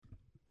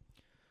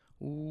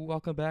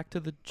Welcome back to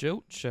the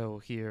Jote Show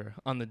here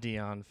on the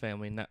Dion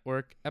Family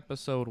Network,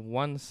 episode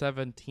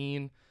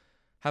 117.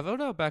 Have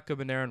Odell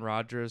Beckham and Aaron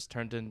Rodgers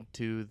turned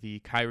into the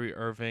Kyrie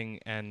Irving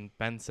and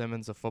Ben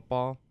Simmons of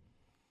football?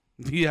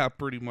 Yeah,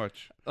 pretty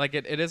much. Like,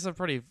 it is a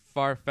pretty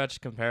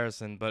far-fetched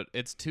comparison, but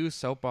it's two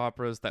soap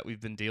operas that we've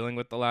been dealing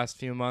with the last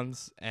few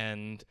months,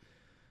 and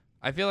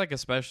I feel like the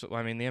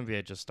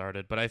NBA just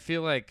started, but I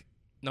feel like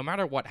no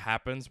matter what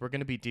happens, we're going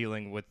to be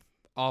dealing with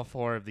all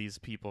four of these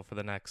people for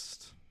the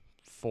next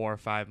 4 or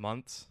 5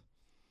 months.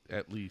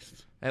 At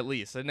least.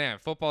 And then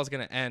football's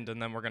going to end,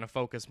 and then we're going to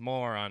focus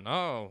more on,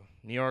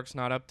 New York's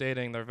not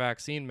updating their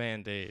vaccine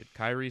mandate.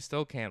 Kyrie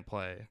still can't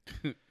play.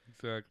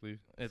 Exactly.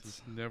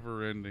 It's a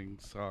never-ending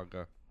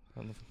saga.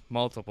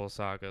 Multiple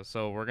sagas.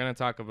 So we're going to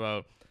talk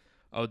about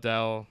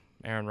Odell,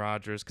 Aaron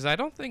Rodgers, because I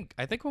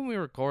think when we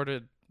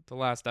recorded the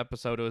last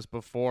episode, it was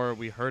before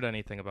we heard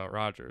anything about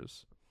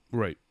Rodgers.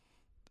 Right.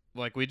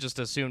 Like, we just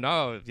assumed,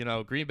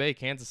 Green Bay,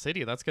 Kansas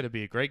City, that's going to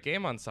be a great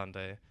game on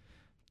Sunday.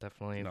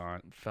 Definitely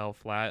fell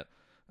flat.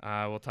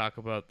 We'll talk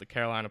about the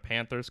Carolina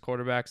Panthers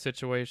quarterback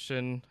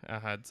situation.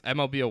 It's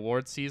MLB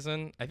award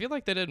season. I feel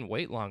like they didn't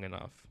wait long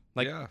enough.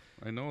 Yeah,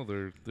 I know.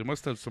 They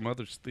must have some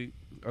other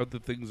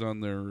things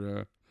on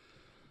their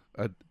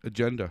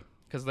agenda.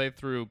 Because they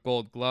threw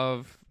Gold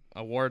Glove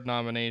award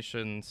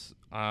nominations.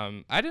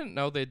 I didn't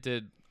know they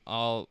did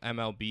all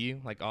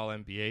MLB, like all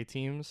NBA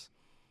teams.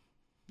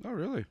 Oh,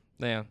 really?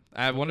 Yeah.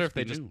 I wonder if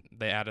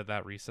they added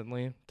that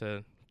recently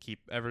to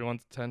keep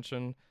everyone's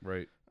attention.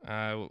 Right.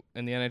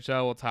 In the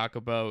NHL, we'll talk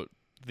about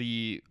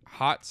the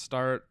hot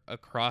start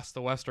across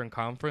the Western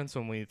Conference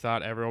when we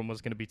thought everyone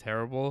was going to be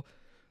terrible.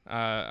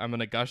 I'm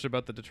going to gush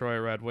about the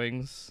Detroit Red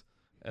Wings,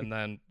 and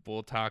then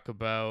we'll talk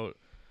about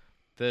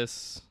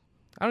this.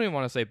 I don't even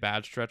want to say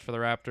bad stretch for the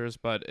Raptors,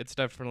 but it's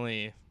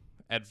definitely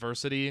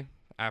adversity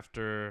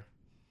after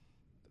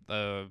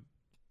the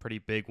pretty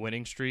big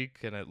winning streak,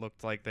 and it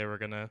looked like they were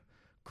going to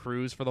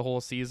cruise for the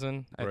whole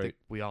season. I think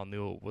we all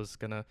knew it was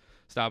going to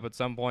stop at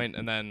some point,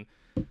 and then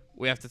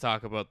we have to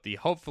talk about the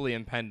hopefully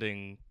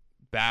impending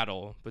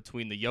battle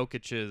between the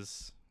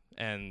Jokic's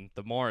and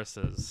the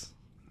Morrises.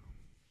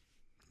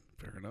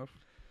 Fair enough.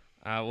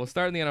 We'll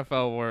start in the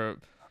NFL where,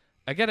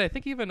 again, I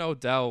think even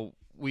Odell,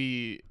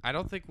 I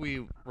don't think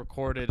we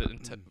recorded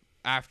until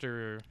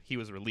after he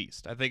was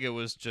released. I think it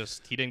was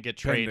just he didn't get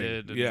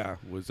traded. Yeah,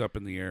 was up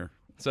in the air.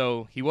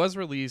 So he was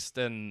released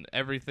and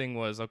everything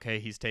was okay.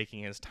 He's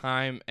taking his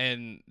time,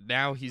 and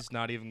now he's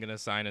not even going to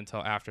sign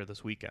until after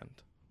this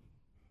weekend.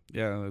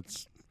 Yeah,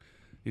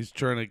 he's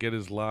trying to get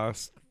his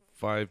last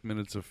 5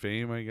 minutes of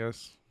fame, I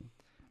guess.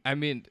 I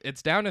mean,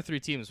 it's down to 3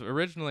 teams.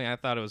 Originally, I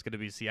thought it was going to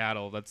be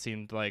Seattle. That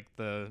seemed like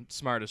the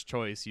smartest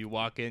choice. You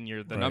walk in,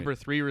 you're the number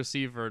 3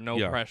 receiver,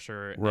 no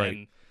pressure. Right.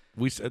 And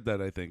we said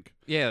that, I think.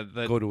 Yeah.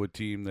 Go to a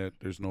team that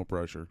there's no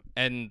pressure.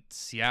 And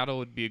Seattle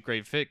would be a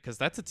great fit because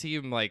that's a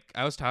team, like,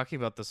 I was talking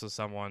about this with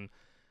someone.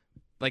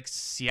 Like,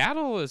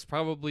 Seattle is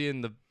probably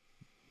in the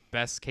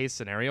best case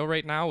scenario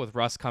right now with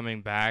Russ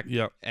coming back.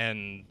 Yep.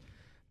 And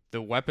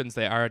the weapons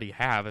they already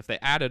have. If they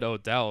added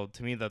Odell,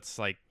 to me, that's,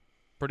 like,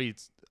 pretty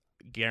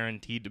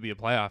guaranteed to be a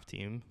playoff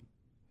team,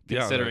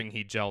 considering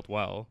he gelled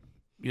well.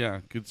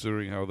 Yeah,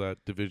 considering how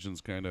that division's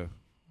kind of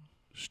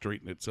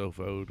straightened itself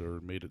out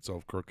or made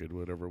itself crooked,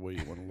 whatever way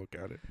you want to look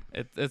at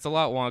it. It's a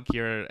lot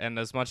wonkier, and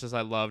as much as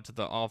I loved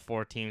all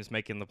 4 teams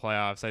making the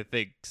playoffs, I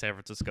think San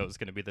Francisco is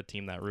going to be the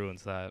team that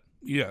ruins that.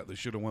 Yeah, they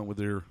should have went with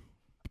their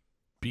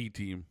B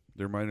team,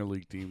 their minor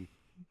league team.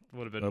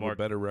 Would have been a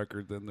better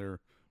record than their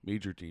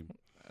major team.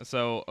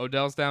 So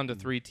Odell's down to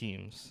 3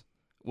 teams,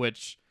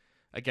 which,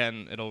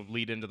 again, it'll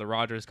lead into the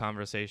Rodgers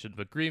conversation,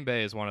 but Green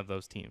Bay is one of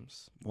those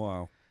teams.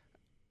 Wow.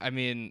 I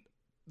mean,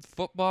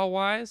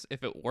 football-wise,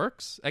 if it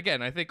works,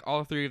 again, I think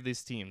all 3 of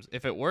these teams,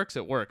 if it works,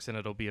 and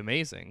it'll be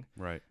amazing.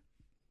 Right.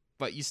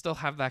 But you still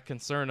have that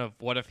concern of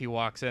what if he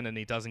walks in and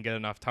he doesn't get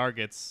enough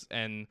targets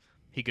and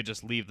he could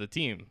just leave the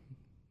team.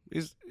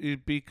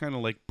 It'd be kind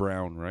of like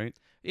Brown, right?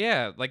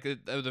 Yeah, like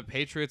the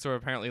Patriots are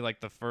apparently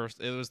like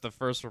it was the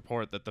first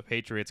report that the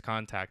Patriots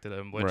contacted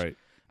him, which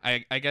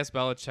I guess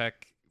Belichick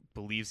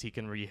believes he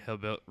can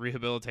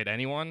rehabilitate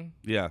anyone.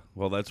 Yeah,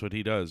 well, that's what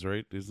he does,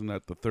 right? Isn't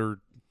that the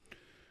third?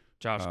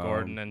 Josh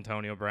Gordon,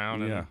 Antonio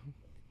Brown, and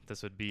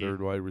this would be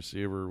third wide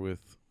receiver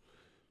with,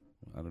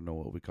 I don't know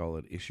what we call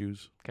it,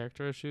 issues?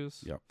 Character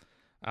issues?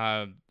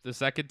 Yeah. The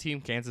second team,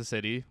 Kansas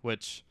City,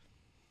 which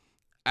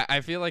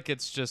I feel like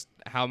it's just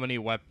how many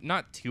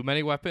not too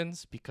many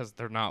weapons because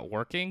they're not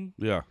working.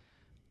 Yeah.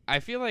 I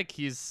feel like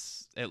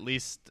he's at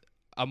least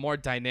a more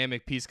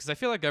dynamic piece because I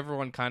feel like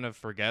everyone kind of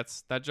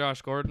forgets that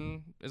Josh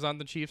Gordon is on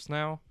the Chiefs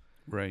now.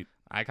 Right.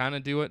 I kind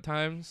of do at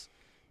times.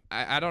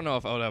 I don't know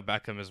if Odell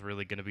Beckham is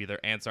really going to be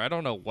their answer. I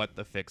don't know what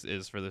the fix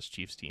is for this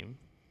Chiefs team.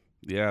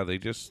 Yeah, they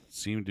just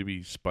seem to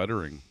be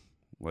sputtering.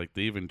 Like,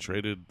 they even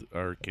traded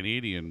our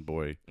Canadian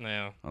boy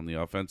on the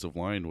offensive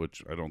line,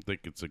 which I don't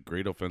think it's a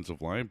great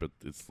offensive line, but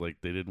it's like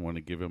they didn't want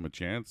to give him a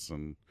chance,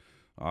 and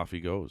off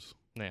he goes.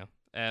 Yeah.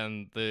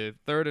 And the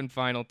third and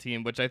final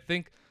team, which I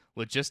think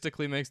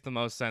logistically makes the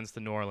most sense, the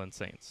New Orleans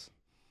Saints.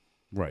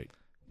 Right.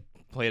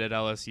 played at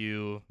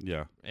LSU.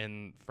 Yeah.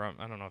 And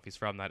I don't know if he's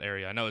from that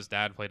area. I know his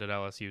dad played at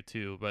LSU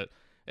too, but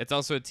it's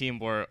also a team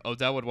where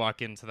Odell would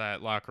walk into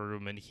that locker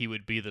room and he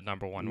would be the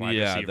number one wide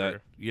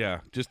receiver.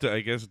 I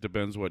guess it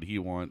depends what he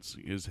wants.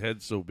 His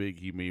head's so big,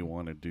 he may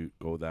want to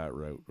go that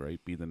route,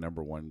 right? Be the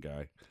number one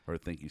guy, or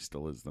think he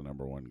still is the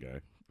number one guy,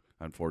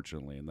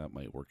 unfortunately, and that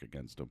might work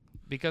against him.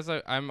 Because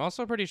I'm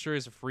also pretty sure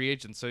he's a free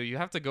agent, so you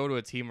have to go to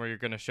a team where you're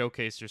going to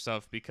showcase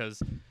yourself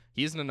because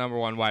he isn't a number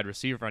one wide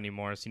receiver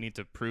anymore, so you need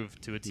to prove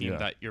to a team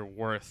that you're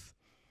worth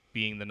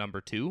being the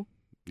number 2.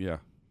 Yeah.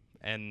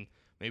 And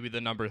maybe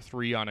the number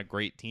 3 on a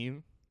great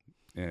team.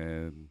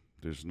 And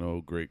there's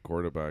no great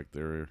quarterback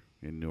there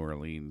in New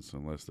Orleans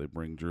unless they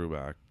bring Drew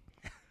back.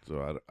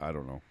 So I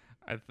don't know.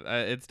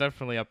 It's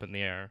definitely up in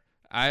the air.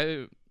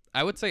 I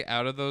would say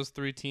out of those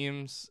 3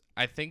 teams,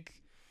 I think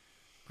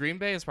Green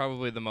Bay is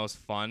probably the most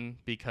fun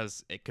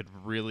because it could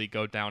really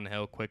go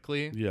downhill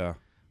quickly. Yeah.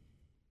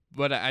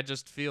 But I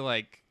just feel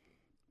like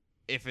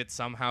if it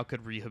somehow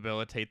could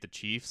rehabilitate the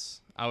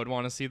Chiefs, I would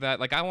want to see that.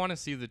 Like, I want to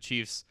see the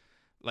Chiefs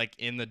like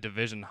in the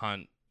division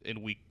hunt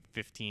in week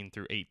 15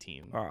 through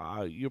 18.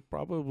 You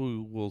probably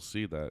will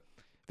see that.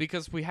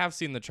 Because we have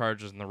seen the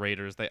Chargers and the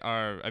Raiders.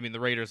 The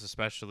Raiders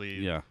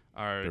especially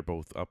are they're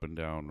both up and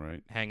down,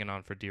 right? Hanging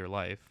on for dear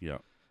life. Yeah.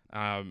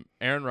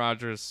 Aaron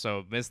Rodgers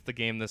missed the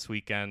game this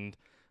weekend.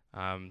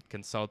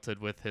 Consulted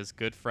with his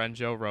good friend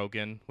Joe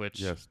Rogan,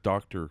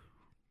 Dr.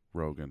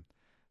 Rogan,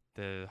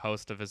 the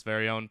host of his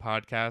very own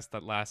podcast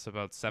that lasts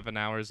about 7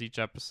 hours each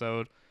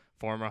episode,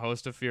 former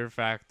host of Fear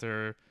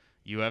Factor,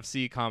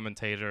 UFC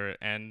commentator,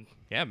 and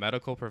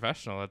medical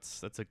professional.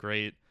 That's a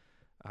great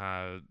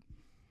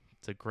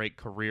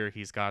career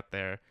he's got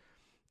there.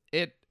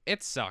 It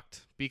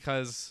sucked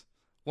because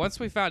once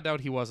we found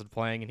out he wasn't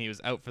playing and he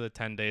was out for the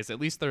 10 days, at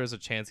least there is a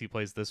chance he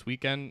plays this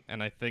weekend,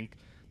 and I think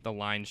the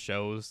line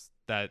shows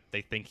that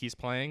they think he's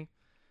playing.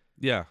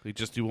 Yeah,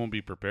 he won't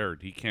be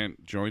prepared. He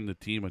can't join the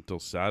team until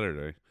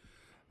Saturday.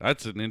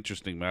 That's an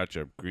interesting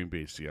matchup, Green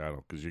Bay,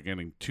 Seattle, because you're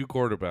getting 2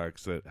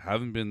 quarterbacks that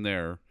haven't been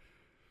there.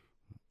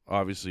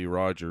 Obviously,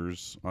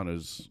 Rodgers on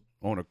his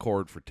own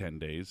accord for 10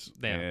 days,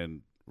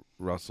 and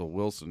Russell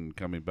Wilson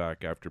coming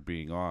back after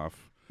being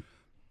off.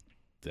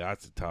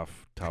 That's a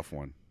tough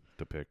one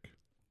to pick.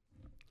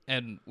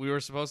 And we were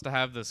supposed to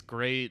have this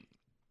great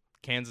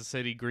Kansas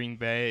City, Green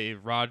Bay,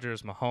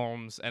 Rodgers,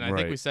 Mahomes, and I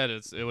think we said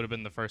it would have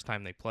been the first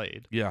time they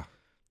played. Yeah.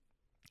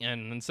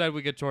 And instead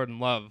we get Jordan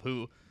Love,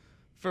 who,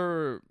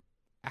 for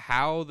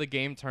how the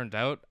game turned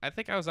out, I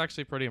think I was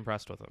actually pretty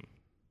impressed with him.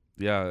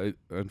 Yeah,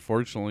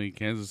 unfortunately,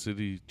 Kansas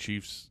City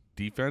Chiefs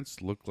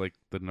defense looked like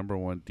the number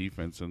 1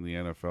 defense in the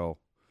NFL.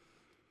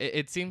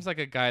 It seems like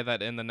a guy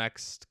that in the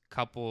next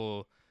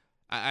couple,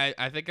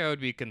 I think I would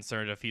be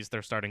concerned if he's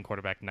their starting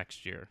quarterback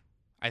next year.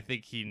 I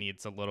think he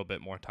needs a little bit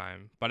more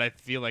time, but I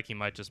feel like he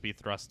might just be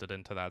thrusted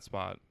into that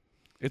spot.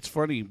 It's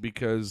funny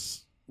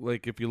because,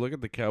 like, if you look at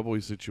the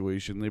Cowboys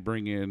situation, they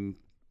bring in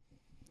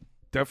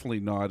definitely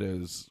not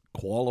as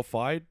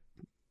qualified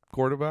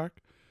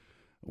quarterback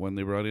when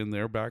they brought in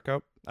their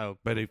backup. Oh,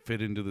 but it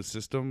fit into the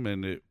system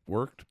and it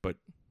worked. But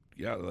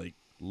yeah, like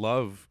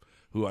Love,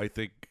 who I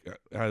think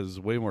has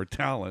way more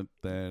talent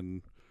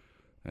than,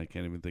 I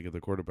can't even think of the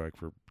quarterback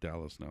for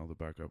Dallas now, the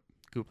backup.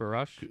 Cooper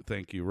Rush.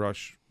 Thank you,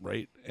 Rush.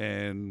 Right.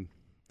 And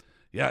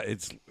yeah,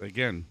 it's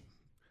again,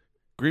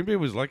 Green Bay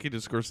was lucky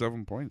to score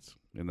 7 points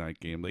in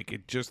that game. Like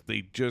it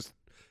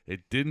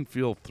didn't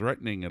feel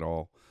threatening at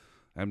all.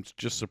 I'm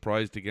just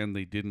surprised again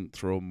they didn't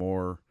throw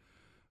more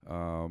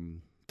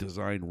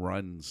design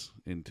runs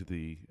into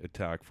the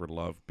attack for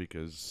Love,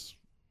 because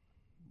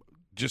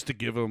just to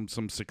give him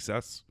some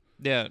success.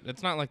 Yeah,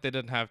 it's not like they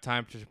didn't have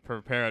time to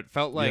prepare. It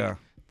felt like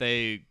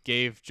they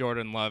gave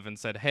Jordan Love and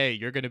said, "Hey,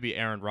 you're going to be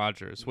Aaron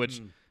Rodgers,"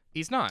 which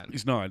he's not.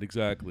 He's not,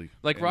 exactly.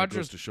 Like and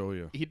Rodgers, to show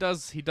you, he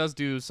does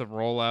do some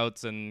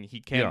rollouts and he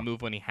can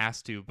move when he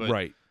has to. But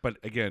right, but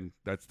again,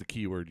 that's the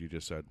key word you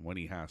just said, when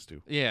he has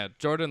to. Yeah,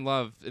 Jordan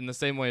Love, in the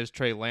same way as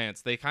Trey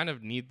Lance, they kind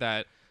of need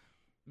that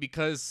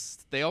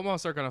because they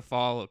almost are going to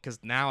fall. Because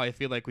now I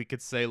feel like we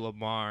could say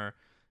Lamar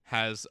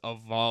has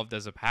evolved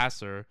as a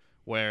passer,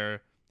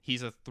 where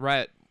he's a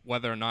threat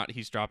whether or not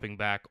he's dropping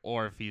back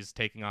or if he's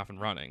taking off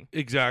and running.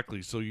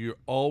 Exactly. So you're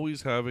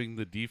always having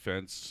the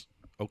defense,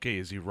 okay,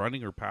 is he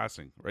running or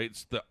passing, right?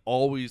 It's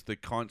always the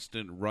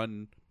constant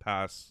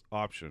run-pass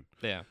option.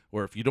 Yeah.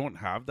 Where if you don't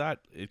have that,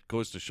 it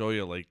goes to show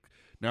you, like,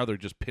 now they're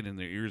just pinning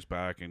their ears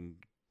back and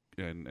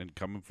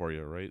coming for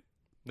you, right?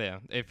 Yeah.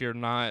 If you're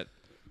not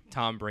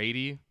Tom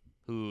Brady,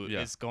 who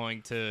is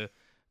going to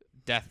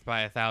death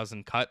by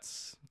 1,000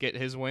 cuts get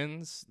his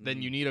wins,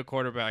 then you need a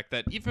quarterback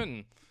that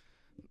even...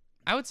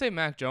 I would say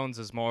Mac Jones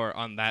is more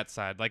on that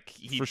side. Like,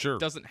 he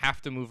doesn't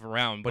have to move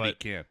around, but he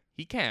can.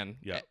 He can.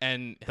 Yeah.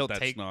 And he'll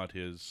take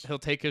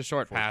his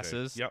short forte.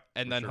 passes,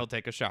 and then he'll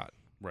take a shot.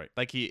 Right.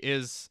 Like, he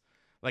is...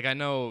 Like, I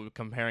know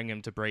comparing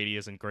him to Brady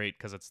isn't great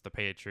because it's the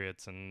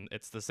Patriots and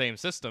it's the same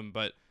system,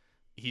 but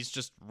he's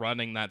just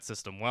running that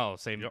system well.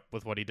 Same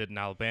with what he did in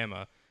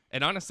Alabama.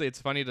 And honestly,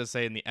 it's funny to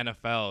say in the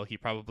NFL, he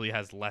probably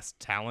has less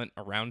talent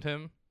around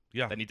him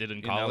than he did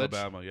in college.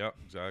 Alabama, yeah,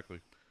 exactly.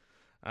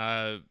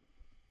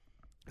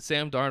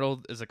 Sam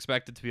Darnold is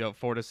expected to be out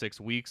 4 to 6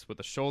 weeks with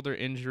a shoulder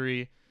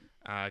injury.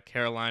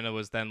 Carolina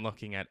was then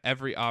looking at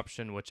every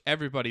option, which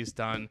everybody's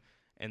done.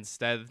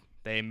 Instead,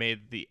 they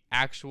made the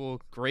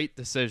actual great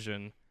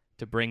decision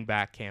to bring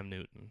back Cam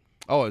Newton.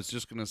 Oh, I was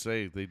just going to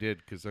say they did,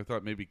 because I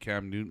thought maybe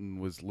Cam Newton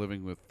was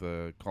living with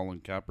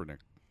Colin Kaepernick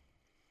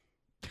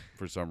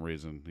for some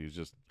reason.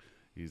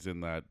 He's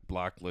in that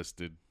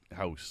blacklisted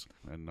house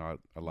and not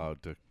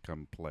allowed to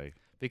come play.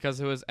 Because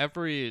it was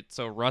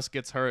so Russ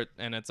gets hurt,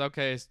 and it's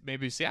okay,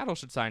 maybe Seattle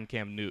should sign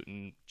Cam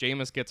Newton.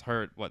 Jameis gets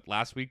hurt,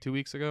 last week, 2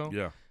 weeks ago?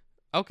 Yeah.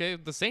 Okay,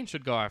 the Saints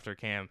should go after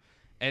Cam.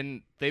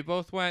 And they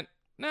both went,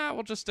 nah,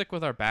 we'll just stick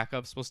with our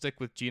backups. We'll stick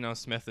with Geno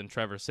Smith and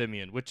Trevor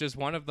Siemian, which is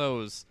one of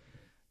those,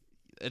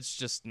 it's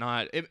just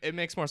not, it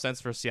makes more sense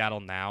for Seattle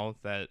now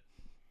that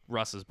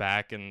Russ is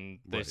back and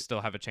they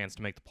still have a chance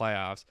to make the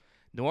playoffs.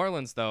 New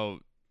Orleans, though,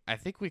 I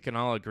think we can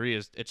all agree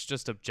it's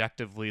just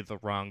objectively the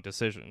wrong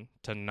decision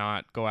to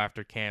not go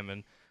after Cam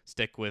and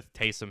stick with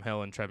Taysom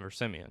Hill and Trevor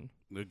Siemian.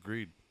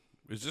 Agreed.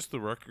 Is this the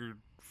record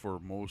for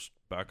most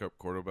backup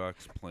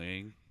quarterbacks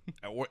playing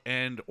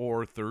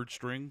or third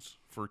strings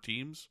for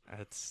teams?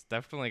 It's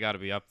definitely got to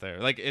be up there.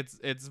 Like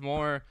it's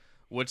more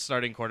which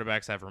starting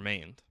quarterbacks have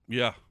remained.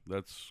 Yeah,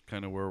 that's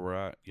kind of where we're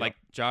at. Yep. Like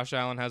Josh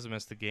Allen hasn't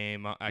missed a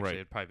game. Actually,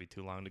 it'd probably be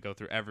too long to go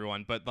through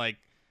everyone, but like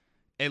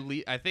at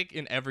least I think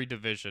in every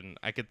division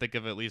I could think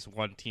of at least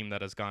one team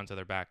that has gone to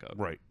their backup.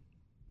 Right.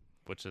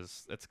 Which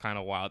is it's kind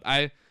of wild.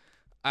 I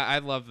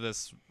love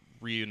this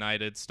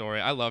reunited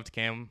story. I loved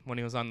Cam when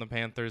he was on the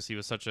Panthers. He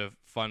was such a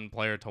fun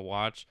player to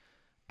watch.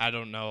 I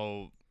don't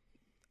know.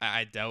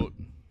 I doubt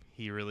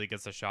he really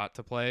gets a shot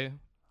to play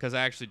because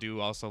I actually do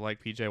also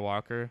like PJ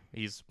Walker.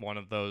 He's one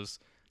of those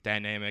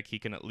dynamic. He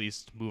can at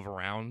least move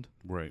around.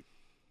 Right.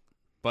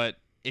 But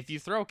if you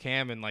throw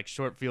Cam in like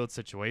short field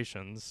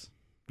situations,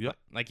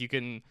 like you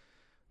can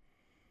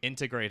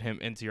integrate him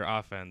into your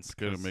offense. It's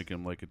gonna make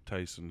him like a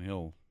Tyson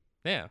Hill.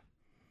 Yeah.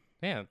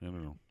 I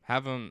don't know.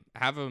 Have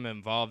him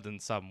involved in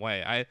some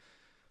way. I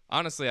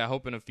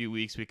hope in a few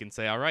weeks we can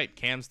say, all right,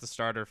 Cam's the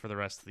starter for the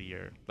rest of the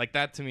year. Like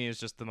that to me is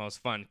just the most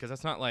fun because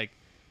it's not like,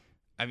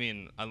 I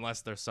mean,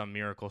 unless there's some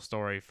miracle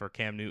story for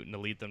Cam Newton to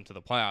lead them to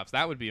the playoffs,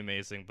 that would be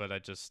amazing. But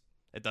it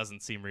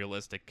doesn't seem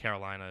realistic.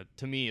 Carolina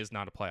to me is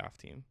not a playoff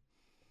team.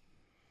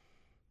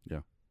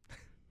 Yeah.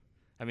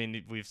 I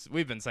mean,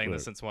 we've been saying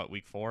this since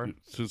week 4?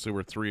 Since they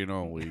were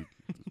 3-0,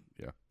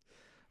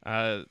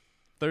 yeah.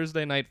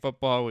 Thursday night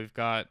football, we've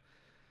got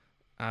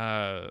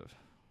a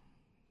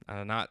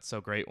not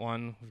so great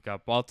one. We've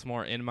got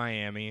Baltimore in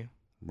Miami.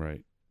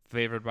 Right.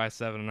 Favored by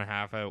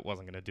 7.5. I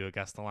wasn't going to do a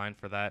guess the line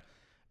for that.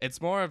 It's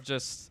more of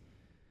just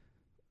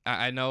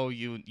I know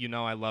you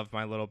know I love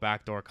my little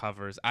backdoor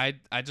covers. I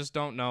just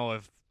don't know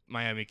if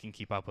Miami can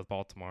keep up with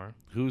Baltimore.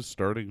 Who's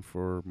starting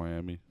for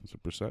Miami? Is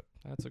it Brissett?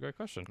 That's a great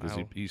question.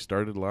 He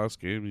started last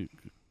game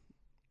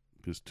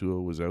because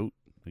Tua was out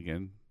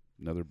again.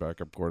 Another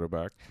backup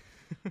quarterback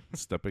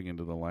stepping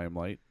into the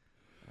limelight.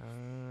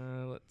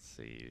 Let's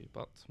see.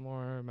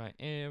 Baltimore,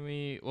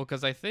 Miami. Well,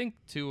 because I think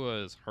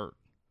Tua is hurt.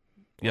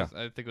 Yeah.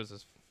 I think it was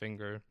his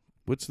finger.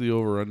 What's the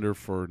over-under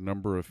for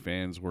number of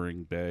fans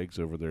wearing bags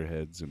over their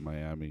heads in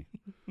Miami?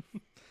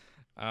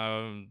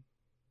 Yeah,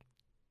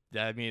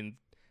 I mean,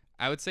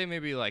 I would say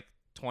maybe like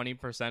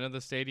 20% of the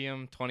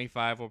stadium.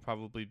 25 will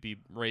probably be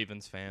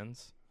Ravens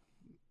fans.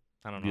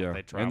 I don't know if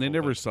they travel. And they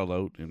never sell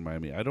out in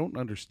Miami. I don't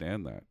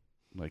understand that.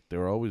 Like,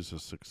 they're always a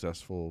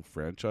successful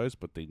franchise,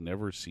 but they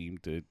never seem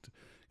to...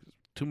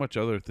 Too much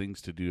other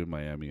things to do in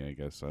Miami, I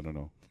guess. I don't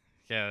know.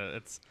 Yeah,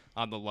 it's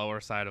on the lower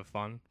side of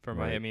fun for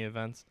Miami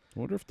events. I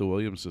wonder if the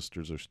Williams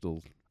sisters are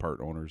still part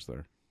owners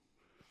there.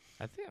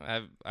 I think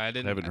I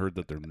haven't heard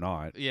that they're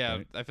not. Yeah,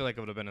 right? I feel like it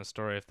would have been a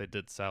story if they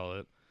did sell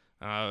it.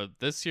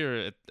 This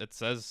year it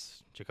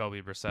says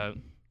Jacoby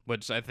Brissett,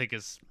 which I think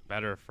is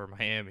better for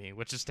Miami,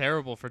 which is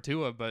terrible for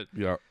Tua, but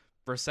yeah.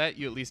 Brissett,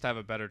 you at least have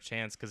a better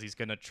chance because he's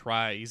gonna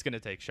try. He's gonna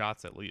take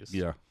shots at least.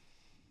 Yeah,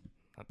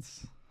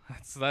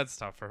 that's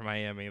tough for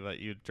Miami that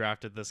you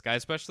drafted this guy,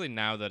 especially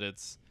now that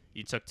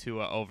you took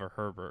Tua over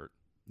Herbert.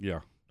 Yeah,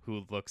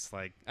 who looks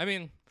like, I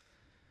mean,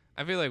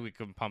 I feel like we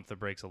can pump the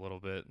brakes a little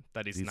bit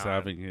that he's not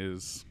having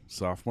his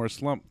sophomore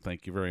slump.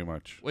 Thank you very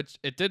much. Which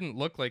it didn't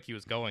look like he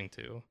was going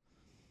to,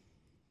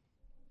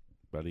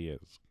 but he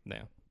is.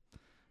 Yeah.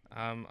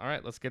 All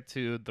right, let's get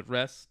to the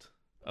rest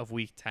of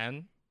Week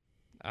 10.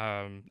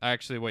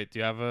 Actually, wait. Do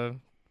you have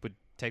would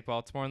take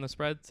Baltimore in the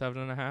spread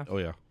 7.5? Oh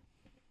yeah.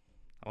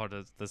 Or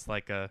does this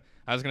I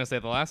was gonna say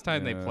the last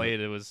time they played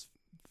it was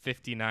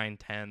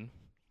 59-10.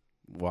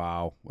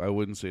 Wow, I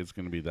wouldn't say it's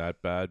gonna be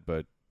that bad,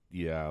 but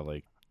yeah,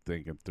 like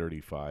thinking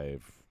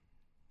 35-6,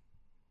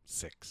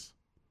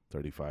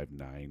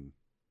 35-9.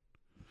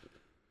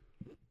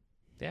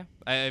 Yeah,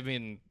 I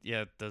mean,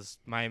 yeah. Does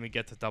Miami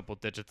get to double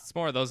digits? It's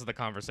more. Those are the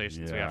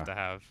conversations we have to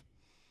have.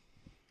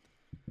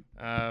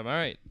 All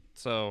right,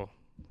 so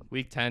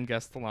Week 10,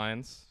 guess the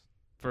lines.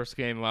 First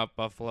game up,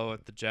 Buffalo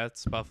at the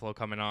Jets. Buffalo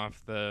coming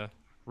off the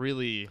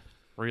really,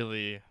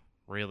 really,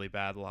 really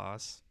bad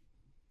loss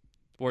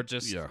Or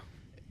just I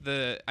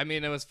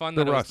mean, it was fun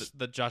the that rust. It was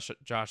the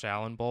Josh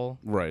Allen Bowl.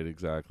 Right,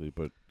 exactly.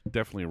 But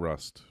definitely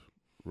rust.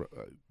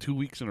 2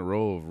 weeks in a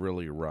row of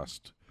really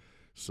rust.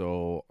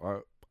 So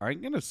I'm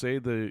going to say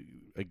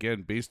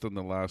again, based on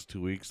the last 2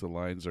 weeks, the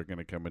lines are going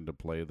to come into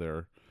play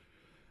there.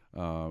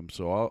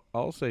 So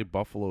I'll say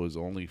Buffalo is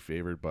only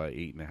favored by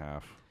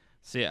 8.5.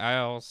 See,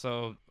 I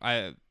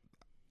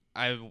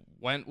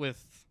went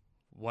with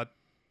what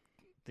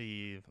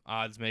the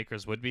odds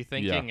makers would be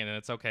thinking, and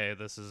it's okay.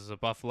 This is a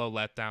Buffalo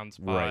letdown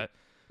spot. Right.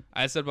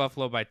 I said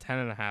Buffalo by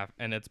 10.5,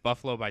 and it's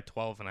Buffalo by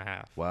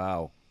 12.5.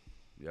 Wow.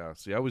 Yeah.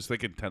 See, I was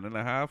thinking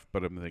 10.5,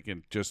 but I'm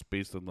thinking just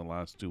based on the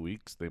last 2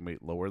 weeks, they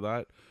might lower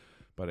that.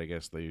 But I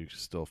guess they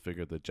still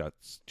figure the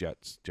Jets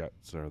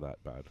are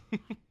that bad.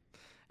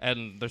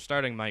 And they're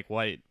starting Mike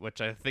White, which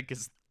I think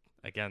is,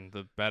 again,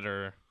 the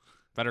better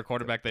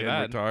quarterback they've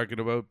had. We're talking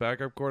about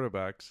backup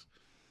quarterbacks.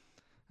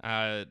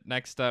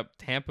 Next up,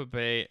 Tampa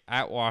Bay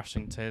at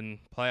Washington,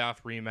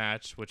 playoff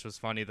rematch, which was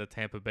funny that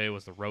Tampa Bay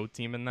was the road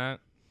team in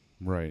that.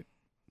 Right.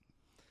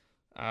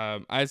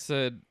 I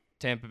said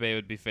Tampa Bay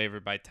would be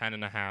favored by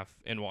 10.5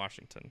 in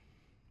Washington.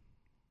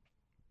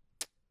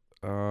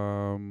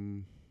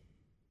 I'm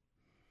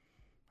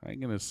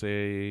going to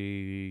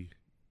say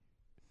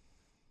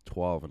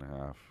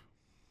 12.5.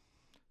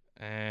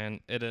 And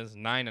it is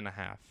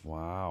 9.5.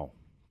 Wow.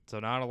 So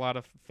not a lot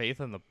of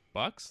faith in the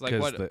Bucks. Like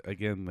what?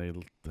 Again, they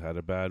had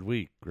a bad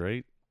week,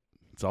 right?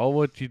 It's all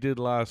what you did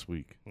last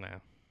week.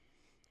 No.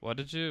 What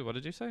did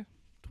you say?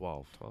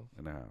 12.5.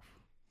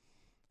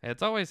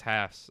 It's always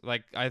halves.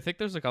 Like I think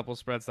there's a couple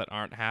spreads that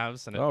aren't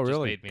halves, and it just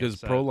really? made me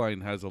upset. Because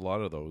Proline has a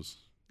lot of those.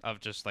 Of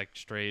just like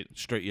straight.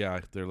 Yeah,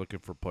 they're looking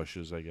for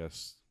pushes, I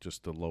guess,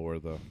 just to lower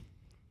the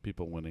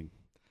people winning.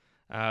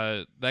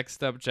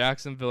 Next up,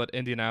 Jacksonville at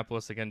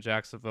Indianapolis. Again,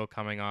 Jacksonville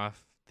coming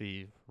off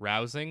the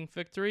rousing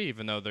victory,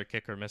 even though their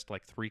kicker missed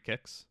like 3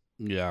 kicks.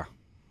 Yeah.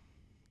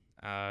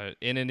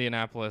 In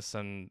Indianapolis,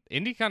 and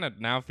Indy kind of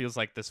now feels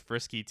like this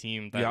frisky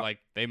team that like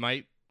they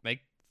might make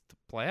the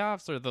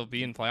playoffs or they'll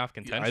be in playoff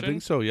contention. I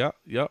think so. Yeah.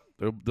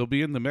 They'll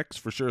be in the mix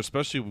for sure,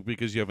 especially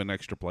because you have an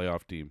extra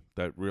playoff team.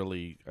 That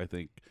really, I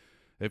think,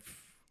 I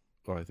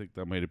think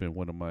that might have been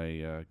one of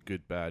my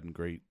good, bad, and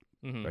great.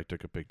 Mm-hmm. I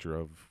took a picture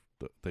of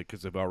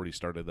because they've already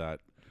started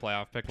that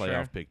playoff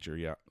picture.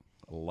 Yeah,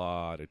 a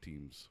lot of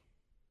teams.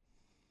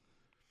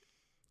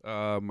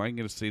 I'm going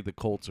to say the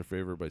Colts are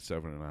favored by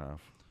 7.5.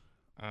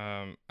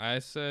 I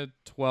said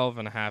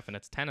 12.5, and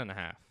it's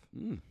 10.5.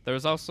 There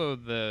was also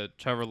the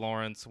Trevor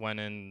Lawrence went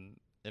in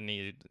and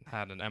he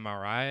had an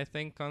MRI, I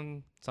think,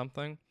 on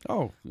something.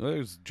 Oh,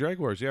 there's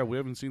Jaguars. Yeah, we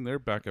haven't seen their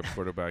backup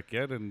quarterback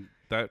yet, and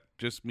that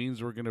just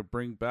means we're going to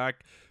bring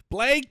back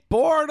Blake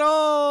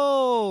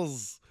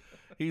Bortles.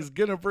 He's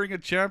going to bring a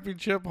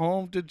championship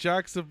home to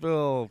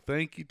Jacksonville.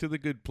 Thank you to the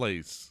good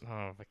place.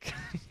 Oh, my God.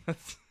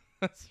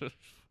 That's so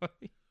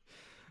funny.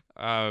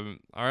 All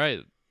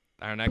right.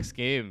 Our next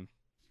game.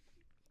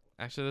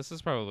 Actually, this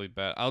is probably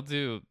bad. I'll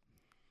do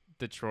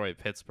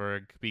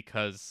Detroit-Pittsburgh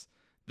because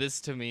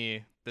to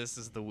me, this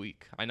is the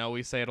week. I know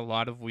we say it a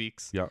lot of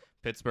weeks. Yeah.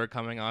 Pittsburgh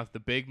coming off the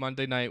big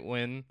Monday night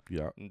win.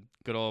 Yeah.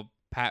 Good old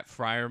Pat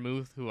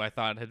Freiermuth, who I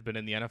thought had been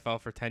in the NFL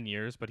for 10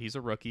 years, but he's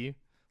a rookie.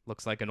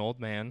 Looks like an old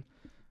man.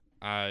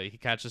 He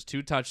catches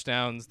 2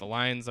 touchdowns. The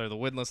Lions are the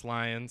winless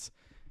Lions.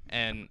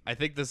 And I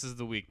think this is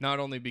the week, not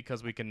only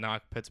because we can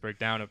knock Pittsburgh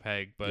down a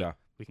peg, but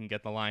we can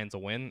get the Lions a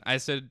win. I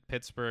said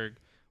Pittsburgh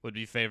would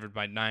be favored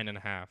by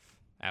 9.5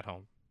 at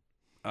home.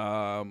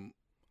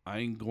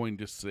 I'm going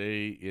to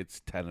say it's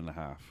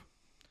 10.5.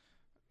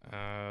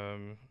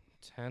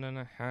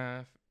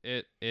 10.5.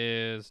 It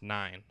is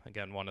 9.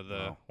 Again, one of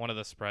the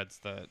spreads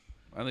that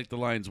I think the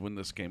Lions win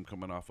this game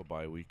coming off a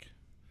bye week.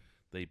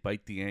 They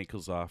bite the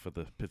ankles off of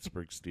the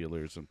Pittsburgh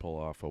Steelers and pull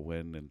off a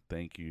win. And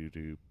thank you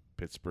to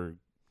Pittsburgh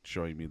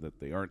showing me that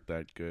they aren't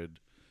that good.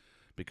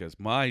 Because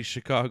my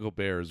Chicago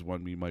Bears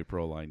won me my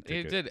Proline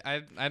ticket. You did.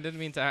 I didn't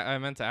mean to. I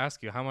meant to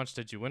ask you, how much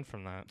did you win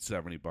from that?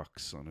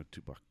 $70 on a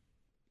 $2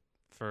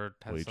 for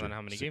wager.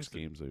 How many 6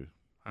 games?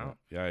 Wow.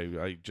 Yeah,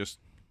 I just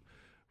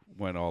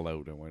went all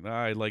out. I went,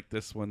 I like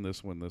this one. I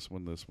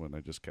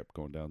just kept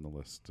going down the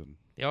list, and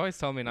you always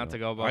tell me not to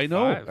go above I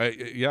know.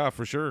 5. Yeah,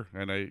 for sure,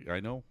 and I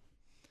know.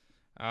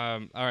 All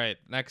right.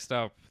 Next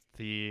up,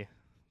 the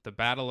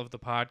battle of the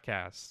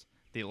podcast: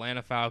 the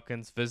Atlanta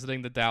Falcons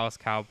visiting the Dallas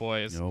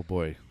Cowboys. Oh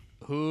boy.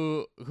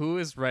 Who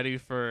is ready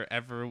for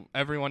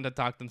everyone to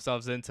talk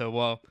themselves into?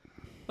 Well,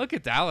 look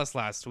at Dallas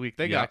last week.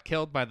 They got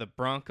killed by the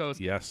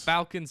Broncos. Yes.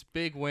 Falcons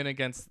big win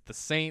against the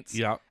Saints.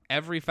 Yeah.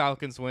 Every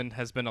Falcons win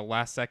has been a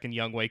last-second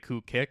Younghoe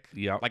Koo kick.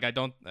 Yeah. Like I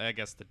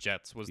guess the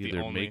Jets was either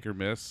the only make or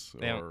miss,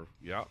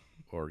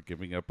 or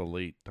giving up a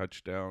late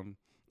touchdown.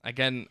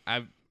 Again,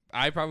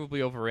 I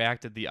probably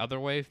overreacted the other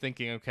way,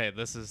 thinking, okay,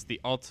 this is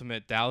the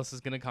ultimate. Dallas is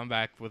going to come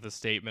back with a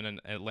statement,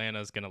 and Atlanta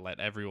is going to let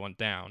everyone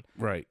down.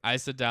 Right. I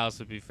said Dallas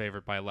would be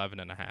favored by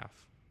 11.5.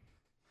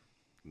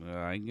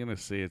 I'm going to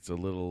say it's a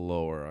little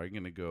lower. I'm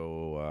going to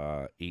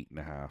go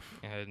 8.5.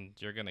 And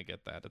you're going to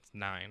get that. It's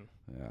 9.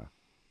 Yeah.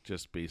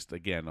 Just based,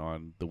 again,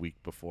 on the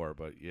week before.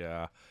 But,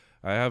 yeah,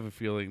 I have a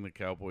feeling the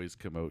Cowboys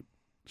come out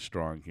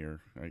strong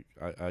here.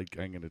 I'm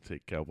going to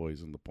take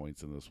Cowboys in the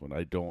points in this one.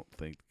 I don't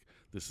think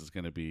this is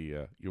going to be.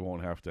 You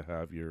won't have to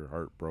have your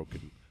heart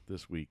broken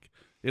this week.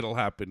 It'll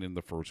happen in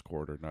the first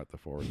quarter, not the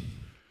fourth.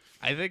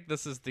 I think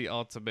this is the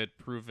ultimate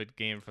prove it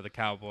game for the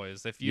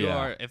Cowboys. If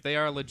they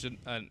are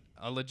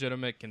a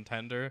legitimate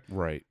contender,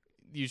 right,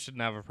 you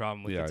shouldn't have a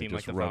problem with a team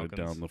like the Falcons. Falcons. Run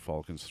it down the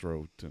Falcons'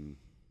 throat and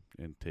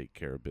take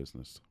care of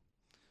business.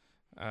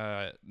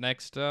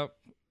 Next up,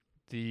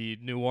 the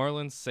New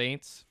Orleans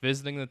Saints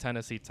visiting the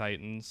Tennessee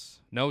Titans.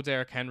 No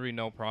Derrick Henry,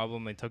 no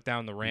problem. They took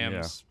down the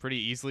Rams pretty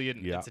easily.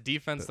 And it's a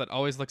defense that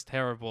always looks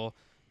terrible.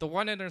 The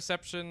one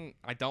interception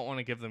I don't want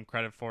to give them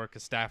credit for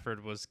because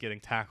Stafford was getting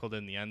tackled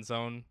in the end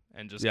zone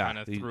and just kind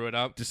of threw it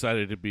up.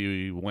 Decided to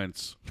be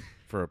Wentz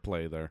for a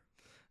play there.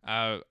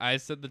 I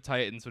said the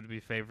Titans would be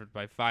favored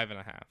by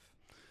 5.5.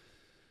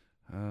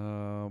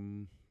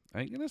 I'm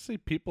going to say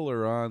people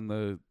are on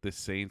the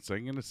Saints.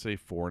 I'm going to say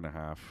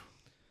 4.5.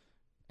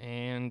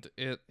 And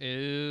it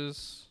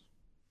is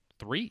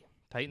 3.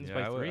 Titans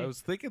by 3. I was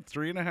thinking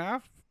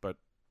 3.5, but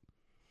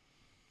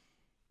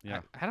I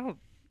don't.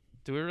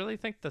 Do we really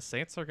think the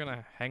Saints are going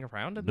to hang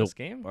around in this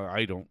game?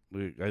 I don't.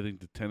 I think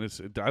the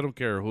Tennessee. I don't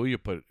care who you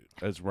put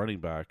as running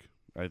back.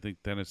 I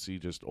think Tennessee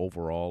just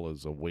overall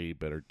is a way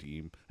better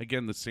team.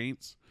 Again, the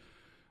Saints,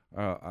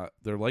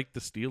 they're like the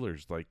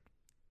Steelers. Like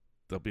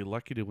they'll be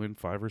lucky to win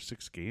 5 or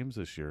 6 games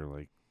this year.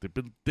 Like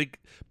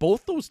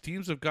both those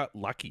teams have got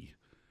lucky,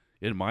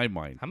 in my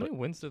mind. How many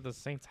wins do the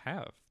Saints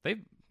have?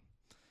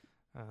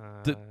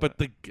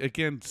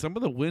 Again, some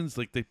of the wins,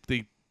 like they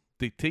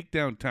take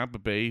down Tampa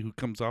Bay, who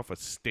comes off a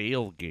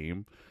stale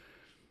game.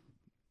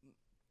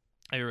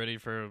 Are you ready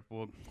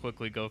we'll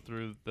quickly go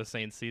through the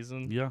Saints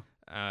season? Yeah.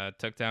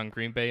 Took down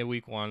Green Bay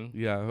week 1.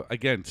 Yeah.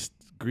 Again,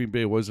 Green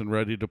Bay wasn't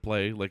ready to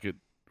play. Right?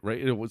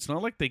 It's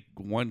not like they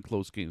won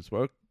close games.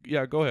 But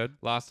yeah, go ahead.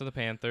 Lost to the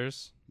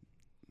Panthers.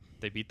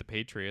 They beat the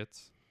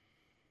Patriots.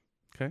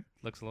 Okay.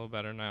 Looks a little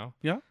better now.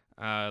 Yeah.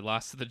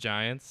 Lost to the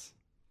Giants.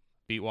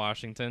 Beat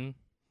Washington.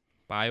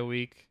 Bye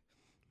week.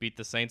 Beat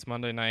the Saints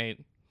Monday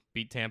night.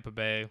 Beat Tampa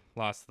Bay,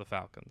 lost to the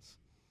Falcons.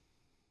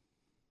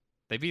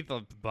 They beat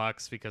the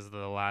Bucks because of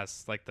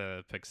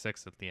the pick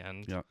 6 at the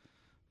end. Yeah.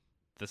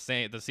 The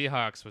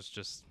Seahawks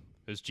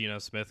was Geno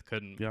Smith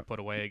couldn't put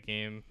away a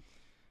game.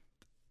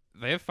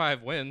 They have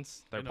 5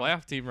 wins. They're a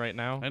playoff team right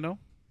now. I know,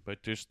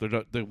 but just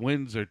the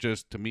wins are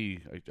just, to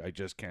me, I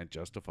just can't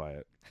justify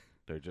it.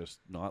 They're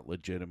just not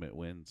legitimate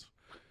wins.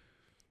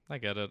 I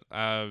get it.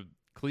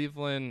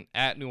 Cleveland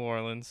at New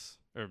England,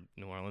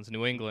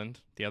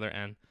 the other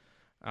end.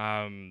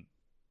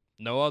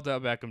 No Odell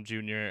Beckham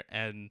Jr.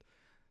 and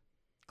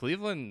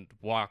Cleveland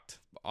walked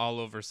all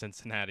over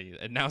Cincinnati,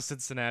 and now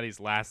Cincinnati's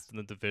last in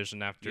the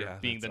division after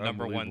being the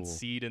number 1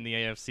 seed in the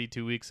AFC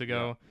 2 weeks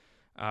ago.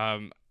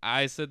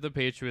 I said the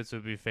Patriots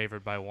would be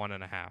favored by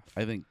 1.5.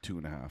 I think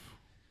 2.5.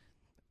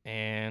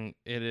 And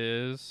it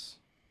is.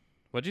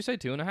 What'd you say?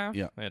 2.5?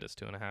 Yeah, it is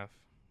 2.5.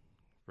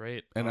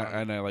 Great. And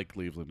I like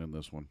Cleveland in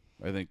this one.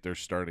 I think they're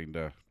starting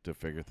to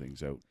figure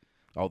things out,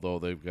 although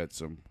they've got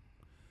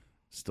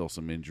still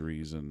some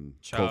injuries and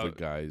COVID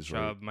guys.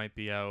 Chubb might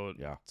be out.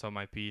 Yeah. So it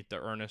might be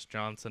the Ernest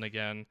Johnson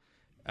again.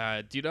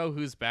 Do you know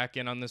who's back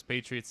in on this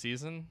Patriots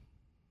season?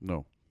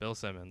 No. Bill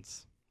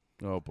Simmons.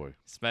 Oh, boy.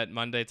 Spent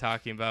Monday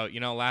talking about,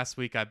 last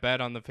week I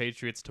bet on the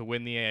Patriots to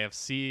win the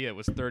AFC. It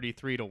was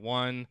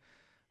 33-1.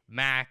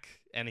 Mac,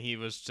 and he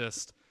was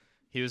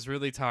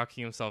really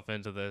talking himself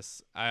into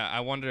this.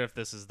 I wonder if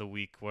this is the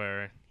week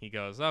where he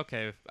goes,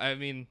 okay, I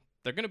mean,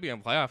 they're going to be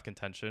in playoff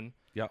contention.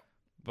 Yeah.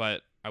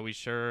 But are we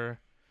sure?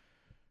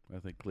 I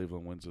think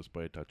Cleveland wins this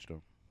by a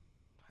touchdown.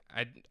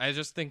 I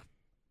just think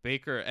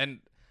Baker, and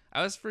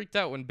I was freaked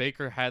out when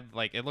Baker had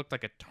it looked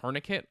like a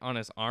tourniquet on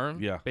his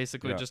arm. Yeah.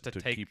 Basically just to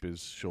keep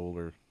his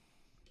shoulder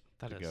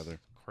together. That is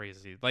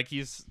crazy.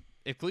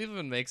 If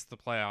Cleveland makes the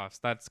playoffs,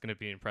 that's going to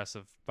be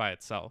impressive by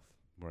itself.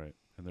 Right.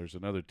 And there's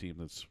another team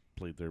that's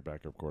played their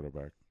backup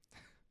quarterback.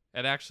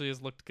 It actually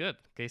has looked good.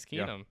 Case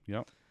Keenum.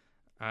 Yeah.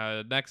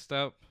 Next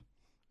up,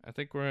 I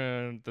think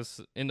we're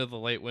into the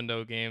late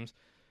window games.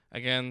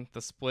 Again,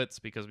 the splits,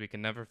 because we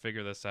can never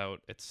figure this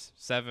out. It's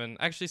 7.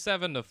 Actually,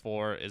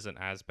 7-4 isn't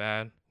as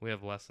bad. We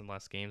have less and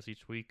less games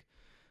each week.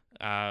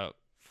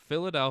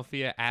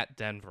 Philadelphia at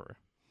Denver.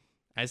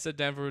 I said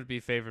Denver would be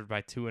favored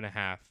by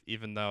 2.5,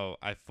 even though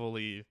I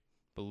fully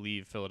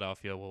believe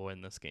Philadelphia will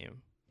win this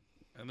game.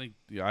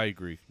 I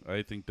agree.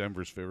 I think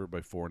Denver's favored by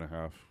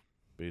 4.5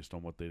 based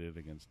on what they did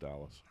against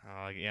Dallas.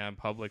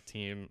 Public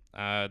team.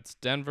 It's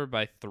Denver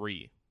by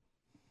 3.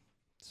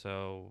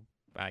 So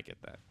I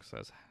get that because I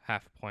was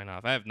half a point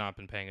off. I have not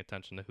been paying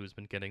attention to who's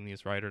been getting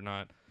these right or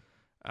not.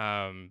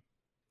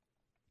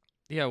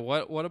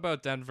 What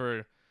about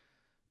Denver?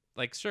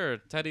 Sure,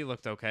 Teddy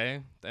looked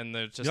okay, and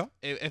they're just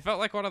it felt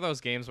like one of those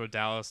games where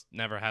Dallas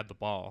never had the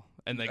ball,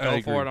 and they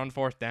go for it on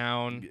 4th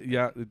down.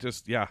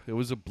 It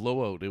was a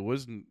blowout. It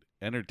wasn't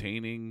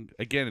entertaining.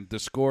 Again, the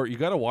score, you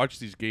got to watch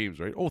these games,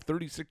 right?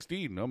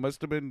 30-16. That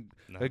must have been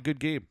a good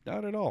game.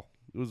 Not at all.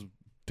 It was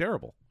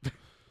terrible.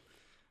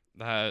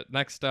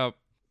 Next up,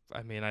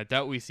 I mean, I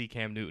doubt we see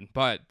Cam Newton,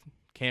 but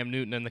Cam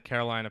Newton and the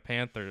Carolina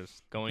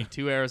Panthers going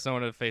to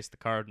Arizona to face the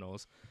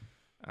Cardinals.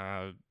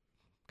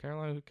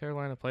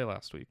 Carolina play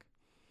last week.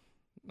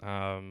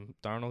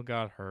 Darnold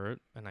got hurt,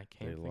 and I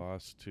can't. They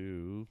lost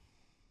to.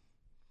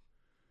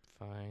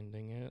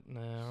 Finding it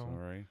now.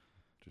 Sorry,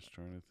 just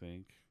trying to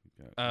think.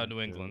 New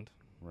England.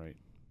 Right.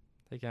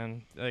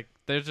 Again, like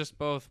they're just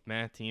both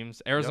mad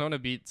teams. Arizona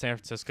beat San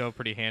Francisco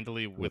pretty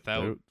handily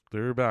without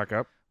their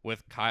backup.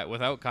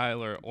 Without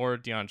Kyler or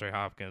DeAndre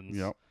Hopkins.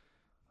 Yep.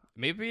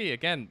 Maybe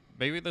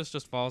this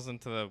just falls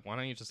into the why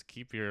don't you just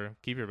keep your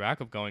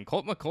backup going?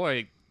 Colt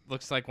McCoy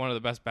looks like one of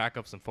the best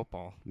backups in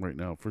football right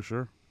now, for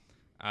sure.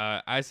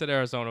 I said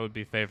Arizona would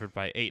be favored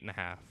by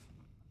 8.5,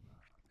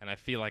 and I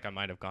feel like I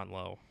might have gone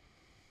low.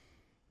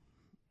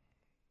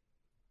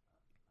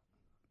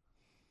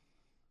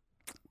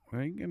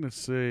 I'm gonna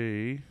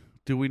say,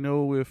 do we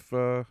know if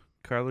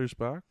Kyler's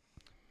back?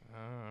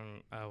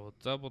 I will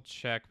double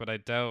check, but I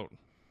doubt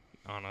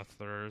on a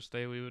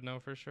Thursday we would know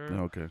for sure.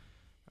 Okay.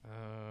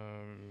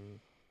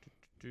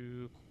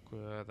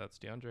 That's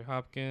DeAndre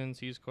Hopkins.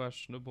 He's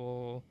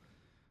questionable.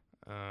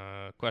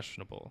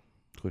 Questionable.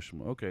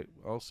 Okay,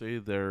 I'll say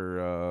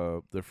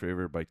they're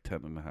favored by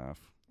 10.5.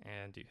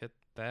 And you hit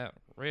that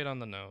right on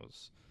the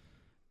nose.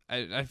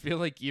 I feel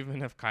like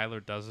even if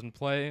Kyler doesn't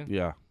play,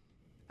 yeah,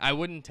 I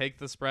wouldn't take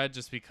the spread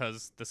just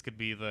because this could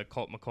be the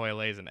Colt McCoy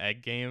lays an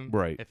egg game,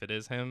 right? If it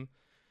is him,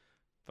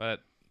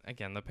 but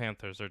again, the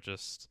Panthers are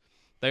just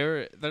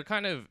they're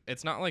kind of.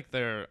 It's not like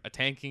they're a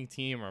tanking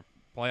team or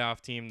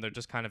playoff team. They're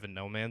just kind of in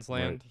no man's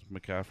land.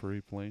 Right.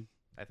 McCaffrey playing?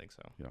 I think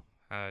so. Yeah.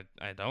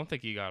 I don't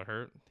think he got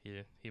hurt.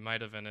 He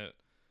might have in it.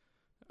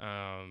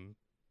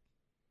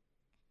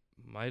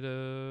 Might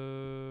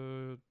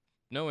have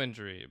no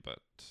injury, but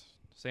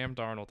Sam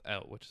Darnold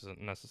out, which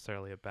isn't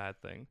necessarily a bad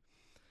thing.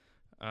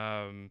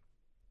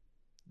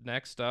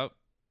 Next up,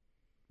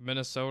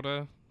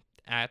 Minnesota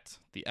at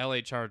the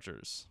LA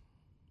Chargers.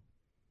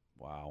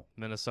 Wow.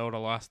 Minnesota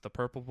lost the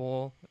Purple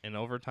Bowl in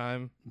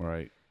overtime.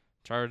 Right.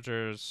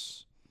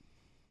 Chargers.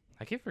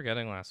 I keep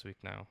forgetting last week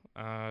now.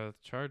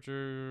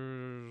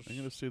 Chargers. I'm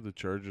going to say the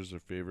Chargers are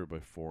favored by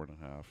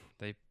 4.5.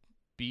 They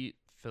beat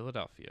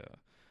Philadelphia.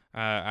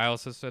 I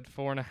also said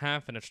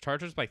 4.5, and it's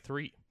Chargers by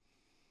 3.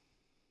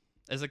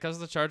 Is it because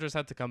the Chargers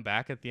had to come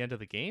back at the end of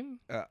the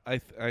game? I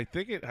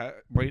think it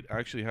might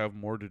actually have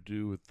more to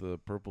do with the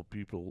Purple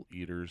People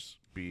Eaters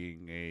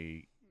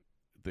being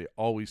they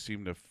always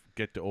seem to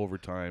get to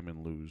overtime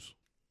and lose.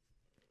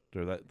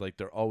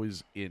 They're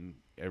always in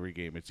every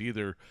game. It's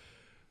either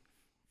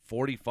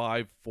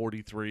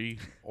 45-43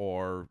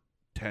 or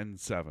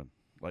 10-7.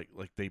 Like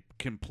they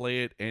can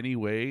play it any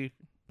way,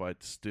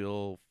 but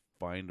still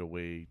find a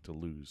way to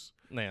lose.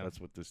 Yeah. That's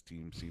what this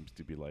team seems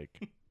to be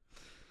like.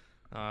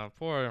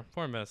 Poor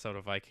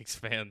Minnesota Vikings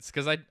fans,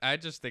 because I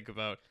just think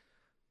about,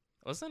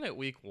 wasn't it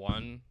week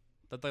 1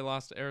 that they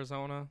lost to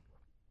Arizona?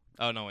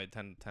 Oh no, wait,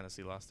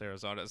 Tennessee lost to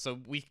Arizona. So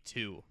week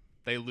 2,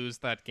 they lose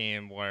that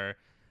game where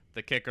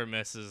the kicker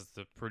misses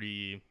the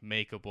pretty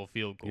makeable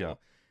field goal. Yeah.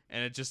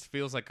 And it just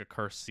feels like a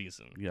cursed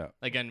season. Yeah.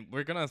 Again,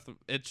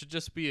 it should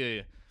just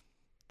be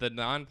the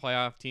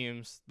non-playoff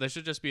teams. They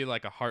should just be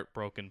like a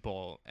heartbroken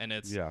bowl, and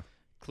it's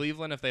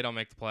Cleveland if they don't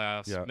make the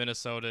playoffs,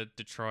 Minnesota,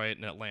 Detroit,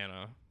 and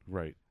Atlanta.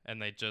 Right.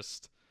 And they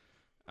just,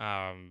 they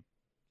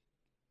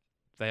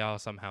all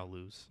somehow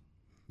lose.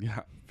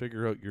 Yeah.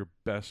 Figure out your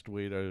best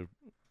way to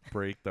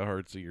break the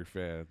hearts of your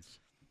fans.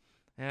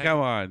 Yeah, Come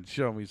on,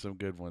 show me some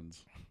good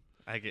ones.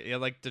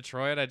 Like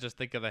Detroit, I just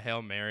think of the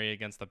Hail Mary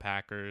against the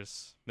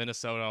Packers.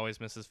 Minnesota always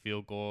misses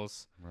field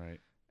goals.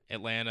 Right.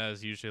 Atlanta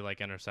is usually like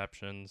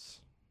interceptions.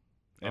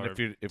 And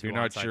if you're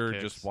not sure,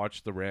 just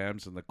watch the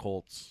Rams and the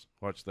Colts.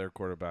 Watch their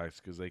quarterbacks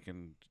because they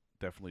can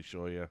definitely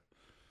show you,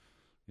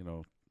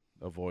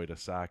 avoid a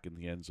sack in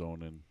the end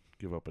zone and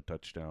give up a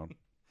touchdown.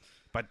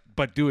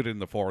 But do it in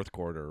the fourth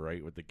quarter,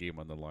 right, with the game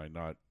on the line,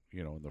 not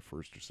in the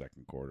first or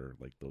second quarter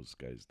like those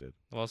guys did.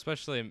 Well,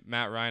 especially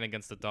Matt Ryan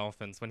against the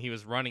Dolphins when he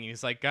was running.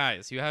 He's like,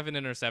 guys, you haven't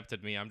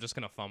intercepted me. I'm just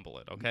gonna fumble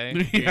it,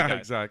 okay? Yeah,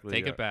 exactly.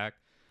 Take it back.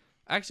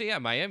 Actually, yeah,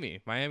 Miami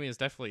is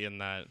definitely in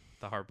the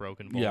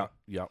heartbroken bowl. Yeah.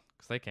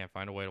 Because they can't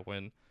find a way to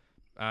win.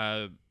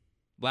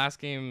 Last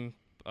game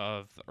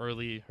of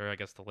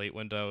the late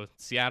window,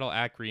 Seattle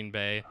at Green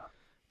Bay.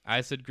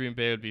 I said Green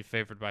Bay would be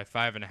favored by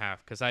 5.5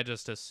 because I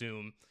just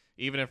assume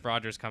even if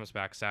Rodgers comes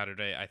back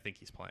Saturday, I think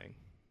he's playing.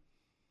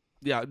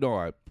 Yeah, no,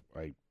 I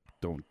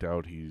don't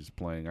doubt he's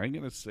playing. I'm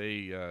gonna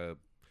say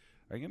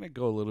I'm gonna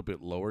go a little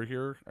bit lower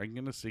here. I'm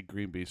gonna say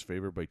Green Bay's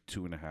favored by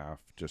 2.5,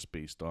 just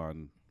based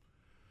on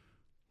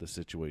the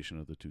situation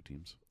of the two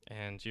teams.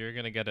 And you're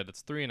gonna get it.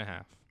 It's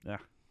 3.5. Yeah.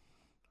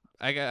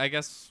 I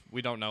guess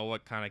we don't know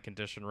what kind of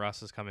condition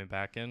Russ is coming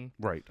back in.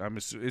 Right.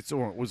 It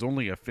was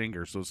only a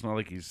finger, so it's not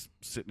like he's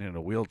sitting in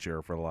a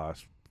wheelchair for the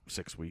last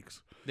 6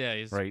 weeks. Yeah,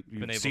 he's right. been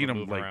You've able seen to him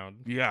move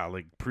around. Yeah,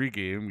 like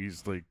pregame,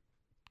 he's like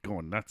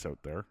going nuts out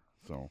there.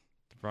 So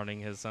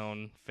running his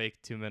own fake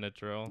 2-minute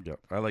drill. Yeah,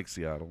 I like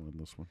Seattle in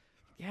this one.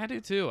 Yeah, I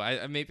do too.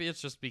 I maybe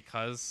it's just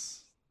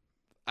because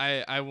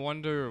I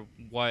wonder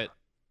what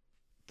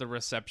the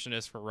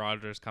receptionist for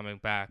Rodgers coming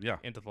back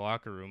into the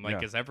locker room.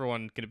 Like, Yeah. is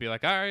everyone going to be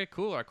like, all right,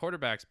 cool, our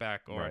quarterback's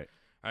back? Or Right.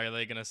 are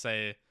they going to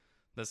say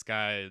this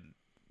guy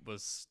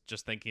was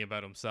just thinking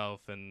about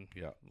himself and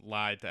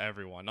lied to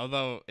everyone?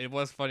 Although it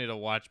was funny to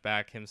watch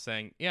back him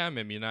saying, yeah, I'm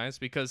immunized,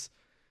 because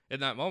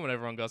in that moment,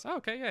 everyone goes, oh,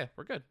 okay, yeah,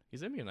 we're good.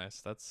 He's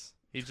immunized.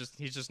 He's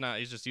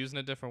just using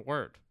a different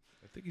word.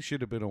 I think he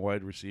should have been a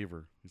wide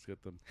receiver. He's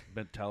got the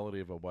mentality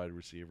of a wide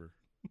receiver.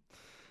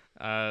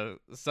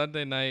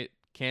 Sunday night,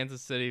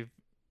 Kansas City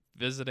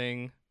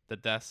visiting the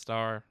Death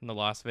Star and the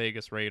Las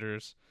Vegas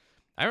Raiders.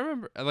 I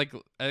remember,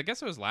 I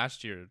guess it was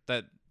last year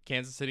that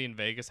Kansas City and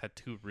Vegas had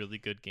two really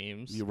good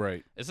games. You're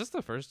right. Is this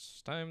the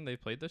first time they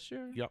played this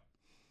year? Yep.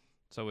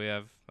 So we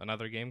have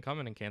another game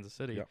coming in Kansas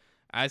City. Yep.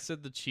 I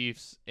said the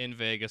Chiefs in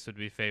Vegas would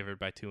be favored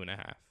by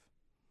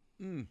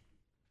 2.5.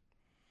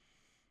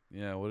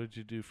 Yeah, what did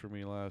you do for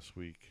me last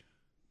week?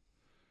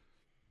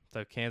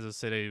 So Kansas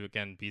City,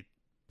 again,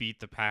 beat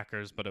the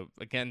Packers, but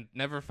again,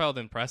 never felt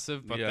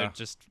impressive, but they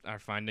just are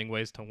finding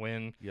ways to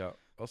win. Yeah,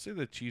 I'll say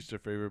the Chiefs are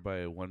favored by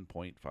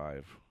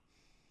 1.5.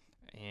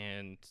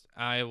 And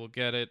I will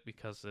get it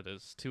because it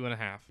is 2.5,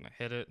 and I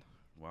hit it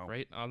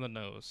right on the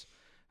nose.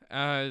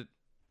 I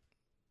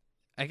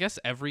guess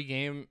every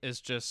game is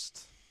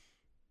just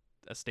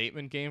a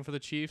statement game for the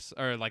Chiefs,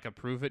 or like a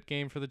prove-it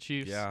game for the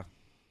Chiefs. Yeah,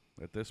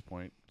 at this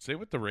point. Same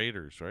with the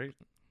Raiders, right?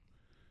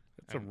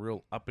 That's some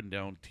real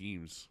up-and-down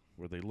teams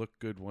where they look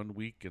good one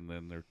week and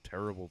then they're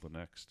terrible the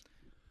next.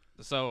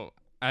 So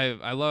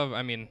I love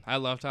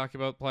talking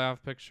about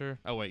playoff picture.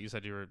 Oh wait, you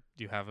said you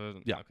have a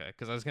okay?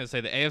 Because I was gonna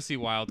say the AFC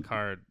wild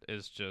card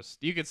is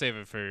just, you could save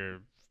it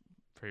for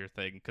your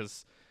thing,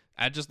 because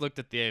I just looked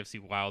at the AFC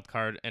wild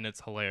card and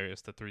it's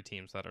hilarious, the three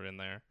teams that are in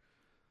there.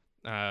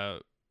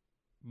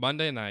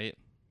 Monday night,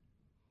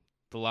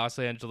 the Los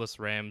Angeles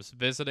Rams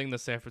visiting the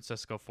San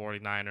Francisco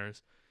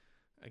 49ers.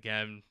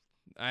 Again,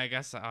 I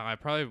guess I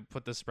probably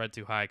put the spread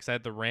too high because I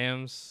had the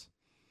Rams.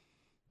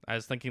 I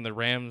was thinking the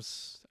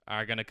Rams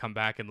are going to come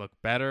back and look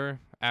better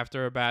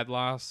after a bad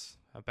loss,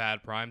 a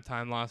bad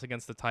primetime loss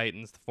against the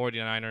Titans. The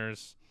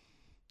 49ers,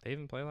 they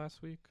even play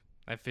last week?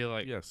 I feel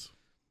like. Yes.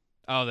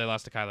 Oh, they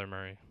lost to Kyler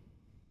Murray.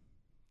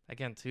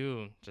 Again,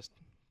 too, just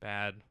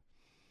bad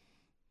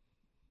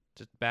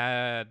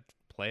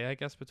play, I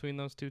guess, between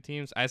those two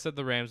teams. I said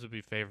the Rams would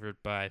be favored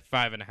by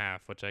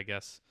 5.5, which I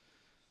guess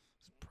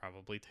is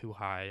probably too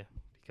high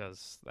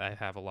because I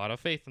have a lot of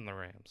faith in the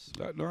Rams.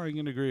 No, I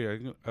can agree.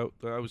 I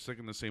was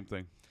thinking the same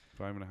thing.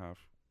 5.5.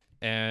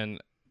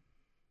 And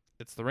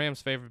it's the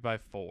Rams favored by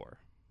 4,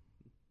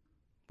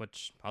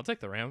 which I'll take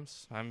the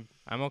Rams. I'm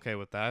okay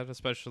with that,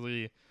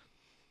 especially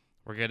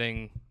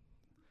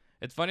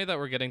it's funny that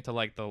we're getting to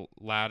like the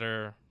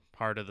latter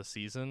part of the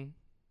season,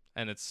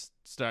 and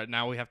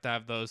now we have to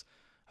have those,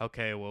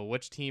 okay, well,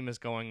 which team is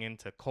going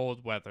into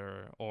cold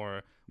weather,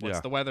 or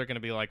what's the weather going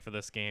to be like for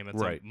this game? It's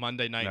like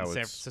Monday night in San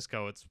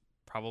Francisco. It's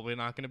probably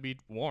not going to be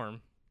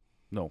warm.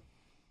 No.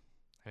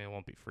 I mean, it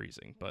won't be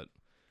freezing, but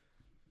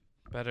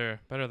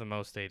better than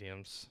most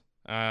stadiums.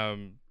 I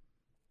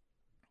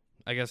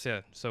guess,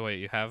 yeah. So wait,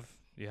 you have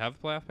a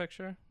playoff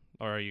picture,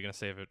 or are you going to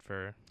save it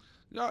for?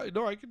 No,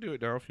 I can do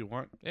it now if you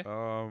want.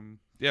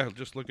 Yeah.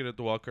 Just looking at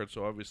the wild card.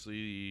 So obviously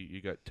you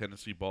got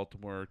Tennessee,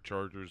 Baltimore,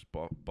 Chargers,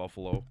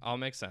 Buffalo. All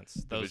makes sense.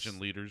 Division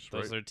leaders.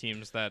 Those are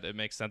teams that it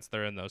makes sense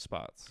they're in those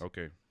spots.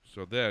 Okay,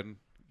 so then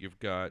you've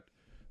got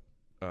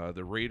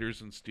the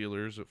Raiders and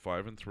Steelers at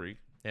 5 and 3.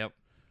 Yep.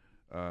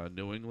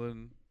 New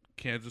England,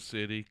 Kansas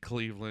City,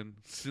 Cleveland,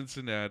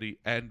 Cincinnati,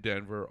 and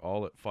Denver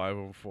all at 5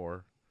 and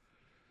 4,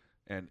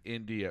 and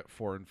Indy at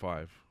 4 and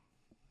 5.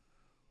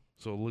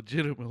 So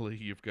legitimately,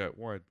 you've got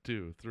 1,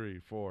 2, 3,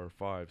 4,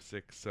 5,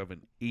 6,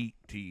 7, 8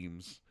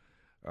 teams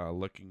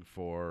looking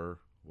for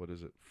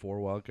 4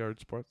 wild card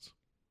spots,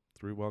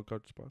 3 wild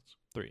card spots,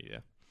 3.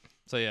 Yeah.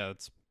 So yeah,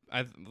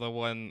 the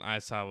one I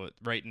saw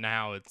right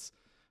now. It's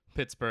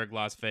Pittsburgh,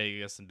 Las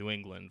Vegas, and New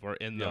England. We're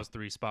in those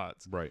 3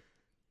 spots. Right.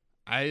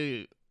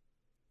 I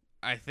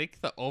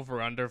think the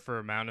over/under for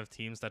amount of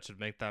teams that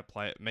should make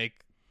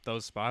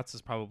those spots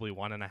is probably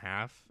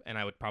 1.5, and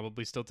I would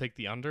probably still take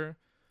the under.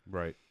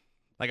 Right.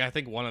 Like, I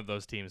think one of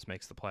those teams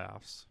makes the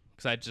playoffs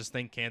because I just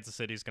think Kansas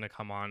City's going to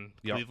come on.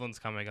 Yep. Cleveland's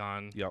coming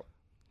on. Yep.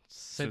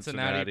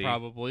 Cincinnati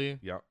probably.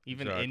 Yep.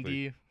 Even exactly.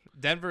 Indy.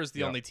 Denver is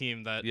the only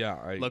team that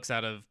looks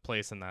out of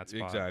place in that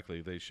spot.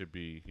 Exactly. They should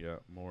be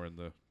more in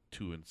the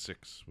 2 and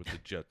 6 with the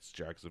Jets,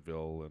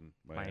 Jacksonville, and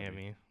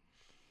Miami.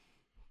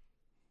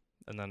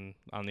 And then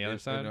on the other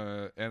side?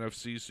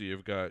 NFC, so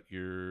you've got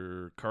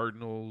your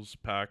Cardinals,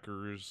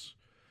 Packers,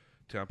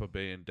 Tampa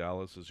Bay, and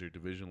Dallas as your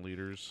division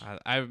leaders.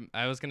 I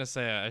was going to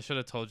say, I should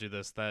have told you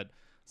this, that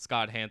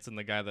Scott Hansen,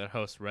 the guy that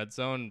hosts Red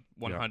Zone,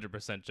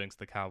 100% jinxed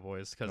the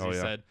Cowboys because he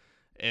said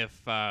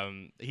if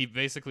he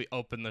basically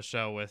opened the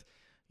show with,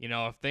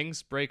 if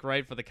things break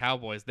right for the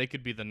Cowboys, they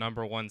could be the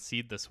number 1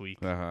 seed this week.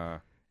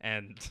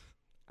 And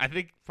I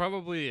think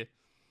probably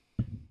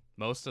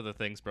most of the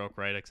things broke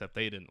right except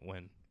they didn't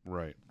win.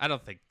 Right. I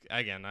don't think,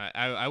 again,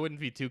 I wouldn't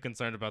be too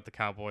concerned about the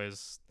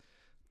Cowboys.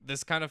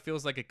 This kind of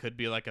feels like it could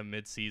be like a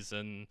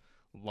mid-season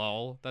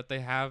lull that they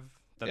have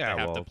they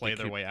have to play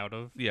their way out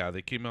of. Yeah,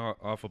 they came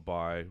off a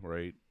bye,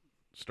 right?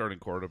 Starting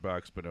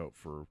quarterback's been out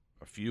for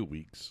a few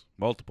weeks,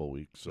 multiple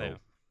weeks, so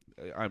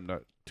I'm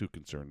not too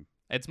concerned.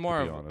 It's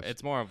more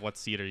of what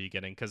seed are you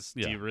getting? Because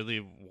do you really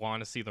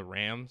want to see the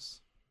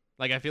Rams?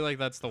 Like, I feel like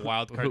that's the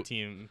wild card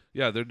team.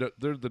 Yeah, they're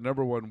the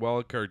number one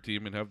wild card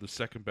team and have the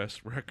second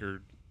best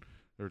record,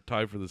 or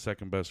tied for the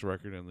second best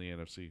record in the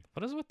NFC.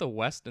 What is with the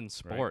West in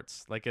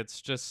sports? Right. Like,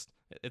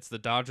 it's the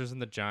Dodgers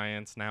and the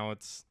Giants. Now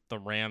it's the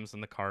Rams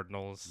and the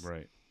Cardinals.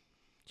 Right.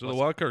 So the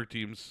wild card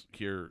teams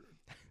here,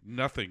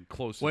 nothing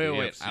close to the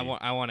AFC.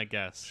 I want to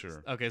guess.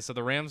 Sure. Okay, so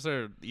the Rams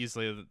are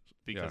easily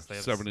because they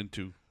have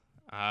 7-2.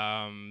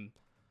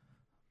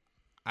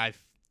 I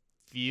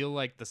feel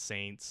like the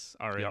Saints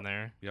are in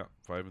there. Yeah,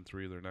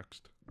 5-3. They're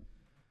next.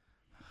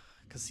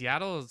 Because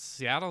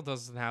Seattle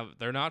doesn't have.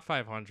 They're not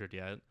 500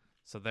 yet,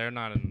 so they're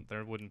not in.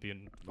 There wouldn't be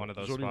in one of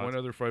those. There's only one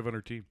other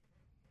 500 team.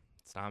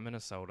 It's not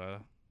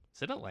Minnesota.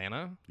 Is it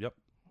Atlanta? Yep.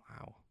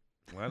 Wow.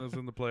 Atlanta's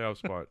in the playoff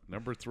spot.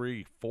 Number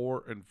 3,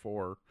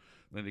 4-4.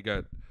 Then you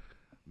got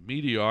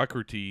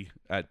mediocrity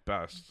at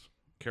best.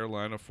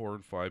 Carolina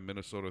 4-5,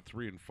 Minnesota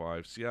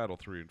 3-5, Seattle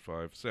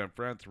 3-5, San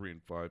Fran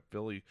 3-5,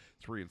 Philly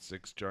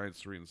 3-6,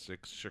 Giants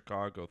 3-6,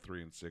 Chicago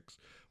 3-6,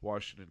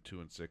 Washington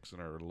 2-6, and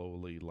our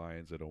lowly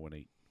Lions at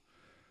 0-8.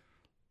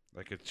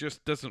 Like, it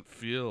just doesn't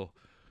feel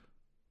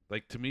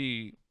like, to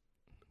me,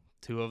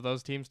 2 of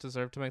those teams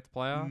deserve to make the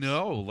playoffs.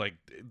 No, like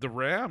the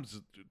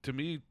Rams. To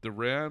me, the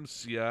Rams,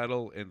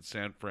 Seattle, and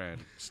San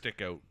Fran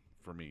stick out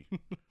for me.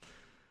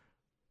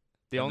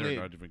 They're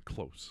not even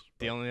close.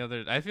 The only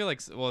other, I feel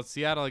like,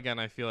 Seattle again.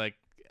 I feel like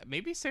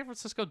maybe San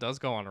Francisco does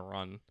go on a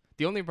run.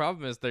 The only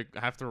problem is they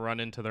have to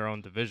run into their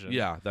own division.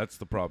 Yeah, that's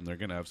the problem. They're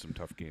gonna have some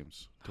tough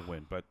games to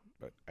win, but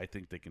I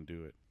think they can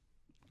do it.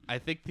 I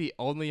think the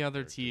only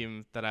other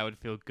team that I would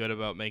feel good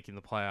about making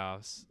the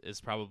playoffs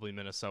is probably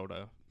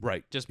Minnesota.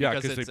 Right. Just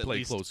because they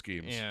play close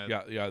games.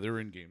 Yeah, they're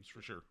in games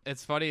for sure.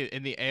 It's funny,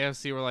 in the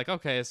AFC, we're like,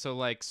 okay, so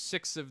like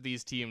 6 of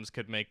these teams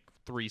could make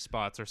 3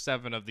 spots, or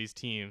 7 of these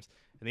teams.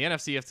 In the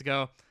NFC, you have to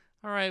go,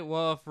 all right,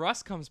 well, if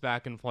Russ comes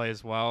back and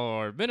plays well,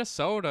 or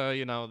Minnesota,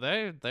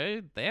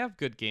 they have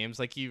good games.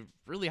 Like, you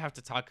really have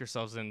to talk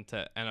yourselves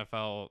into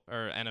NFL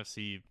or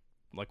NFC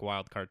like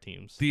wild card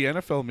teams. The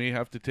NFL may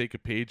have to take a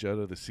page out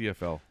of the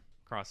CFL.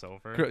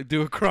 Crossover.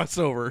 Do a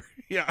crossover.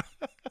 Yeah.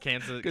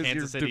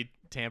 Kansas City,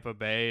 Tampa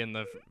Bay in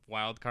the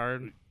wild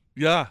card.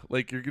 Yeah,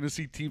 like you're going to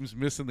see teams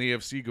missing the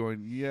AFC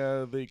going,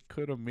 yeah, they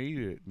could have made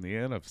it in the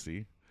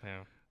NFC.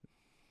 Yeah.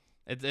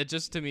 It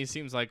just to me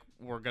seems like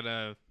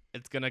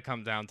it's going to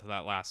come down to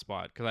that last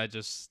spot,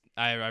 cuz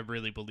I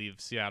really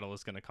believe Seattle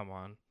is going to come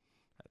on.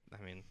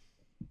 I mean,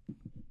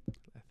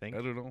 I think.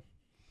 I don't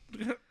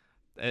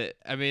know.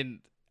 I mean,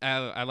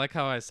 I like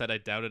how I said I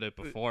doubted it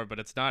before, but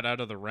it's not out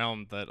of the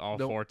realm that all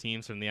 4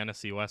 teams from the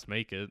NFC West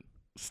make it.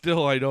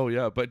 Still, I know,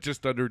 yeah, but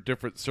just under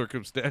different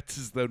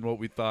circumstances than what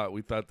we thought.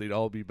 We thought they'd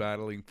all be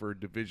battling for a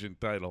division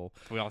title.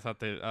 We all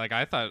thought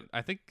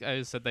I think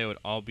I said they would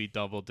all be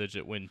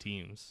double-digit win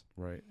teams.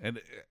 Right,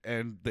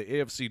 and the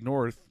AFC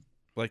North,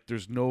 like,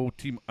 there's no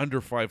team under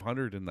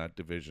 500 in that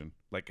division.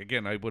 Like,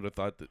 again, I would have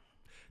thought that.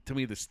 To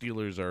me, the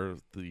Steelers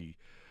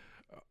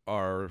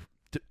are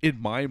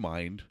in my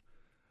mind,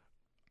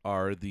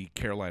 are the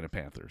Carolina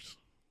Panthers.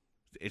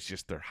 It's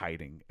just they're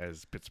hiding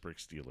as Pittsburgh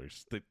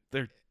Steelers.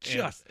 They're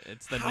just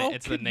it's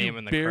the name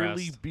and the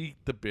barely crest. Beat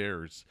the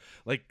Bears.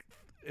 Like,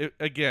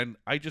 again,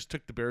 I just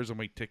took the Bears on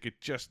my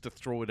ticket just to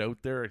throw it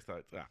out there. I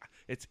thought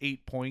it's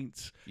 8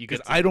 points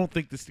because I don't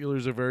think the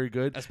Steelers are very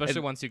good,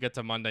 especially once you get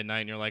to Monday night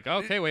and you're like,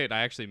 okay, wait,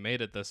 I actually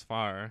made it this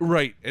far.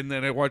 Right, and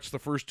then I watched the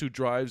first 2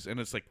 drives and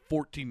it's like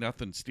 14-0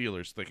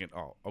 Steelers, thinking,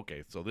 oh,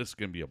 okay, so this is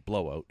gonna be a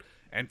blowout.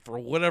 And for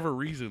whatever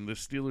reason, the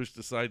Steelers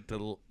decide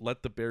to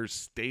let the Bears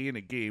stay in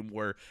a game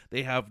where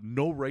they have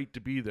no right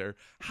to be there.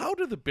 How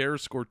do the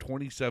Bears score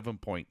 27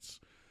 points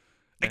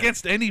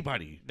against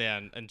anybody? Yeah,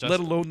 let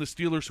alone the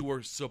Steelers, who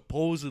are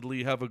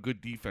supposedly have a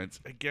good defense.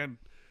 Again,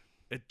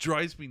 it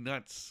drives me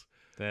nuts.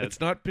 It's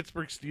not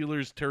Pittsburgh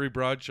Steelers, Terry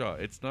Bradshaw.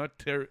 It's not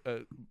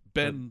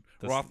Ben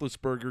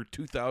Roethlisberger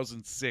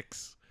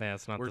 2006. Yeah,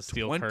 it's not We're the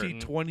steel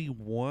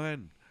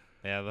 2021.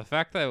 Yeah, the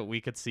fact that we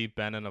could see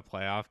Ben in a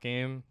playoff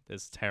game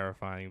is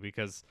terrifying,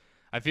 because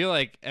I feel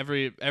like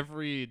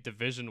every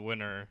division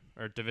winner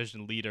or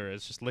division leader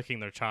is just licking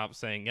their chops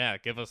saying, yeah,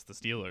 give us the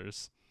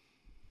Steelers.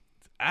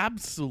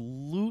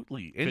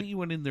 Absolutely.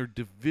 Anyone in their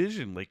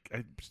division, like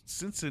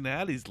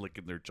Cincinnati's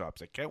licking their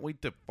chops. I can't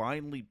wait to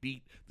finally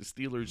beat the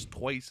Steelers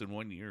twice in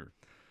 1 year.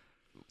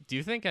 Do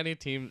you think any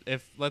team,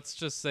 if let's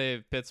just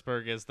say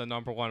Pittsburgh is the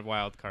number 1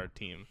 wild card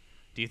team,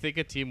 do you think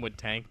a team would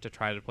tank to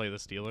try to play the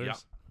Steelers? Yeah.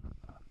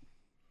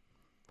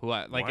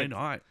 Why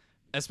not?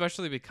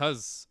 Especially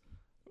because,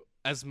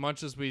 as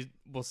much as we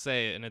will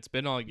say, and it's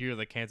been all year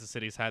that Kansas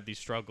City's had these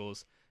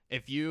struggles,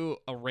 if you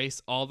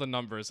erase all the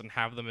numbers and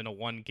have them in a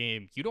 1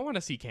 game, you don't want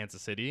to see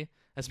Kansas City,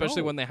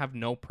 especially when they have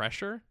no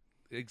pressure.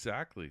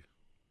 Exactly.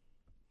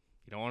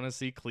 You don't want to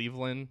see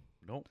Cleveland.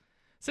 Nope.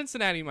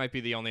 Cincinnati might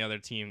be the only other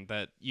team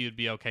that you'd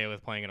be okay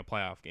with playing in a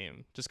playoff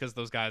game, just because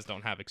those guys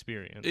don't have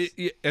experience.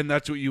 And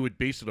that's what you would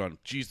base it on.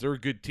 Geez, they're a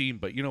good team,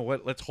 but you know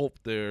what? Let's hope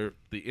the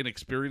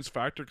inexperience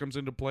factor comes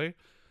into play.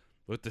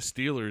 With the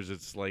Steelers,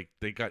 it's like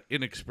they got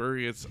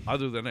inexperience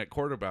other than at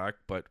quarterback,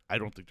 but I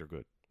don't think they're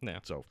good. Yeah.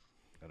 So,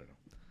 I don't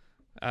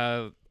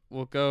know.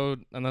 We'll go,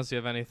 unless you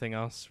have anything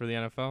else for the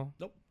NFL.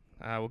 Nope.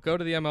 We'll go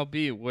to the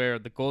MLB, where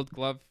the Gold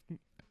Glove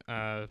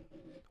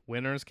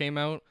winners came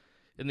out.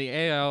 In the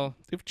AL,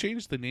 they've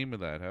changed the name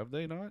of that, have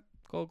they not?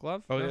 Gold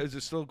Glove? Oh, no? Is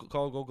it still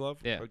called Gold Glove?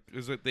 Yeah.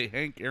 Is it the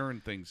Hank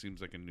Aaron thing?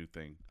 Seems like a new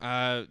thing.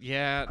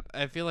 Yeah,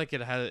 I feel like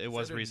it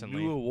was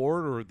recently. New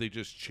award, or they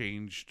just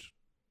changed?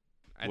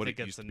 I think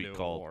it's a new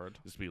award.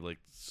 This be like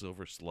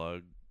Silver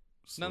Slug.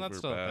 No, that's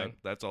still a thing.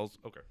 That's all.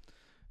 Okay.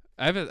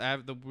 I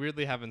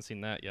weirdly haven't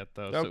seen that yet,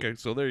 though. Okay,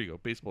 so there you go.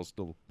 Baseball's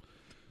still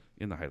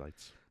in the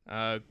highlights.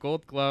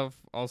 Gold Glove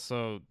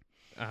also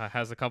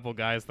has a couple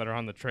guys that are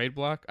on the trade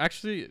block.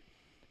 Actually,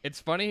 it's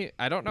funny.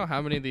 I don't know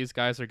how many of these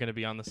guys are going to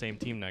be on the same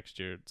team next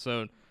year.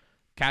 So,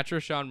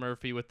 catcher Sean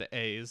Murphy with the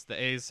A's. The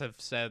A's have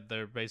said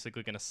they're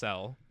basically going to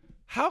sell.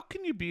 How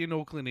can you be an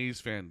Oakland A's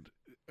fan?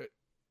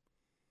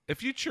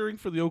 If you're cheering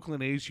for the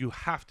Oakland A's, you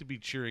have to be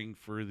cheering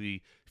for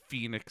the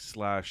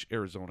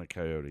Phoenix/Arizona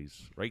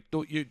Coyotes, right?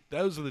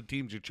 Those are the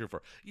teams you cheer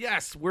for.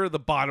 Yes, we're the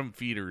bottom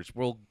feeders.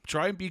 We'll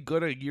try and be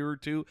good a year or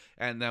two,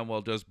 and then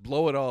we'll just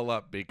blow it all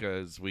up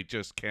because we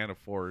just can't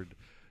afford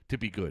to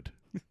be good.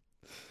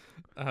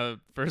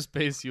 First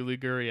base, Yuli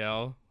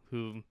Gurriel,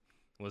 who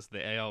was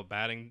the AL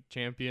batting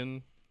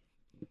champion.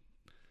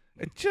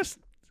 It just,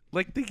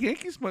 like, the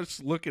Yankees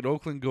must look at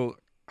Oakland and go,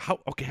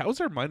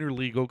 how's our minor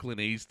league Oakland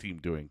A's team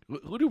doing?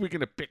 Who are we going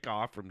to pick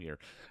off from here?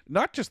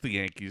 Not just the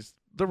Yankees,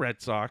 the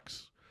Red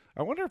Sox.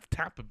 I wonder if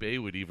Tampa Bay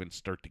would even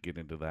start to get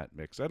into that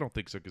mix. I don't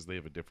think so, because they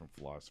have a different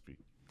philosophy.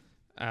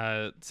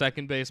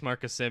 Second base,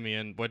 Marcus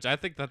Semien, which I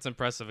think that's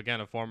impressive. Again,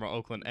 a former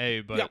Oakland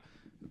A, but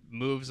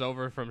moves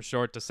over from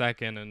short to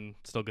second and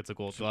still gets a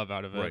Gold Glove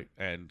out of it. Right,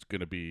 and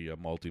going to be a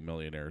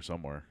multimillionaire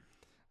somewhere.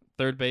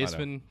 Third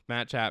baseman,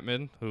 Matt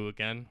Chapman, who,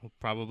 again, will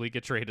probably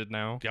get traded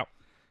now.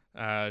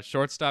 Yep.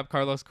 Shortstop,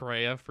 Carlos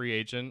Correa, free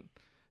agent.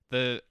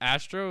 The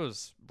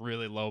Astros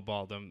really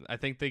lowballed him. I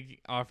think they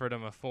offered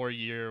him a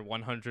 4-year,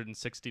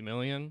 $160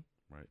 million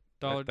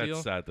deal.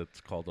 That's sad. That's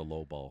called a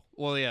low ball.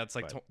 Well, yeah, it's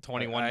like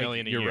 $21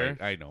 million a year. You're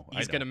right. I know.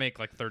 He's going to make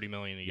like $30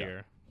 million a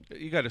year.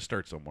 You got to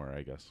start somewhere,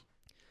 I guess.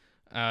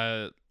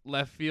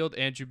 Left field,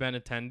 Andrew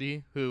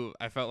Benintendi, who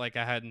I felt like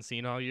I hadn't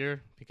seen all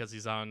year because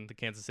he's on the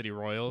Kansas City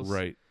Royals.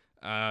 Right.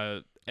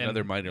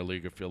 Another minor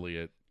league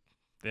affiliate.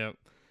 Yep.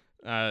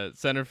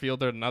 Center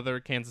fielder, another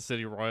Kansas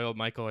City Royal,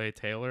 Michael A.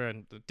 Taylor,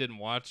 and didn't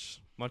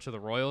watch much of the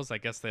Royals. I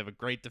guess they have a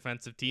great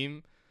defensive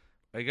team.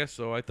 I guess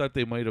so. I thought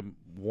they might have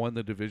won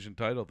the division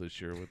title this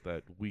year with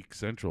that weak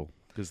Central,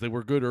 because they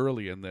were good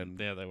early, and then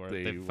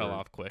they fell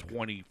off quick.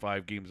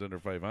 25 games under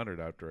 500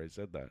 after I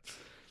said that.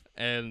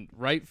 And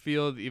right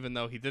field, even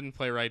though he didn't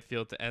play right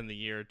field to end the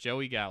year,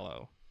 Joey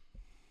Gallo.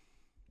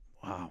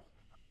 Wow.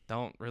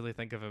 Don't really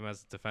think of him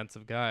as a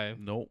defensive guy.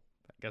 Nope.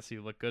 I guess he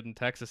looked good in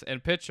Texas.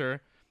 And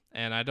pitcher,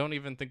 and I don't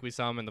even think we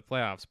saw him in the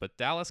playoffs, but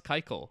Dallas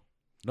Keuchel.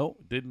 No,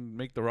 didn't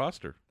make the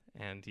roster.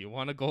 And he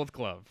won a Gold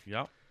Glove.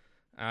 Yep.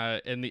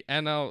 In the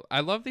NL, I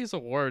love these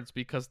awards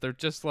because they're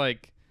just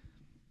like,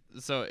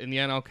 so in the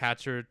NL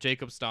catcher,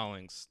 Jacob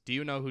Stallings. Do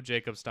you know who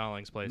Jacob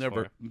Stallings plays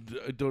Never.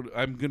 for?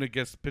 I'm going to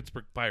guess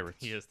Pittsburgh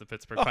Pirates. He is the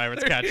Pittsburgh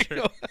Pirates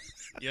catcher.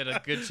 You had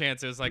a good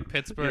chance. It was like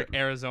Pittsburgh,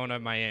 Arizona,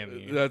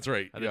 Miami. That's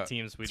right. The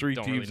teams we Three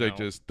don't teams really know. I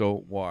just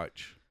don't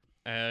watch.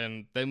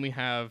 And then we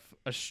have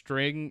a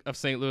string of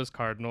St. Louis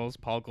Cardinals,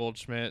 Paul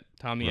Goldschmidt,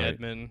 Tommy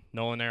Edman,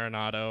 Nolan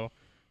Arenado,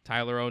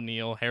 Tyler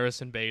O'Neill,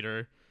 Harrison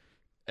Bader.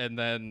 And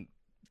then,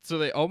 so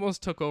they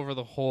almost took over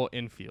the whole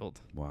infield.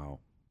 Wow.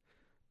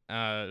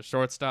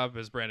 Shortstop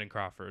is Brandon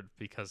Crawford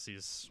because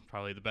he's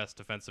probably the best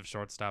defensive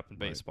shortstop in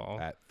baseball.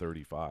 At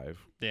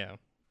 35. Yeah.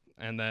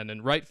 And then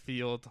in right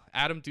field,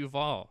 Adam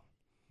Duvall.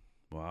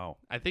 Wow.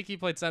 I think he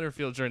played center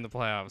field during the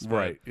playoffs.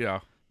 Right,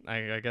 yeah.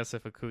 I guess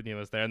if Acuna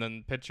was there. And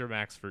then pitcher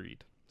Max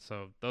Fried.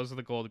 So those are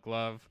the Gold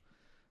Glove.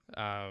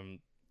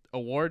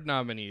 Award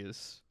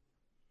nominees.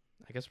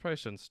 I guess probably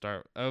shouldn't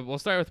start. We'll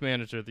start with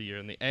Manager of the Year.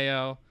 In the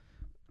AL,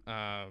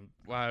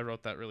 I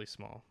wrote that really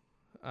small.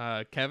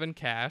 Kevin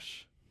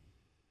Cash.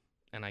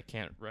 And I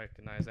can't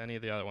recognize any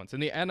of the other ones.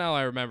 In the NL,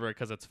 I remember it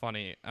because it's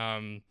funny.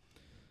 In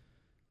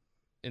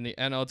the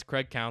NL, it's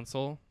Craig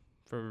Counsell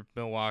for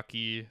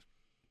Milwaukee.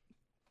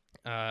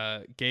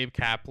 Gabe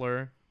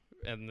Kapler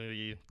and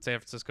the San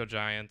Francisco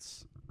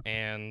Giants.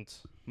 And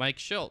Mike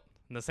Schilt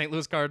and the St.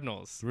 Louis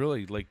Cardinals.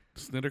 Really? Like,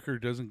 Snedeker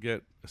doesn't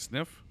get a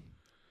sniff?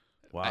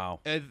 Wow.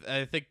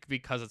 I think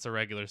because it's a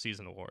regular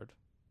season award.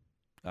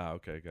 Ah,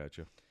 okay,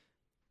 gotcha.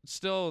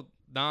 Still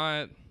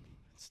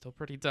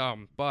pretty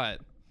dumb, but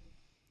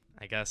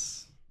I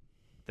guess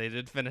they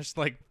did finish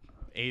like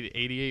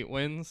 88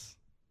 wins.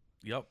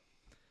 Yep.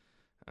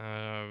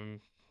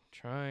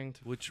 Trying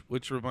to,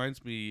 which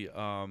reminds me,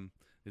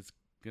 it's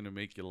going to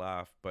make you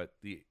laugh, but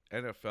the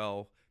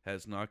NFL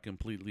has not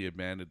completely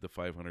abandoned the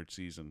 500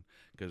 season,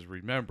 because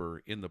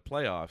remember, in the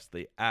playoffs,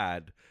 they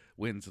add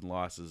wins and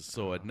losses.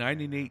 So a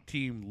 9-8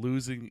 team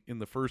losing in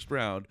the first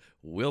round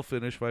will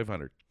finish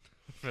 500.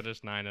 Finish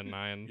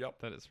 9-9. Yep.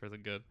 That is really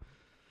good.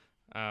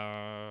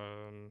 AL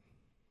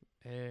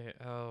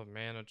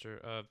Manager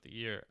of the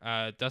Year.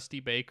 Dusty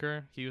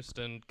Baker,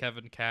 Houston,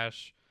 Kevin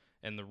Cash,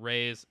 and the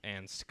Rays,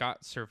 and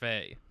Scott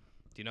Survey.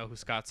 Do you know who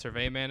Scott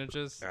Survey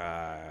manages?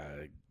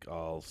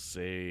 I'll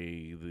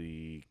say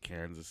the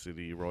Kansas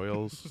City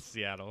Royals.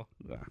 Seattle.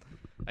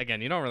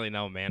 Again, you don't really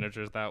know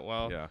managers that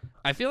well. Yeah.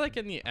 I feel like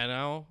in the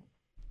NL,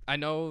 I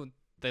know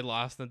they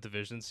lost in the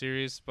division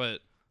series, but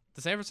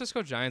the San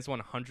Francisco Giants won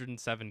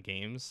 107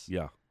 games.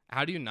 Yeah.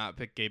 How do you not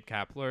pick Gabe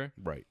Kapler?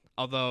 Right.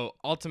 Although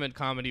ultimate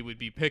comedy would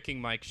be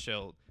picking Mike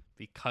Schilt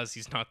because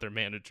he's not their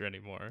manager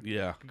anymore.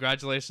 Yeah.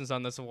 Congratulations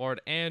on this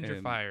award, and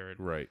you're fired.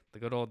 Right. The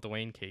good old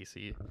Dwayne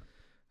Casey.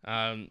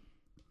 And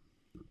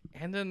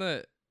in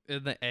the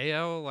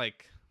AL,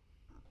 like,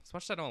 as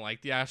much as I don't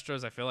like the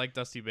Astros, I feel like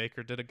Dusty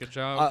Baker did a good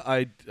job.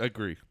 I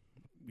agree.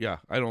 Yeah,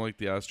 I don't like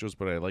the Astros,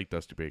 but I like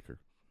Dusty Baker.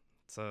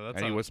 So that's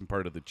and he wasn't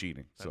part of the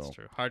cheating. That's so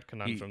true. Hard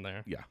conundrum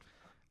there. Yeah.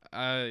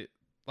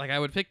 Like, I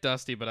would pick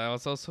Dusty, but I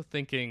was also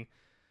thinking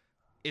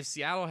if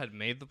Seattle had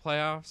made the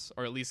playoffs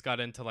or at least got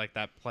into like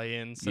that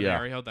play-in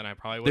scenario, then I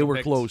probably would. They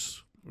were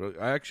close.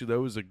 Actually, that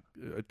was a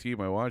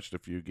team I watched a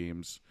few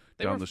games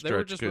down the stretch. They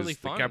were just really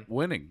fun. They kept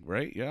winning,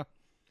 right? Yeah.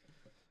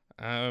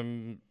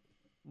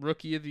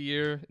 Rookie of the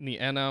Year in the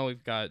NL,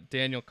 we've got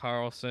Daniel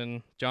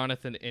Carlson,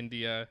 Jonathan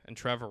India, and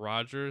Trevor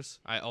Rogers.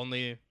 I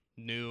only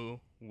knew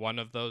one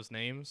of those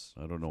names.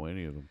 I don't know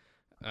any of them.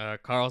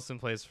 Carlson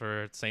plays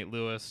for St.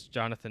 Louis,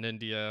 Jonathan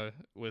India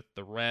with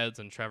the Reds,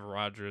 and Trevor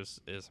Rogers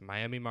is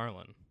Miami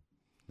Marlin.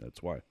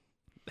 That's why.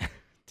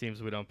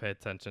 Teams we don't pay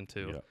attention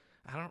to. Yeah.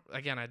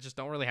 I just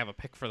don't really have a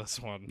pick for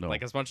this one. No.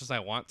 Like, as much as I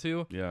want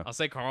to. Yeah. I'll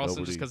say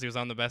Carlson just because he was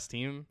on the best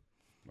team.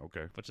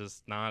 Okay. Which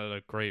is not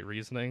a great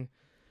reasoning.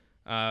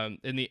 In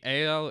the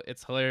AL,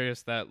 it's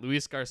hilarious that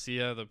Luis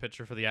Garcia, the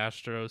pitcher for the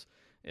Astros,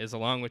 is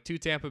along with two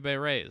Tampa Bay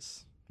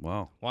Rays.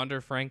 Wow.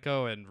 Wander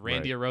Franco and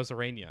Randy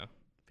Arozarena.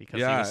 Because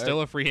he was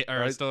still a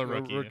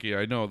rookie.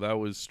 I know, that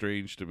was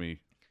strange to me.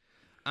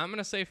 I'm going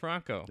to say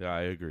Franco. Yeah,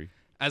 I agree.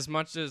 As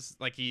much as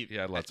like he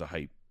had lots of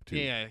hype too.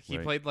 Yeah, he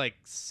played like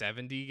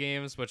 70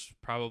 games, which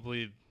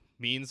probably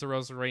means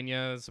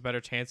Arozarena is a better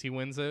chance he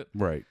wins it.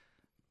 Right.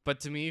 But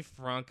to me,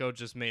 Franco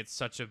just made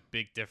such a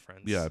big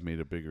difference. Yeah, it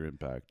made a bigger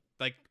impact.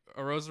 Like,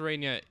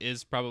 Arozarena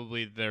is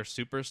probably their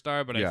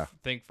superstar, but I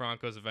think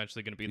Franco's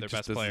eventually going to be their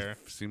best player.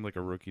 Seemed like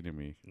a rookie to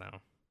me.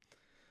 No.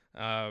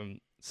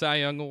 Cy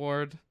Young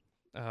Award.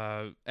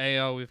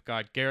 AL, we've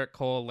got Garrett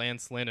Cole,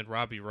 Lance Lynn, and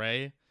Robbie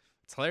Ray.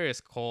 It's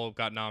hilarious Cole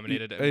got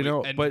nominated,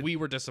 but we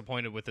were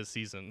disappointed with his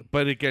season.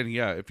 But again,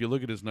 if you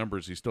look at his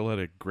numbers, he still had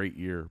a great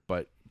year,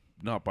 but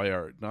not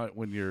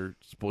when you're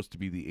supposed to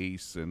be the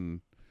ace,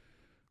 and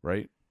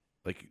right?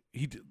 Like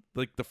he did,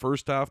 like the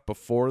first half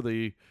before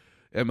the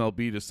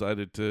MLB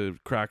decided to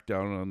crack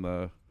down on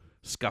the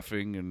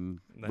scuffing and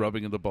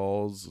rubbing of the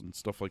balls and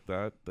stuff like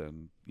that,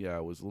 then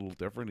it was a little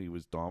different. He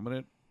was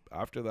dominant.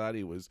 After that,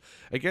 he was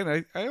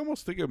again. I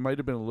almost think it might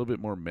have been a little bit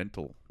more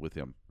mental with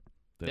him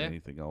than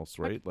anything else,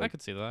 right? I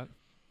could see that.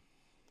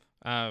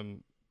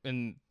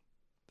 And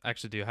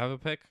actually, do you have a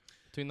pick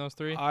between those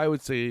three? I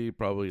would say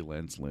probably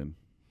Lance Lynn.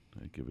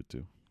 I'd give it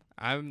to.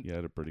 He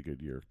had a pretty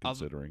good year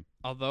considering.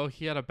 Although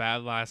he had a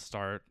bad last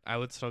start, I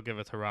would still give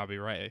it to Robbie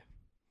Ray.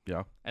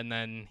 Yeah. And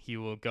then he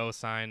will go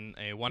sign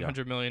a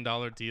 $100 million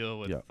deal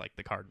with like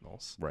the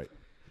Cardinals. Right.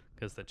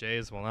 Because the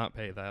Jays will not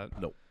pay that.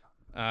 Nope.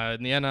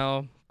 In the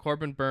NL,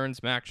 Corbin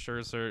Burns, Max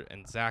Scherzer,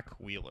 and Zach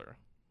Wheeler.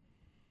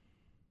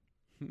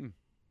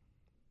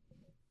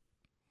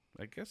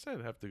 I guess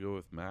I'd have to go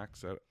with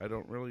Max. I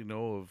don't really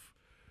know of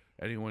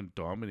anyone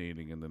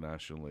dominating in the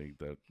National League.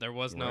 That there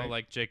was no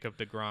like Jacob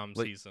deGrom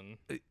season.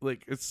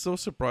 It's so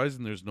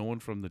surprising there's no one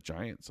from the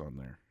Giants on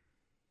there.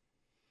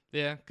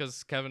 Yeah,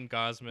 because Kevin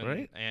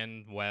Gausman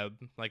and Webb,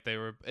 like they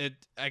were.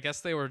 I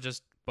guess they were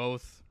just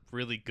both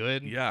really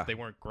good. Yeah, they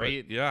weren't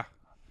great.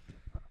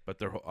 But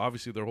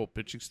obviously their whole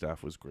pitching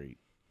staff was great.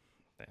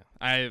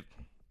 Yeah,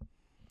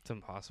 it's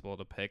impossible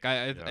to pick.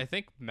 I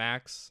think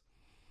Max.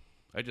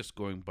 I just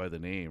going by the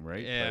name,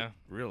 right? Yeah. But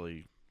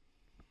really.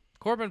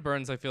 Corbin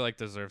Burns, I feel like,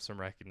 deserves some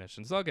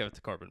recognition, so I'll give it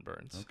to Corbin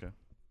Burns. Okay.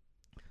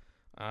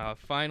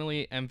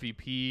 Finally,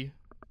 MVP.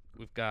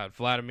 We've got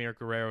Vladimir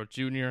Guerrero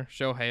Jr.,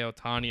 Shohei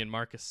Ohtani, and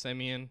Marcus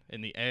Semien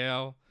in the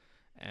AL.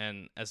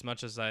 And as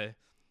much as I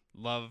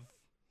love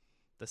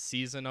the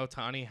season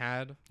Ohtani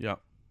had,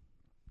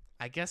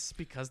 I guess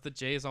because the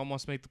Jays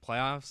almost make the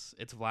playoffs,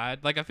 it's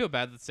Vlad. Like, I feel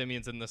bad that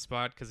Semien's in this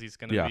spot because he's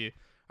going to be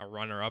a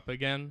runner-up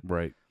again.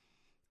 Right.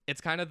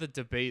 It's kind of the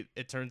debate.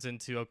 It turns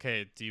into,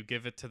 okay, do you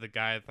give it to the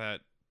guy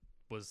that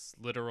was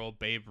literal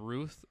Babe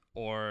Ruth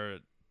or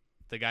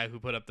the guy who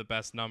put up the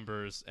best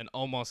numbers and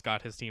almost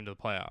got his team to the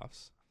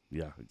playoffs?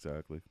 Yeah,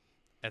 exactly.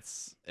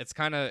 It's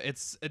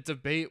a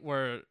debate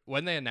where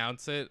when they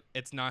announce it,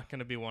 it's not going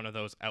to be one of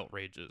those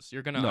outrages.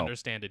 You're going to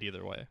understand it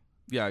either way.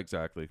 Yeah,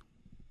 exactly.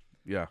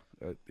 Yeah,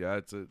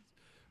 it's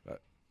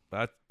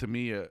that to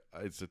me,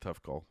 it's a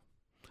tough call.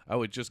 I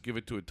would just give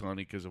it to Ohtani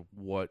because of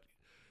what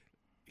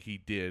he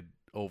did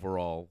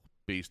overall,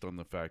 based on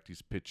the fact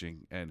he's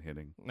pitching and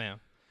hitting. Yeah.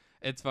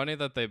 It's funny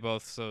that they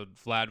both, so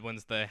Vlad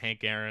wins the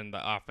Hank Aaron,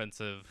 the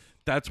offensive.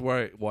 That's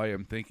why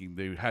I'm thinking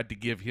they had to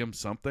give him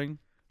something,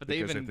 but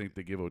because I think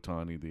they give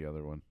Ohtani the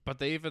other one. But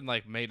they even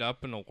like made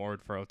up an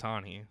award for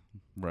Ohtani.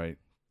 Right.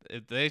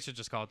 They should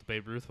just call it the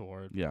Babe Ruth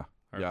Award. Yeah.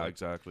 Yeah,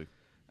 exactly.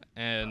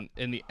 And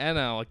in the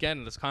NL,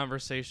 again, this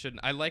conversation,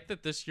 I like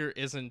that this year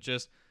isn't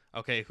just,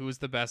 okay, who's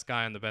the best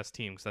guy on the best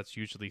team, because that's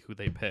usually who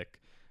they pick.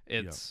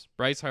 It's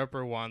Bryce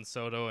Harper, Juan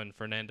Soto, and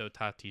Fernando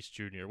Tatis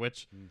Jr.,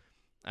 which,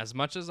 as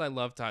much as I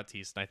love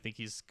Tatis, and I think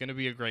he's going to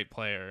be a great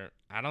player,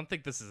 I don't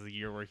think this is the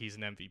year where he's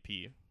an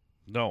MVP.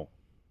 No.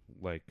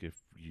 Like,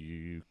 if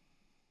you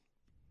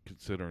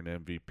consider an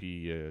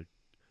MVP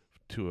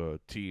to a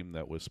team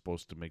that was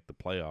supposed to make the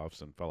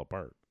playoffs and fell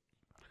apart,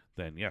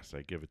 then yes,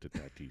 I give it to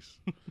Tatis.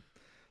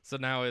 So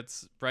now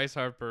it's Bryce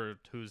Harper,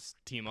 whose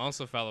team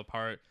also fell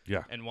apart,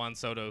 yeah, and Juan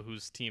Soto,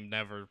 whose team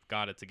never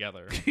got it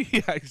together.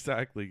 Yeah,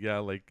 exactly. Yeah,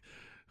 like,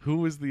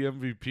 who is the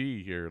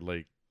MVP here?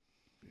 Like,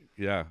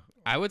 yeah.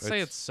 I would say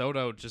it's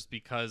Soto, just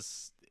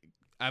because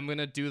I'm going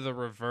to do the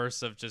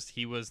reverse of just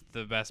he was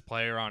the best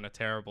player on a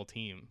terrible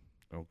team.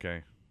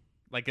 Okay.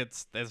 Like,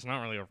 there's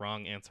not really a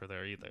wrong answer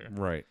there either.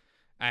 Right.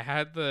 I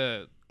had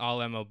the all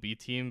MLB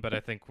team, but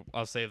I think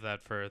I'll save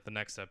that for the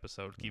next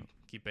episode.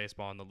 Keep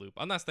baseball in the loop,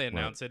 unless they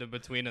announce it in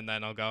between, and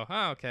then I'll go,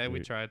 oh, okay,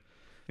 we tried.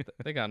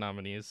 They got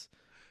nominees.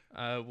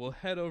 We'll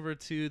head over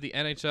to the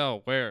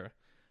NHL, where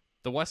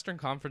the Western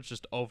Conference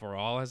just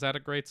overall has had a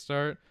great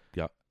start.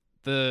 Yeah.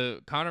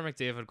 The Connor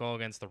McDavid goal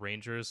against the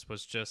Rangers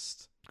was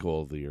just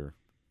goal of the year.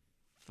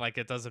 Like,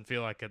 it doesn't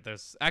feel like it.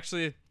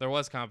 There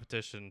was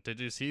competition. Did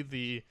you see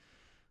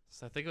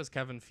I think it was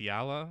Kevin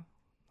Fiala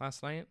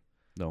last night?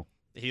 No.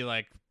 He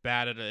like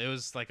batted it. It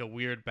was like a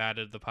weird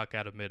batted the puck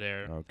out of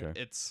midair. Okay.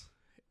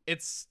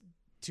 It's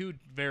two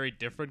very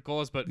different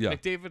goals, but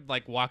McDavid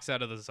like walks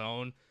out of the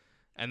zone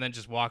and then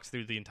just walks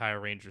through the entire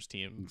Rangers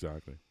team.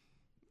 Exactly.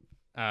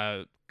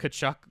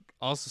 Tkachuk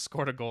also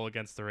scored a goal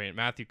against the Rangers.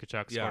 Matthew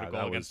Tkachuk scored a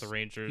goal against the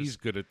Rangers. He's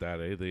good at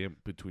that, eh? The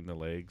between the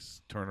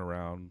legs, turn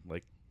around.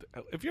 Like,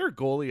 if you're a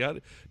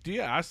goalie, do you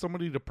ask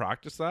somebody to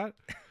practice that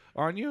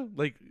on you?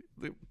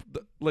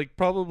 Like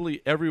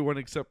probably everyone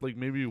except like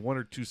maybe one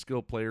or two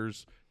skilled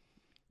players.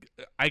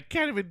 I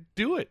can't even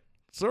do it.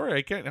 Sorry,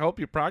 I can't help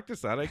you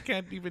practice that. I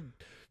can't even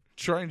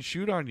try and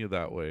shoot on you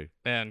that way.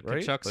 And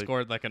right? Tkachuk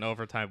scored like an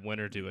overtime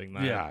winner doing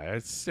that. Yeah,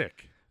 it's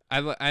sick.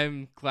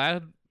 I'm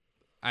glad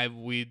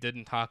we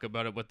didn't talk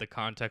about it with the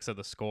context of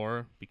the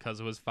score, because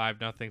it was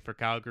 5-0 for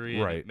Calgary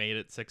and it made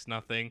it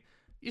 6-0.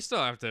 You still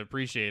have to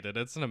appreciate it.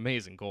 It's an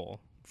amazing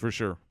goal. For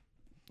sure.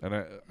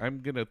 And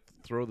I'm going to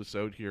throw this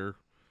out here.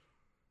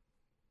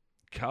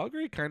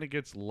 Calgary kind of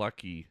gets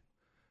lucky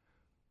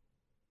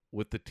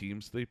with the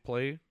teams they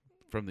play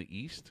from the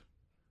East.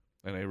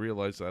 And I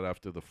realized that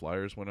after the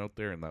Flyers went out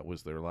there, and that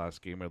was their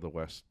last game of the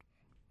West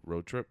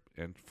road trip.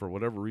 And for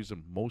whatever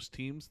reason, most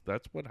teams,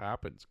 that's what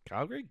happens.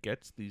 Calgary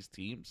gets these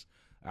teams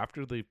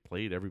after they've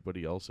played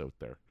everybody else out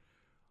there.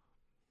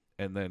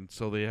 And then,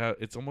 so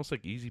it's almost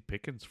like easy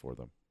pickings for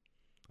them.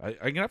 I'm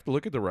going to have to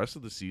look at the rest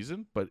of the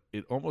season, but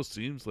it almost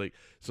seems like...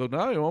 So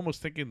now I'm almost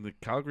thinking the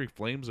Calgary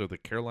Flames are the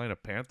Carolina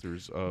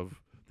Panthers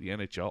of the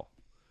NHL.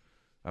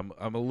 I'm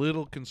a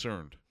little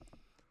concerned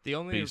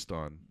based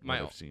on what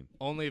I've seen.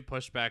 Only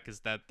pushback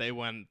is that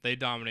they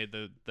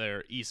dominated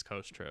their East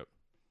Coast trip.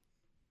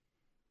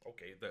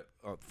 Okay, the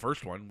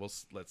first one,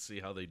 let's see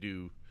how they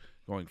do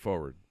going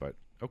forward, but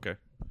okay.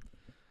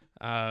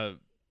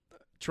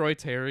 Troy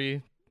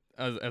Terry...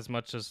 As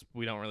much as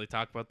we don't really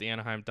talk about the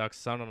Anaheim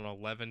Ducks, on an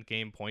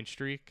 11-game point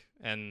streak,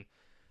 and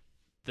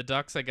the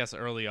Ducks, I guess,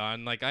 early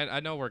on, like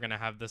I know we're gonna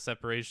have the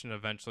separation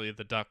eventually.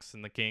 The Ducks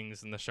and the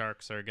Kings and the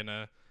Sharks are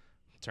gonna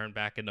turn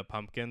back into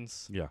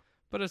pumpkins. Yeah,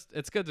 but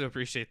it's good to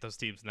appreciate those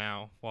teams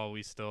now while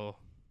we still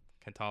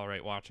can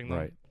tolerate watching them.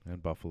 Right,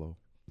 and Buffalo,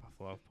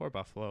 poor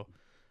Buffalo.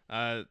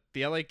 The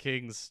LA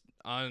Kings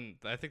I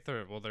think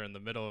they're in the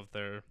middle of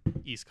their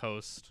East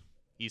Coast,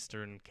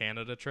 Eastern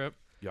Canada trip.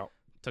 Yep.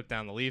 Took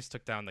down the Leafs,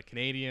 took down the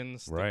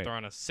Canadians. Right. They're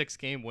on a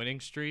 6-game winning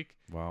streak.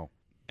 Wow.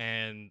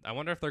 And I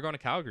wonder if they're going to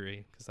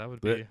Calgary, because that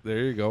would be...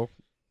 There you go.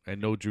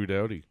 And no Drew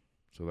Doughty.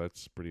 So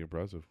that's pretty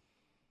impressive.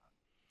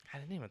 I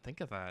didn't even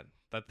think of that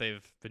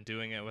they've been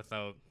doing it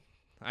without...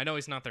 I know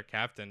he's not their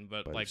captain,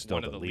 but like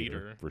one of the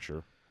leader. For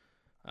sure.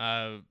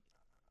 I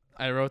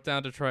wrote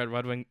down Detroit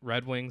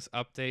Red Wings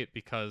update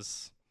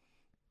because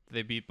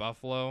they beat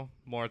Buffalo.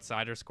 Moritz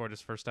Seider scored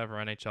his first ever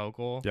NHL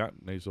goal. Yeah,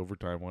 nice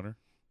overtime winner.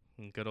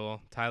 And good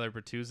old Tyler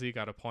Bertuzzi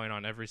got a point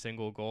on every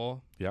single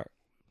goal. Yeah.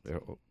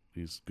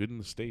 He's good in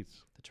the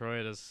States.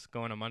 Detroit is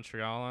going to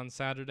Montreal on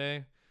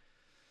Saturday.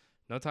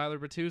 No Tyler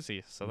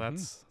Bertuzzi, so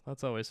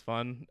that's always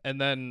fun. And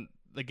then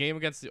the game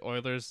against the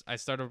Oilers, I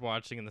started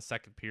watching in the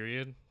second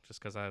period just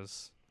because I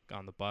was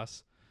on the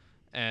bus.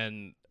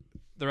 And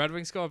the Red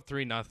Wings go up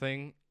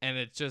 3-0,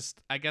 and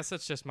I guess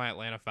it's just my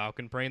Atlanta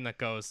Falcon brain that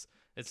goes,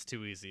 It's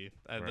too easy.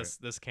 Right.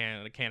 This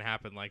can't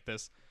happen like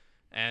this.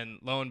 And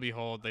lo and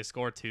behold, they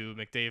score 2.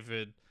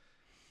 McDavid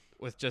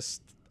with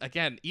just,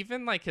 again,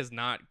 even like his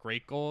not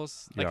great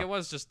goals. Like it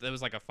was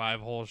like a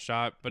 5-hole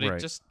shot, but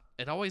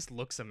it always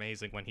looks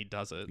amazing when he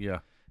does it. Yeah.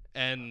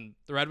 And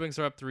the Red Wings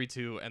are up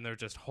 3-2, and they're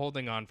just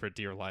holding on for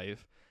dear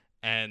life.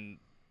 And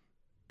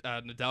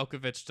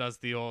Nedeljkovic does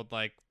the old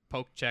like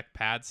poke check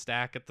pad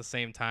stack at the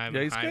same time.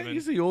 Yeah,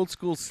 he's the old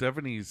school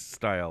 70s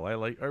style. I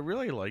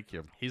really like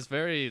him. He's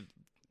very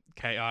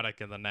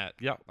chaotic in the net.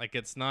 Yeah. Like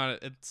it's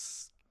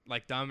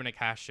like Dominic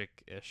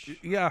Hasek-ish.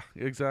 Yeah,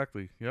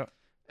 exactly. Yeah.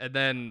 And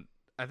then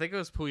I think it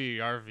was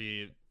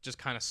Puljujarvi just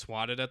kind of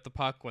swatted at the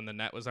puck when the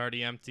net was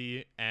already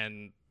empty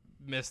and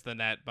missed the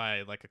net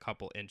by like a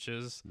couple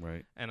inches.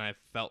 Right. And I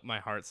felt my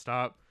heart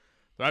stop.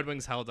 The Red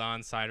Wings held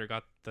on. Seider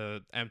got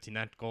the empty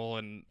net goal,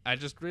 and I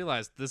just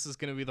realized this is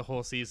going to be the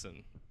whole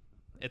season.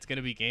 It's going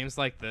to be games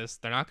like this.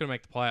 They're not going to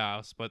make the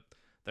playoffs, but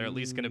they're at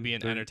least going to be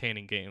in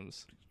entertaining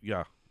games.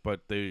 Yeah,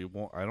 but they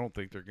won't. I don't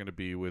think they're going to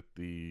be with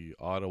the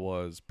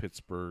Ottawas,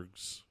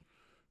 Pittsburghs,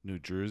 New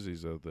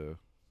Jerseys of the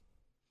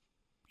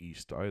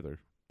East either.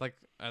 Like,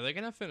 are they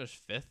going to finish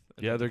 5th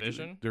in the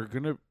division? They're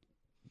going to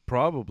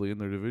probably in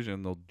their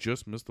division. They'll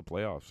just miss the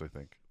playoffs, I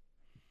think.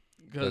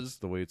 That's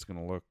the way it's going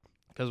to look.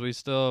 Because we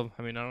still,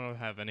 I don't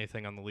have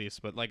anything on the lease,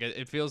 but like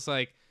it feels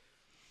like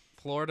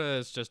Florida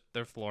is just,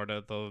 they're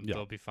Florida.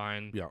 They'll be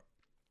fine. Yeah.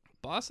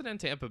 Boston and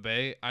Tampa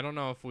Bay, I don't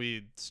know if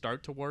we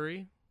start to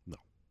worry. No,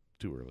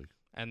 too early.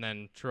 And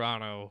then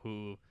Toronto,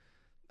 who,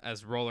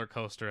 as roller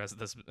coaster as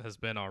this has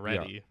been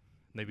already,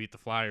 they beat the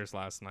Flyers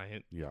last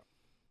night. Yeah.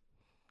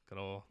 Good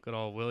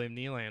old William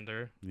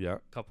Nylander. Yeah.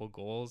 Couple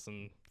goals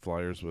and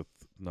Flyers with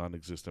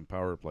non-existent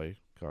power play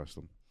cost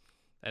them.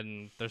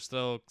 And they're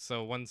still,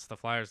 so when's the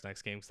Flyers'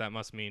 next game? Because that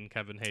must mean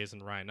Kevin Hayes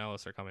and Ryan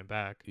Ellis are coming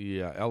back.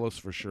 Yeah, Ellis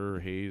for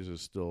sure. Hayes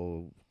is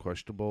still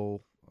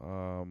questionable.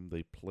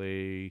 They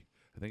play,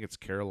 I think it's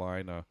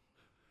Carolina,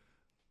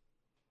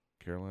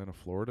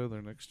 Florida,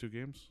 their next 2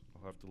 games.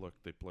 I'll have to look.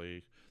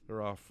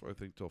 They're off, I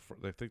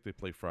think, they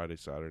play Friday,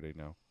 Saturday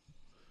now.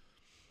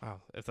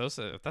 Wow. If that's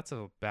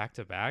a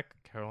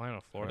back-to-back, Carolina,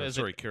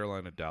 Florida.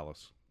 Carolina,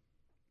 Dallas.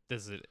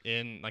 Is it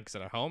in, like, is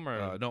it at home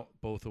or? No,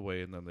 both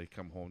away, and then they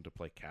come home to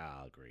play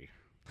Calgary.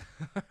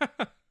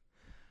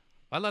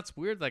 Well, that's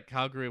weird that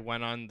Calgary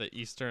went on the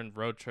Eastern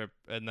road trip,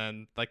 and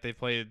then, like, they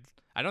played,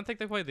 I don't think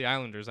they played the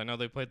Islanders. I know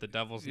they played the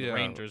Devils and the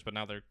Rangers, but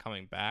now they're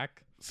coming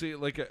back. See,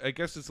 like, I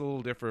guess it's a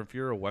little different. If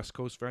you're a West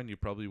Coast fan, you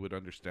probably would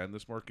understand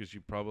this more because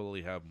you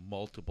probably have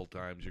multiple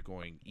times you're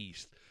going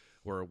east.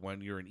 Where when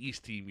you're an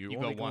East team, you're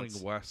only going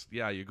west.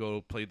 Yeah, you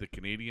go play the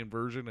Canadian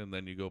version, and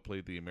then you go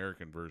play the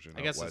American version.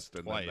 I guess west, it's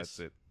and twice. Then that's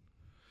it.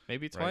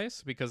 Maybe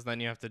twice, because then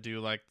you have to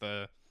do like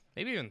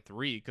maybe even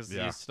 3, because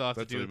you still have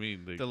to do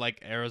the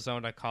like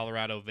Arizona,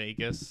 Colorado,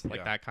 Vegas,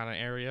 like that kind of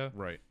area.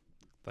 Right.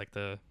 Like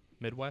the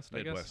Midwest, I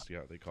guess. Midwest,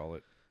 yeah, they call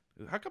it.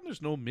 How come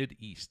there's no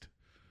Mid-East?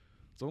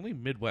 It's only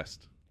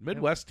Midwest.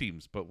 Midwest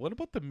teams, but what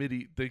about the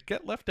Mid-East? They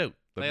get left out.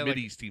 The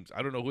Mid-East teams.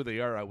 I don't know who they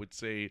are. I would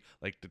say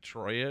like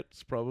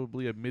Detroit's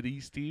probably a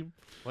Mid-East team.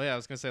 Well, yeah, I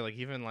was gonna say like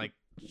even like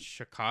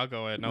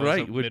Chicago. I know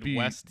right, it's a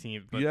Midwest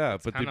team, but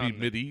but they'd be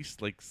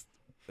Mid-East. Like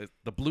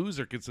the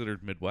Blues are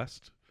considered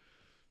Midwest.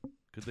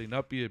 Could they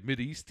not be a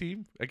Mid-East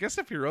team? I guess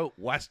if you're out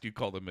west, you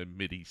call them a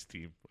Mid-East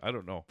team. I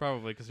don't know.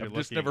 Probably because I've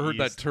just never heard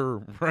that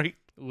term, right?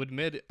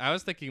 I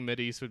was thinking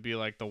Mid-East would be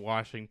like the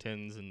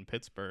Washingtons and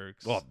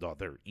Pittsburghs. Well, no,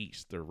 they're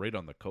east. They're right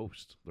on the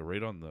coast. They're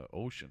right on the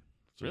ocean.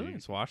 So really?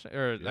 It's Washington?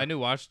 Or I knew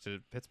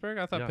Washington. Pittsburgh?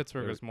 I thought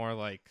Pittsburgh was more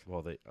like...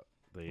 Well,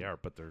 they are,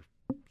 but they're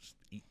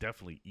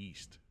definitely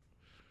east.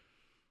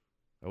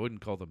 I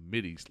wouldn't call them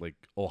Mid-East. Like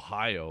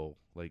Ohio,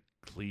 like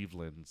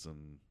Cleveland's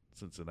and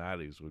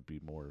Cincinnati's would be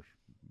more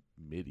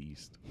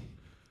Mid-East.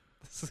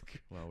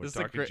 Well, we're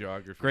talking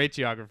geography. Great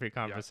geography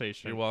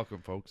conversation. You're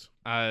welcome, folks.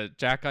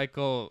 Jack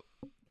Eichel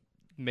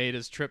made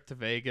his trip to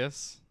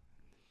Vegas.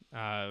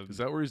 Is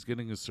that where he's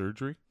getting his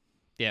surgery?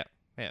 Yeah.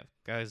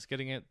 Guy's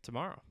getting it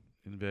tomorrow.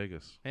 In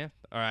Vegas. Yeah.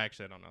 Or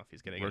actually, I don't know if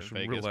he's getting Russian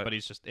it in Vegas, roulette. but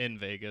he's just in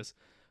Vegas.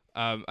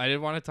 I did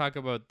want to talk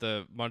about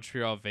the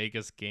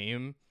Montreal-Vegas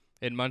game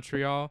in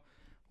Montreal,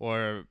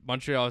 where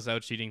Montreal is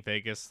out cheating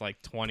Vegas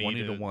like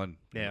 20 to 1.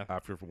 Yeah.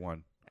 After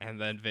 1.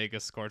 And then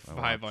Vegas scored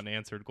 5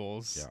 unanswered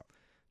goals. Yeah.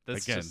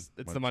 That's again,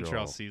 it's the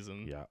Montreal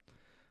season. Yeah.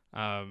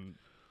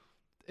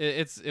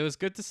 It was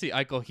good to see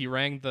Eichel. He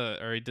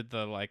did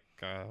the like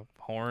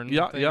horn thing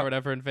or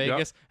whatever in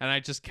Vegas, and I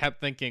just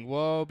kept thinking,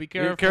 "Whoa, be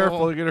careful! Be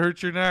careful, you're gonna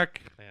hurt your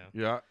neck."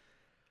 Yeah.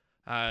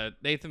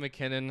 Nathan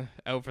McKinnon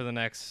out for the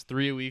next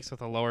 3 weeks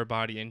with a lower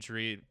body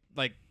injury.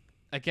 Like,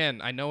 again,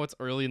 I know it's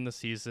early in the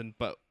season,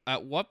 but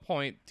at what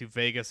point do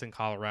Vegas and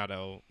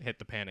Colorado hit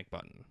the panic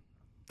button?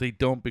 They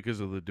don't,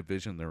 because of the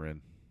division they're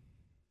in.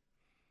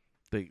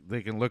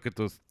 They can look at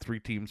those 3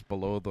 teams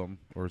below them,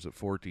 or is it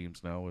 4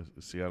 teams now? Is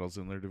Seattle's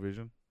in their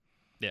division?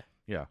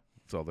 Yeah.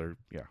 So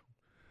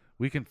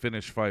we can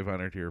finish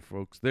 500 here,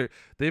 folks.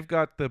 They've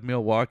got the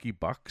Milwaukee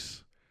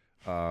Bucks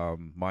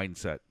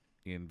mindset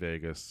in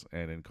Vegas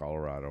and in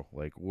Colorado.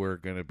 Like, we're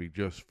gonna be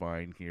just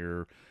fine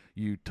here.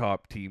 you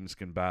top teams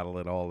can battle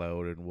it all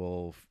out, and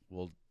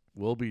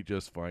we'll be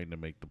just fine to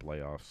make the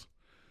playoffs.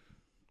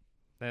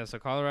 Yeah, so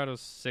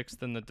Colorado's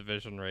 6th in the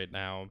division right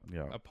now.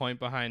 Yeah. A point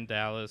behind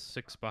Dallas,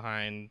 6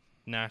 behind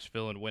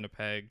Nashville and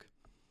Winnipeg.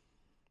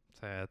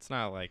 So it's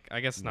not like, I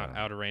guess not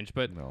out of range,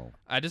 but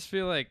I just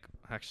feel like,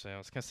 actually, I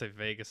was going to say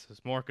Vegas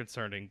is more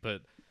concerning,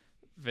 but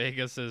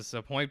Vegas is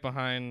a point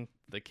behind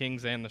the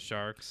Kings and the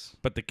Sharks.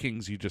 But the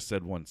Kings, you just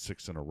said, won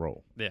 6 in a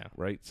row. Yeah.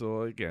 Right?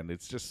 So, again,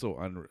 it's just so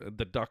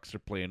the Ducks are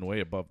playing way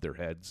above their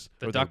heads.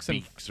 The Ducks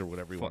and beaks, or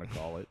whatever you want to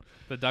call it.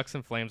 The Ducks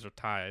and Flames are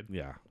tied.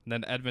 Yeah. And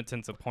then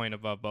Edmonton's a point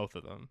above both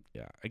of them.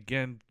 Yeah.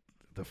 Again,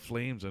 the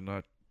Flames are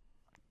not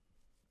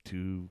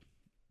too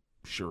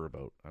sure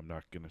about. I'm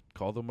not going to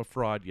call them a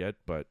fraud yet,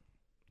 but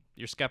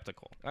you're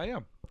skeptical. I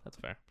am. That's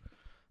fair.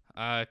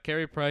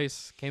 Carey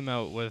Price came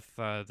out with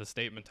the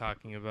statement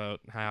talking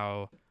about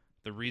how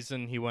the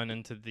reason he went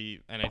into the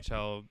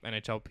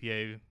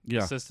NHLPA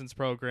assistance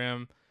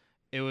program,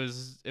 it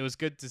was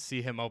good to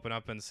see him open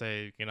up and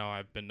say,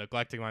 I've been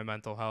neglecting my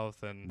mental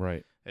health, and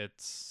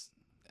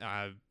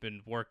I've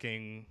been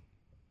working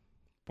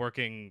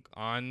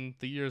on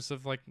the years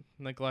of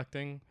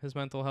neglecting his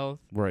mental health.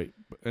 Right.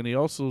 And he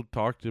also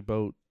talked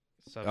about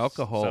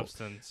alcohol.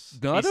 Substance.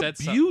 Not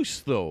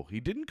abuse, though. He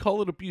didn't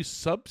call it abuse.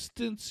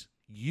 Substance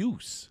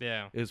use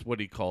is what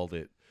he called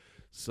it.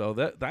 So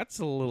that's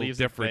a little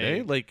different,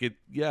 eh? Like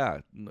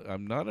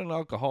I'm not an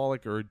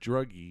alcoholic or a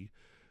druggie,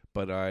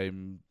 but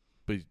I'm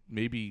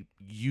maybe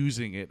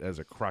using it as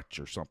a crutch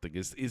or something.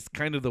 Is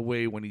kind of the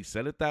way when he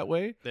said it that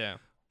way. Yeah.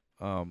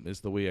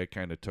 Is the way I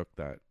kind of took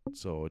that.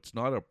 So it's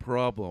not a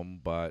problem,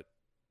 but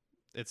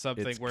it's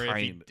something where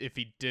if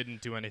he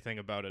didn't do anything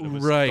about it, it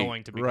was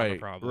going to become a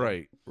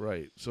problem.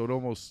 Right. So it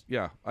almost,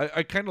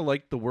 I kind of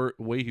like the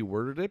way he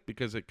worded it,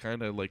 because it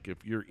kind of, like,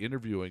 if you're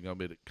interviewing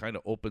him, it kind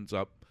of opens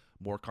up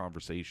more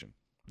conversation.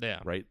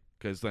 Yeah. Right?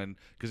 Because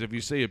if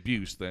you say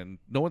abuse, then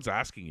no one's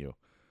asking you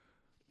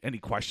any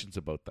questions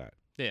about that.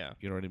 Yeah.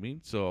 You know what I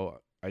mean? So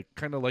I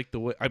kind of like the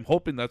way, I'm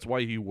hoping that's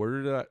why he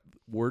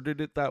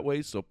worded it that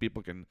way, so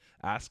people can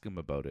ask him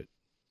about it.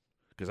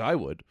 Because I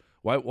would.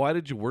 Why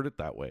did you word it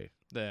that way?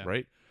 Yeah.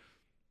 Right.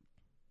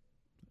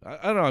 I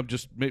don't know. I'm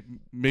just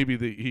maybe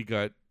he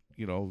got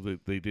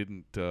they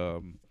didn't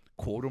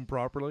quote him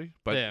properly,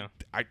 but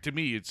to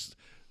me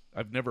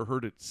I've never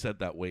heard it said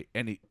that way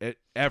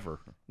ever.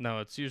 No,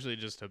 it's usually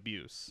just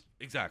abuse.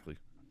 Exactly.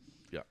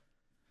 Yeah.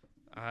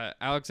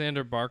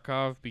 Alexander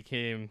Barkov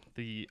became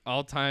the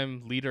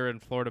all-time leader in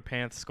Florida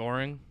Panthers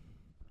scoring,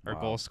 or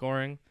goal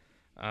scoring.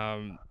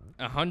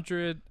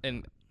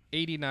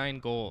 189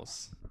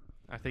 goals.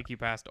 I think he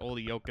passed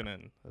Olli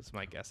Jokinen. That's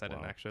my guess. I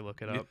didn't actually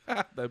look it up.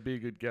 That'd be a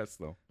good guess,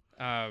 though.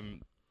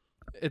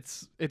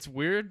 It's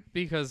weird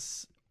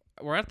because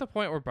we're at the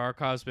point where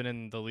Barkov's been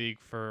in the league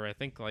for, I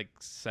think,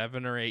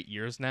 7 or 8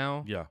 years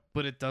now. Yeah.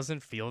 But it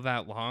doesn't feel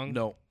that long.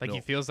 No. He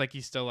feels like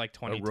he's still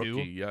 22. A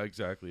rookie. Yeah,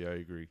 exactly. I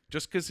agree.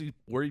 Just because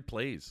where he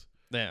plays.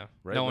 Yeah.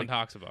 Right? No one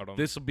talks about him.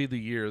 This will be the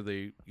year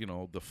the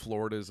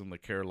Floridas and the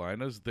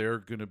Carolinas,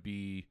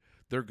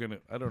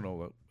 I don't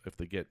know if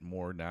they get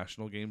more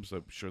national games.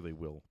 I'm sure they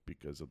will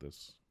because of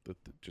this,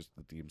 just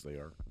the teams they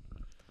are.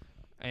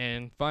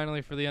 And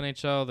finally for the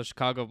NHL, the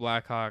Chicago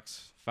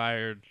Blackhawks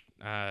fired,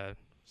 is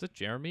it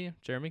Jeremy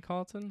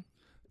Colleton?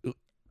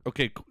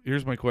 Okay,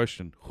 here's my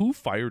question. Who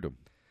fired him?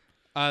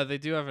 They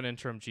do have an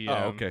interim GM.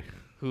 Oh, okay.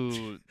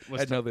 Who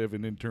was and now they have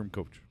an interim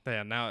coach.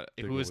 Yeah, now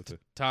who was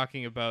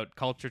talking about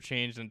culture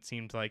change, and it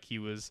seemed like he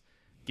was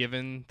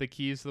given the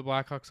keys to the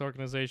Blackhawks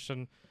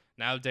organization.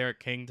 Now Derek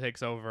King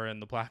takes over,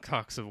 and the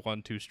Blackhawks have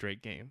won 2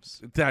 straight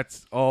games.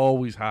 That's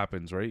always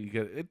happens, right?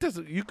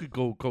 You could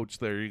go coach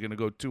there. You're gonna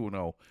go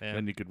 2-0,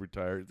 and you could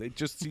retire. It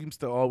just seems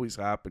to always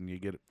happen. You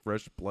get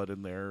fresh blood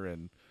in there,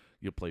 and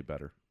you play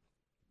better.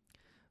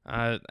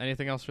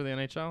 Anything else for the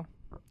NHL?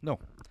 No.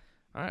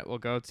 All right, we'll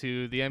go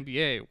to the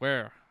NBA,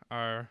 where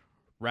our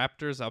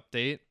Raptors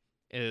update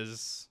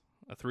is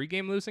a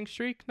 3-game losing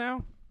streak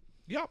now.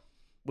 Yep.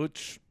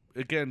 Which,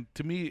 again,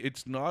 to me,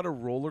 it's not a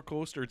roller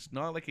coaster. It's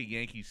not like a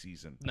Yankee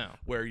season. No.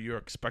 Where you're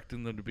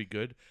expecting them to be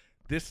good.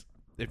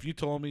 If you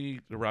told me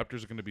the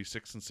Raptors are going to be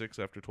 6-6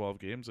 after 12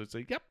 games, I'd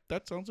say, yep,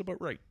 that sounds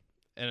about right.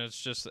 And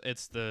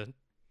it's the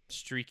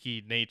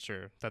streaky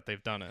nature that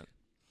they've done it.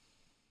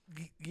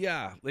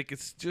 Yeah,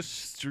 it's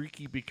just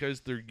streaky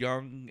because they're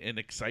young and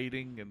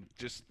exciting, and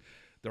just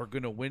they're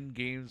going to win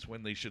games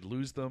when they should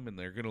lose them, and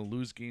they're going to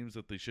lose games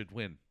that they should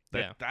win.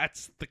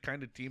 That's the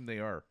kind of team they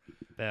are.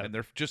 Yeah. And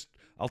they're just,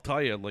 I'll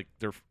tell you,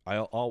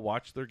 I'll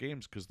watch their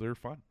games because they're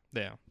fun.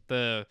 Yeah.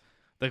 The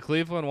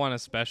Cleveland one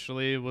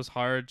especially was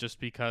hard just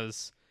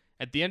because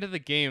at the end of the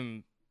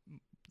game,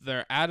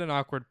 they're at an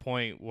awkward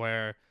point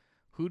where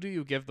who do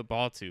you give the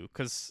ball to?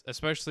 Because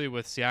especially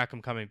with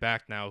Siakam coming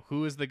back now,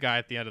 who is the guy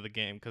at the end of the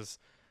game? Because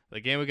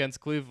the game against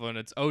Cleveland,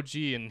 it's OG,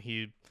 and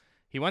he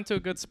went to a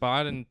good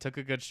spot and took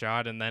a good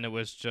shot, and then it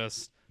was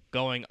just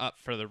going up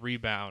for the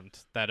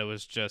rebound, that it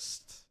was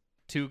just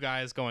 2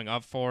 guys going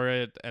up for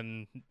it,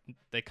 and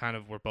they kind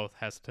of were both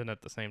hesitant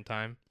at the same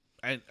time.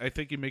 And I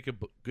think you make a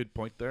good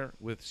point there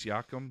with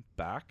Siakam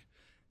back.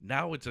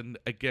 Now it's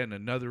again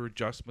another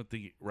adjustment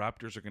the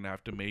Raptors are going to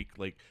have to make.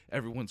 Like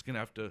everyone's going to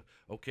have to.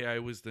 Okay, I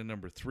was the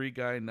number 3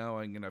 guy. Now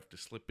I'm going to have to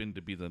slip in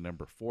to be the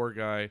number 4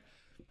 guy.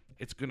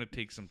 It's going to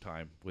take some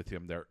time with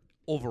him there.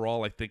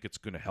 Overall, I think it's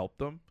going to help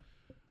them.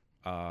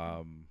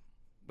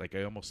 Like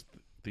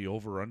the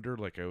over-under,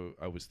 like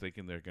I was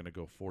thinking they're going to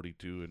go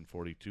 42 and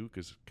 42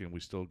 because can we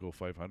still go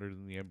 500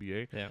 in the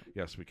NBA? Yeah.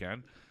 Yes, we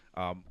can.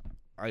 I'm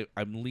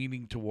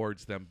leaning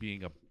towards them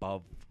being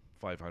above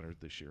 500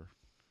 this year.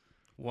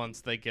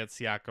 Once they get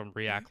Siakam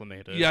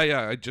reacclimated.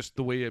 Yeah. Just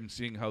the way I'm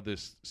seeing how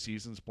this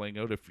season's playing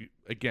out. If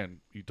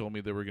you told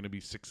me they were going to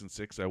be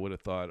 6-6, I would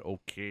have thought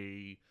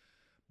okay.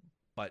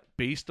 But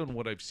based on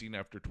what I've seen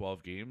after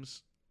 12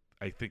 games,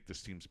 I think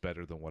this team's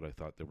better than what I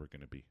thought they were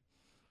going to be.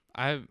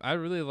 I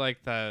really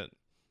like that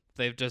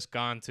they've just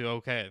gone to,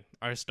 okay,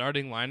 our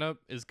starting lineup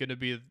is going to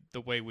be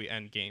the way we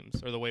end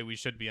games, or the way we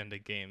should be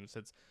ending games.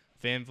 It's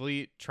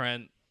VanVleet,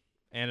 Trent,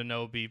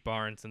 Anunoby,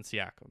 Barnes, and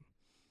Siakam.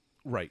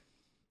 Right.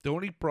 The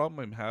only problem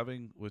I'm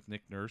having with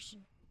Nick Nurse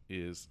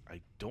is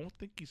I don't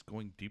think he's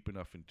going deep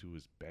enough into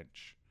his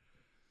bench.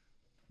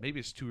 Maybe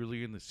it's too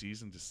early in the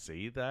season to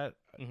say that,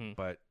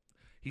 but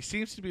he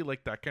seems to be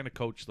like that kind of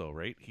coach, though,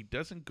 right? He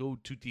doesn't go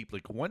too deep.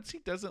 Like, once he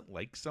doesn't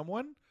like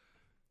someone,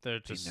 they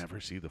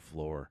never see the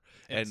floor.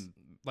 And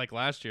like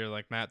last year,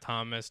 like Matt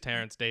Thomas,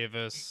 Terrence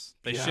Davis,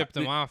 they shipped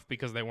him off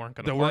because they weren't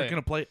going to play. They weren't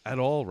going to play at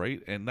all, right?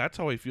 And that's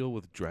how I feel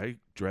with Dragic?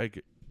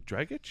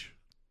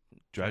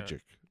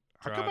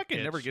 How come I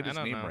can never get his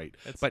name right?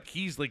 But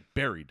he's like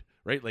buried,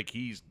 right? Like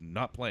he's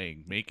not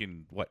playing,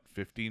 making what,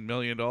 $15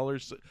 million?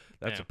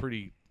 That's a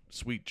pretty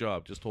sweet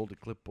job. Just hold a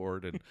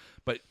clipboard,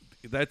 but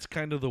that's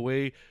kind of the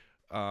way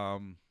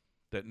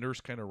that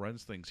Nurse kind of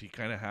runs things. He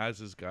kind of has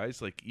his guys.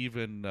 Like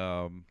even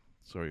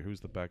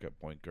who's the backup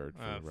point guard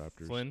for the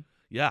Raptors? Flynn.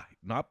 Yeah,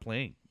 not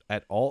playing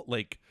at all.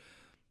 Like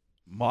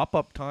mop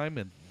up time,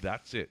 and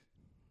that's it.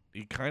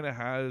 He kind of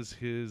has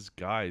his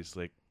guys.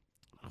 Like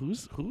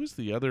who's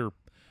the other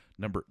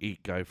number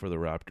 8 guy for the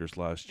Raptors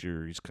last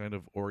year? He's kind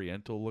of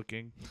Oriental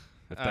looking.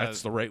 If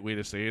that's the right way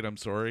to say it, I'm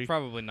sorry.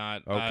 Probably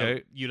not.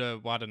 Okay.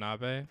 Yuta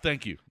Watanabe.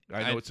 Thank you.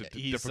 I know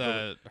he's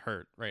difficult.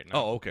 Hurt right now.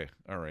 Oh, okay.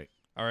 All right.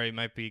 Or he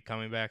might be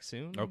coming back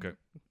soon. Okay.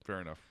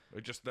 Fair enough.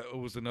 That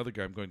was another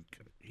guy I'm going,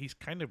 he's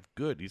kind of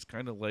good. He's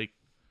kind of like,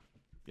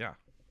 yeah.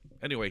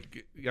 Anyway,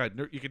 yeah,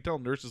 you can tell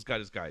Nurse has got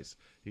his guys.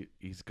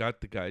 He's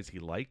got the guys he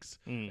likes,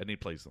 and he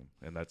plays them,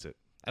 and that's it.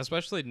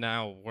 Especially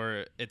now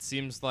where it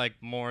seems like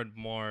more and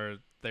more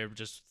they're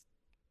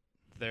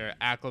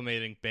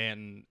acclimating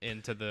Banton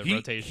into the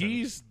rotation.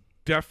 He's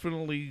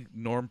definitely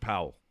Norm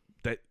Powell.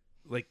 That,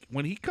 like,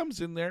 when he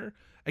comes in there,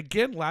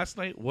 again, last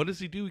night, what does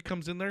he do? He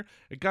comes in there,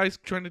 a guy's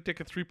trying to take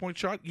a 3-point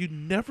shot. You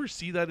never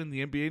see that in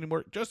the NBA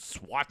anymore. Just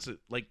swats it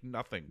like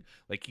nothing.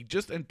 Like, he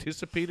just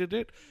anticipated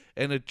it,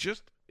 and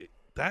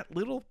that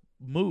little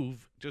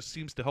move just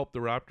seems to help the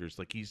Raptors.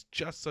 Like, he's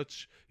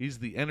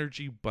the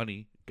energy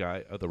bunny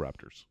guy of the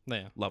Raptors.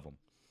 Yeah. Love him.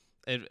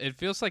 It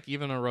feels like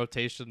even a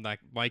rotation that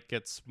might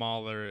get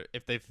smaller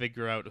if they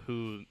figure out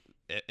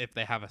if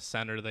they have a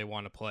center they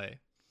want to play.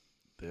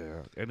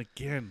 Yeah, and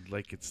again,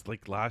 like it's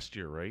like last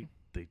year, right?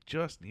 They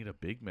just need a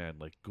big man.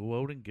 Like, go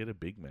out and get a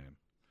big man.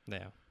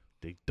 Yeah.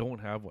 They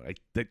don't have one. I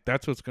think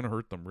that's what's going to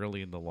hurt them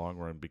really in the long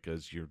run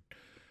because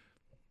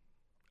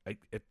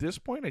at this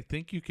point, I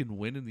think you can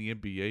win in the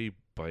NBA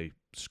by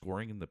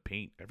scoring in the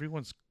paint.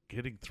 Everyone's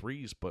hitting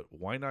threes, but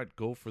why not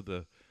go for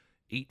the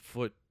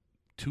 8-foot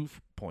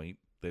 2-point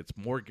that's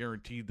more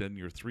guaranteed than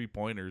your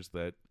 3-pointers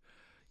that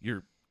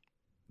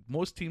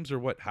most teams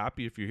are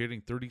happy if you're hitting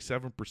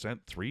 37%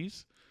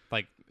 threes?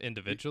 Like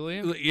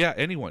individually? Yeah,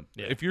 anyone.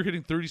 Yeah. If you're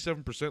hitting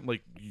 37%,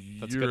 like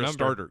that's you're a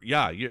starter.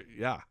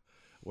 Yeah.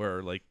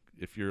 Where like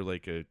if you're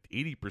like a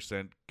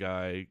 80%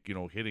 guy,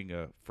 hitting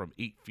from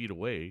 8 feet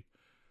away,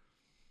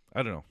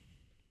 I don't know.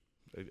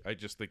 I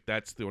just think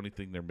that's the only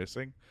thing they're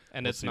missing.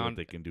 And we'll see what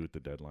they can do at the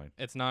deadline.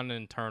 It's not an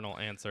internal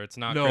answer. It's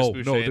not Chris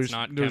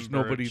Boucher. There's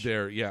nobody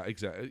there. Yeah,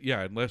 exactly.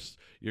 Yeah, unless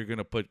you're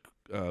gonna put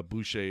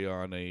Boucher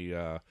on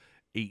a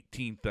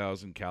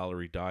 18,000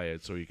 calorie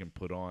diet so he can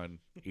put on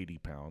 80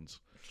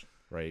 pounds,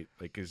 right?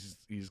 Like, 'cause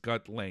he's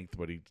got length,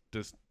 but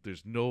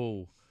there's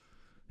no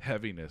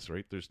heaviness,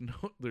 right? There's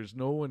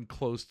no one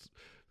close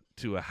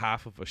to a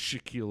half of a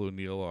Shaquille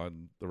O'Neal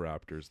on the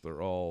Raptors.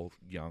 They're all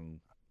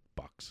young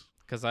bucks.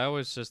 Because I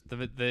always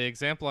the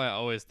example I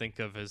always think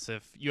of is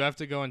if you have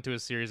to go into a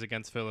series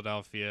against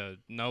Philadelphia,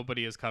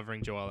 nobody is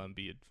covering Joel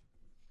Embiid.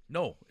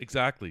 No,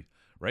 exactly,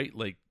 right?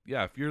 Like,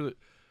 yeah, if you're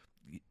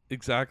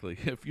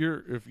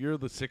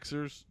the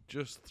Sixers,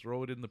 just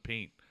throw it in the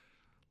paint.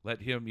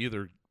 Let him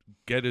either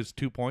get his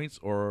 2 points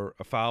or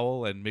a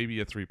foul and maybe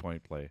a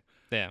 3-point play.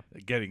 Yeah,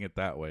 getting it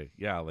that way.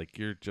 Yeah, like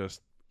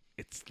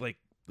it's like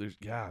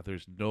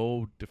there's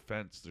no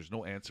defense, there's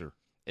no answer.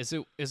 Is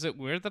it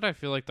weird that I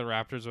feel like the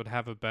Raptors would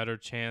have a better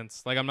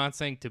chance? Like, I'm not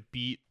saying to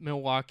beat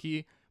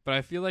Milwaukee, but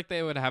I feel like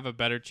they would have a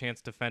better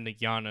chance defending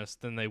Giannis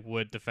than they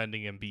would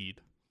defending Embiid.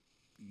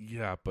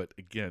 Yeah, but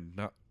again,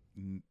 not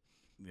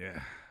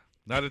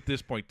at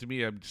this point. To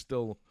me, I'm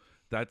still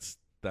that's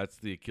That's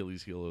the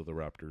Achilles heel of the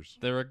Raptors.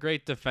 They're a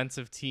great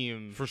defensive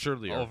team For sure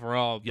they are.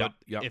 overall, but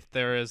if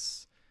there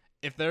is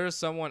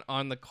someone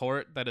on the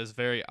court that is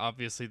very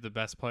obviously the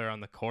best player on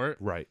the court,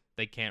 right,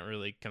 they can't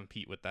really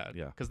compete with that.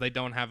 Yeah. Because they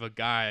don't have a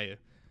guy,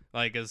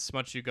 like, as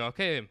much you go,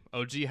 okay,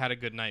 OG had a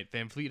good night,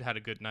 Van Fleet had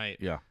a good night,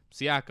 yeah,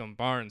 Siakam,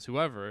 Barnes,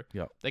 whoever,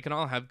 yeah, they can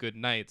all have good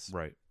nights,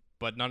 right,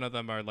 but none of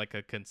them are like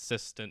a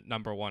consistent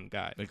number one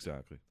guy.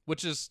 Exactly.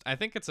 Which is, I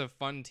think it's a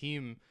fun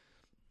team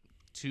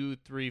 2,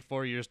 3,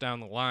 4 years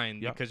down the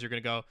line because you're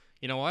going to go,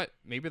 you know what?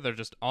 Maybe they're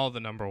just all the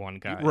number one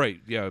guy. Right.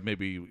 Yeah.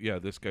 Maybe. Yeah.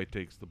 This guy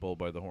takes the bull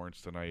by the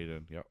horns tonight,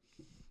 and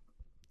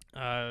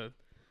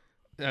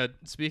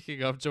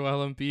speaking of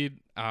Joel Embiid,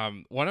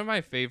 one of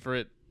my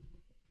favorite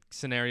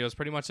scenarios,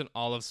 pretty much in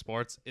all of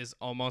sports, is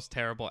almost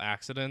terrible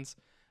accidents.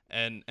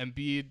 And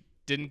Embiid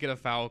didn't get a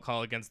foul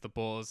call against the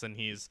Bulls, and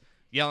he's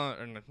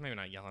yelling, or maybe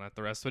not yelling at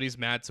the rest, but he's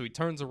mad. So he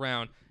turns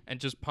around and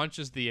just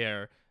punches the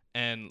air.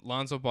 And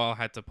Lonzo Ball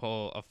had to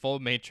pull a full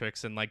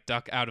matrix and like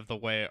duck out of the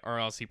way, or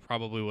else he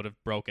probably would have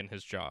broken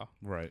his jaw.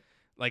 Right.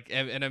 Like,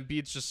 and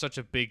Embiid's just such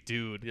a big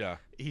dude. Yeah.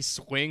 He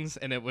swings,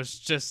 and it was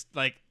just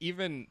like,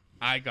 even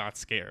I got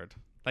scared.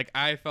 Like,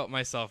 I felt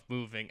myself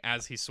moving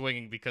as he's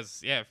swinging because,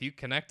 if you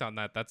connect on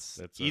that,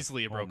 that's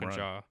easily a broken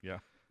jaw. Yeah.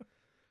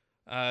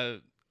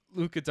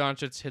 Luka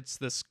Doncic hits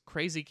this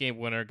crazy game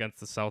winner against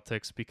the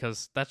Celtics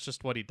because that's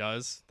just what he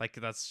does. Like,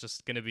 that's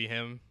just going to be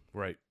him.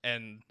 Right.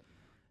 And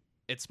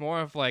it's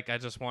more of like, I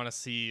just want to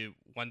see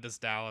when does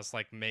Dallas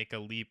like make a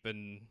leap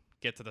and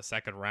get to the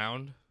second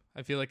round.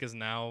 I feel like is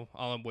now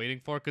all I'm waiting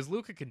for because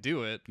Luka can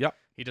do it. Yep.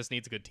 He just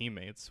needs good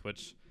teammates,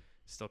 which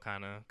still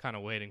kind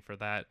of waiting for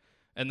that.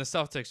 And the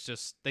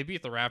Celtics they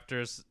beat the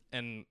Raptors,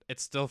 and it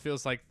still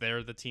feels like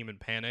they're the team in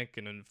panic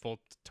and in full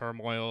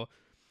turmoil.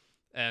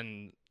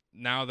 And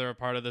now they're a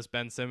part of this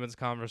Ben Simmons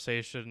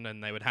conversation,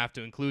 and they would have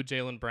to include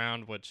Jaylen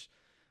Brown, which,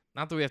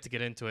 not that we have to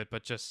get into it,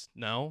 but just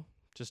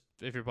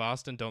if you're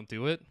Boston, don't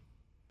do it.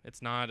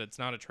 It's not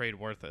a trade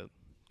worth it.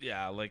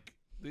 Yeah, like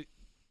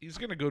he's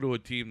going to go to a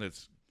team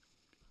that's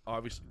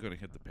obviously going to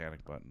hit the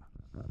panic button.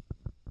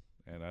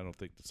 And I don't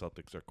think the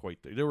Celtics are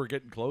quite there. They were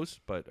getting close,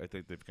 but I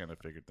think they've kind of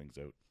figured things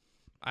out.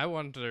 I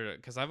wonder,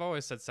 because I've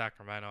always said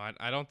Sacramento.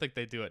 I don't think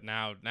they do it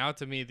now. Now,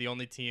 to me, the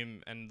only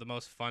team and the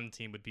most fun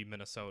team would be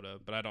Minnesota,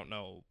 but I don't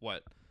know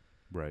what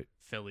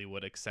Philly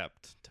would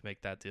accept to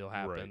make that deal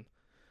happen.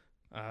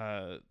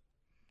 Right.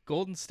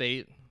 Golden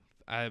State,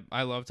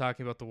 I love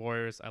talking about the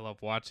Warriors. I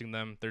love watching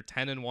them. They're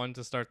 10-1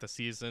 to start the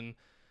season.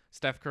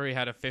 Steph Curry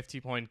had a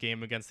 50-point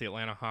game against the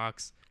Atlanta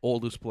Hawks.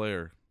 Oldest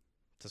player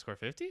to score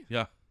 50?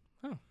 Yeah.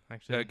 Oh,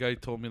 actually. That guy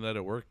told me that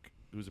at work.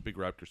 He was a big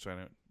Raptors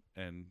fan,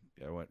 and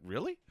I went,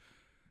 really?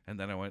 And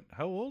then I went,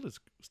 how old is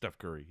Steph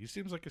Curry? He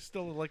seems like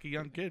still like a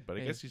young kid, but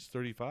I guess he's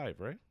 35,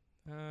 right?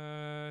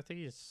 I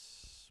think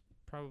he's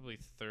probably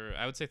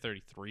I would say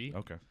 33.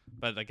 Okay.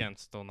 But again,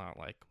 still not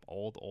like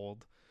old.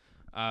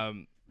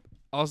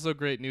 Also,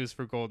 great news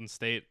for Golden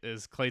State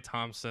is Klay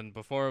Thompson.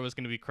 Before it was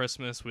going to be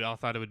Christmas, we all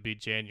thought it would be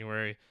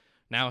January.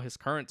 Now his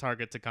current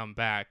target to come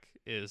back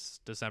is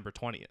December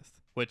 20th,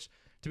 which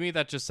to me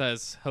that just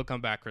says he'll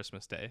come back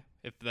Christmas Day.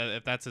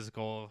 If that's his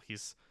goal,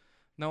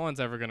 no one's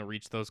ever going to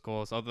reach those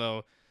goals.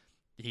 Although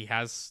he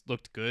has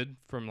looked good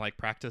from like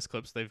practice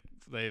clips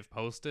they've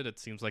posted. It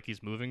seems like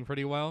he's moving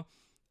pretty well,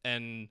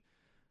 and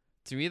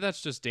to me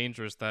that's just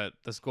dangerous that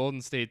this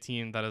Golden State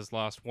team that has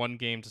lost one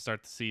game to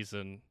start the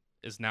season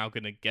is now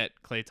going to get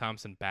Klay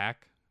Thompson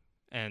back.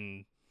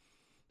 And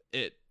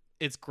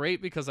it's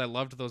great because I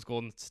loved those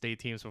Golden State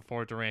teams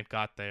before Durant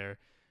got there,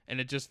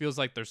 and it just feels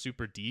like they're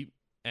super deep,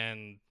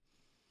 and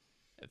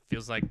it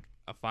feels like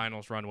a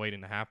finals run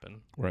waiting to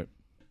happen. Right.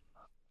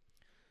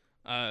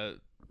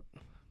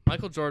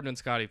 Michael Jordan and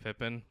Scottie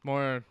Pippen,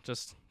 more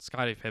just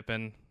Scottie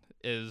Pippen,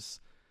 is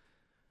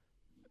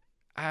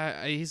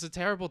he's a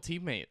terrible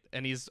teammate,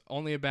 and he's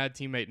only a bad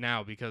teammate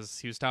now because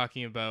he was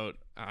talking about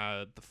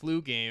the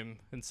flu game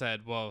and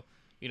said, well,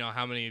 you know,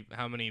 how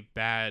many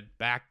bad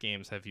back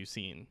games have you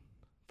seen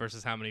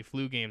versus how many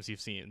flu games you've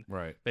seen?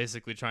 Right.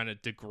 Basically trying to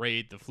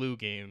degrade the flu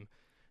game.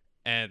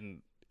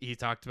 And he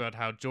talked about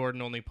how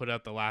Jordan only put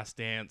out The Last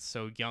Dance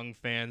so young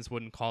fans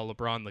wouldn't call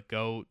LeBron the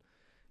GOAT.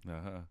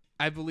 Uh-huh.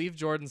 I believe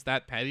Jordan's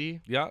that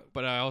petty. Yeah.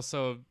 But I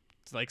also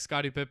like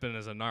Scottie Pippen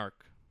is a narc.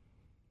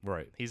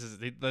 Right.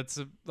 That's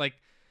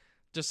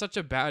just such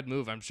a bad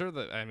move. I'm sure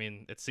that, I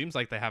mean, it seems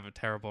like they have a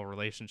terrible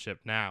relationship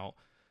now,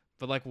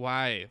 but like,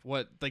 why?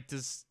 What, like,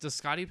 does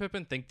Scottie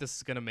Pippen think this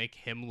is going to make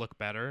him look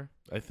better?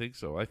 I think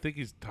so. I think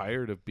he's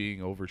tired of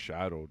being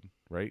overshadowed,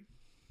 right?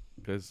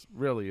 Because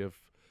really,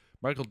 if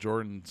Michael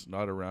Jordan's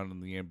not around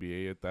in the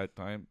NBA at that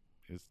time,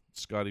 is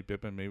Scottie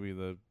Pippen maybe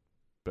the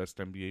best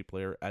NBA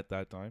player at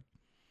that time?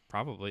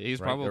 Probably. He's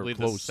probably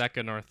the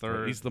second or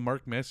third. He's the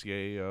Mark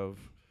Messier of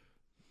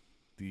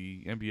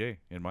the NBA,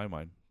 in my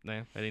mind.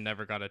 Yeah, and he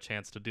never got a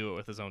chance to do it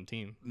with his own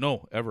team.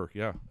 No, ever.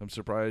 Yeah, I'm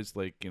surprised.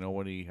 Like, you know,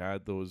 when he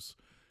had those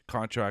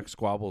contract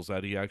squabbles,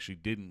 that he actually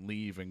didn't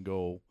leave and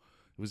go.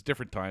 It was a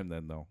different time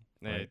then, though.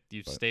 Yeah, right?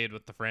 You stayed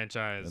with the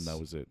franchise, and that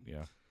was it.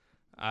 Yeah.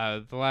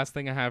 The last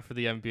thing I have for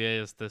the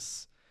NBA is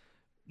this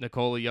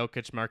Nikola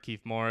Jokic, Markieff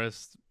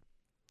Morris.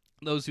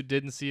 Those who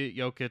didn't see it,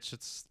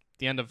 Jokic,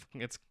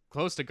 it's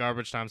close to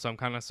garbage time, so I'm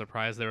kind of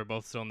surprised they were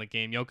both still in the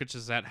game. Jokic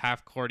is at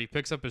half court. He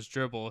picks up his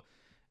dribble,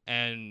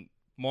 and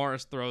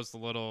Morris throws the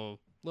little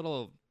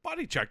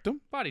body checked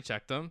him.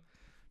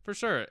 For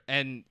sure.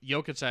 And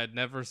Jokic, I had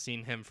never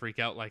seen him freak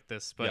out like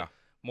this, but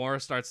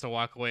Morris starts to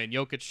walk away, and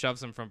Jokic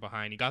shoves him from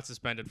behind. He got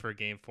suspended for a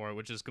game for it,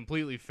 which is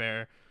completely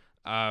fair.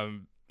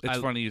 It's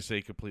funny you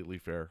say completely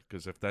fair,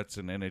 because if that's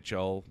an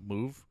NHL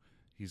move,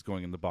 he's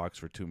going in the box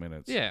for 2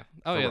 minutes. Yeah.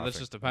 Oh, yeah, that's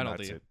just a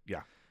penalty. That's it.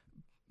 Yeah.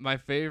 My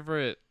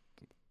favorite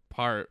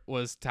part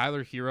was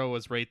Tyler Hero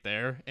was right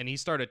there, and he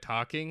started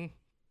talking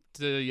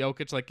to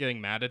Jokic, like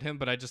getting mad at him,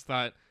 but I just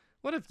thought,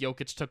 what if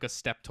Jokic took a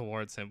step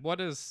towards him?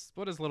 What is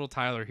little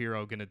Tyler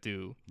Hero going to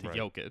do to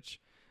Jokic?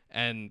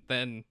 And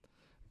then,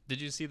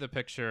 did you see the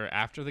picture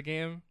after the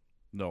game?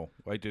 No,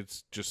 I did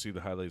just see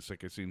the highlights.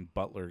 Like I seen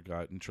Butler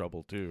got in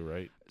trouble too,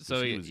 right?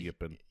 So he was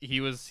yipping. He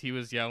was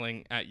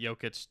yelling at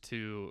Jokic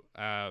to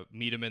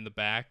meet him in the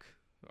back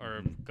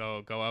or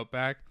go out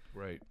back.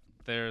 Right.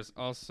 There's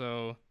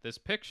also this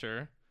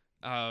picture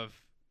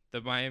of the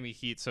Miami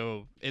Heat.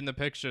 So in the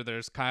picture,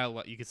 there's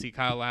you can see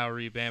Kyle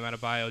Lowry, Bam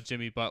Adebayo,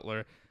 Jimmy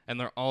Butler, and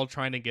they're all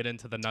trying to get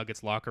into the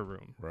Nuggets locker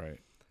room. Right.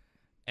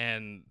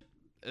 And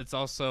it's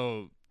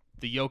also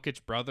the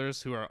Jokic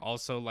brothers, who are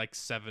also like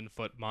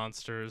 7-foot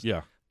monsters.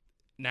 Yeah.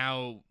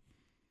 Now,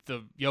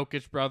 the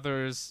Jokic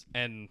brothers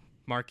and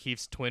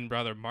Markieff's twin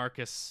brother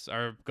Marcus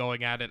are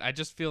going at it. I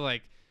just feel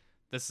like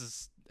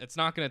it's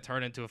not going to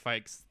turn into a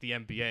fight 'cause it's the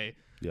NBA.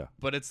 Yeah.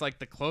 But it's like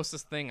the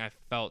closest thing I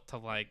felt to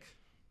like,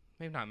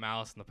 maybe not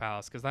Malice in the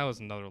Palace, because that was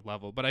another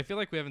level. But I feel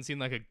like we haven't seen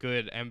like a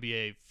good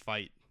NBA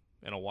fight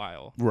in a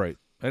while. Right.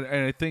 And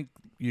I think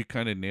you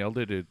kind of nailed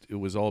it. It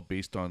was all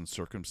based on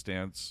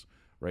circumstance,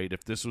 right?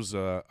 If this was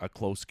a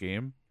close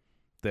game,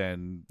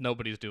 then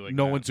nobody's doing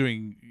no that. one's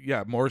doing.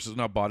 Yeah, Morris is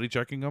not body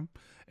checking him,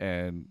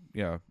 and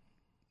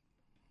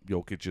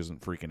Jokic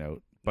isn't freaking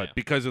out. But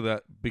because of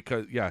that,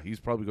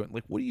 he's probably going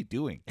like, "What are you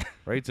doing?"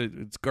 Right?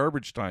 It's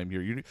garbage time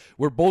here.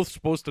 We're both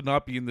supposed to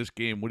not be in this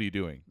game. What are you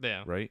doing?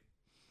 Yeah. Right.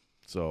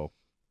 So,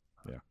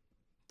 yeah.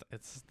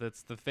 It's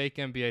the fake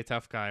NBA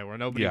tough guy where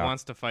nobody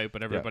wants to fight,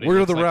 but everybody. Where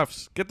are the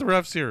refs? Get the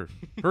refs here.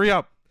 Hurry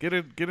up. Get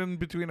in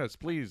between us,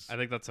 please. I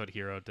think that's what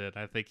Hero did.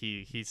 I think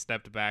he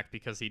stepped back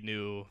because he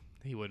knew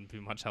he wouldn't be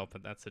much help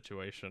in that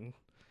situation.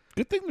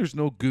 Good thing there's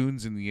no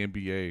goons in the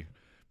NBA,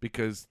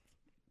 because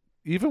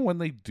even when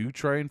they do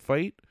try and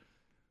fight,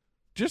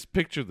 just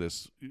picture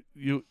this.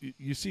 You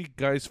see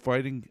guys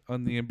fighting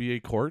on the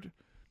NBA court.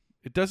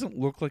 It doesn't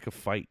look like a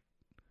fight.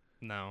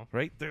 No.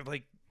 Right? They're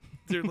like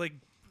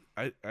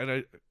I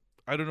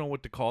don't know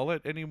what to call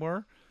it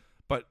anymore,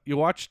 but you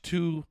watch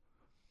two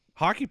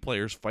hockey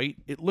players fight,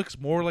 it looks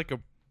more like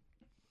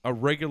a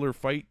regular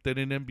fight than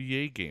an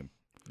NBA game.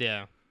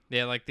 Yeah.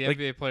 Yeah, like the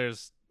NBA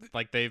players,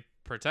 like they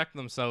protect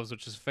themselves,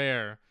 which is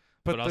fair,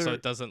 but also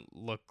it doesn't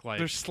look like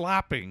they're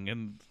slapping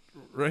and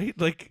right?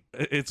 Like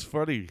it's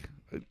funny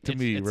to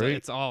me, right?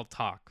 It's all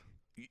talk.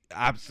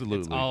 Absolutely.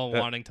 It's all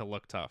wanting to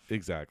look tough.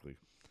 Exactly.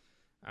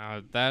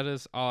 That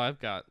is all I've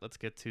got. Let's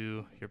get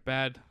to your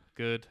bad,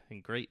 good,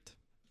 and great.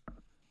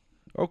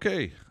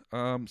 Okay,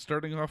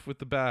 starting off with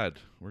the bad,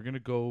 we're gonna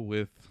go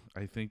with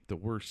I think the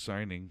worst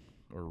signing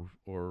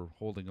or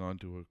holding on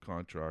to a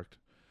contract.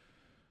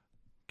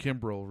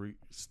 Kimbrel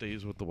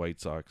stays with the White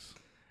Sox.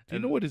 Do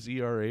you know what his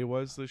ERA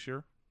was this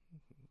year?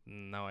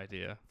 No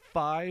idea.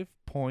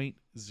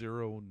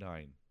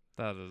 5.09.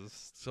 That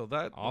is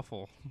that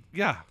awful.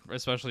 Yeah,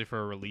 especially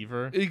for a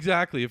reliever.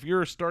 Exactly. If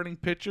you're a starting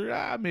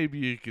pitcher, maybe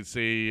you could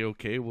say,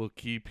 okay, we'll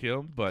keep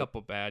him. But a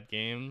couple bad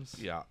games.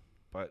 Yeah,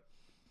 but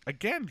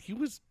again, he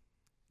was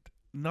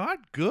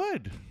not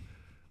good.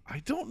 I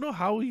don't know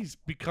how he's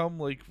become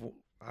like.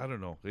 I don't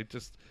know. I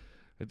just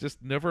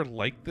never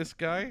liked this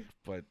guy,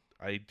 but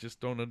I just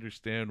don't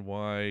understand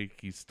why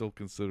he's still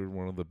considered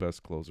one of the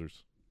best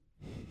closers.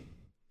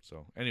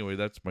 So anyway,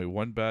 that's my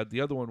one bad.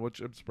 The other one,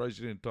 which I'm surprised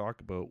you didn't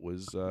talk about,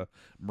 was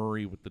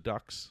Murray with the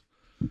Ducks.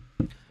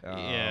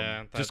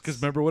 Just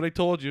because remember what I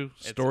told you,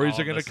 stories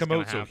are going to come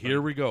out. So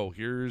here we go.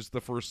 Here's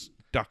the first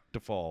Duck to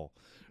fall,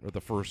 or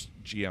the first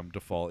GM to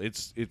fall.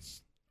 It's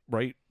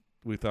right.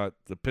 We thought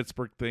the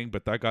Pittsburgh thing,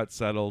 but that got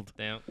settled.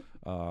 Yeah.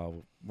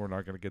 We're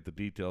not going to get the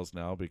details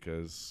now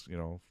because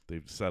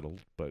they've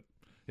settled. But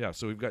yeah,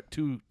 so we've got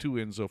two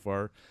in so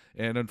far,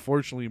 and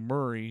unfortunately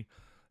Murray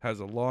has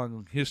a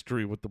long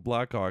history with the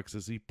Blackhawks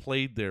as he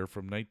played there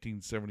from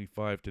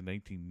 1975 to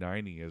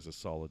 1990 as a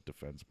solid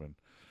defenseman.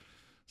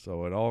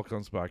 So it all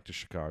comes back to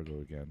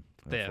Chicago again,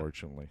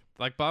 unfortunately.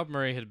 Like Bob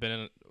Murray had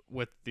been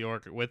with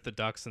the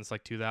Ducks since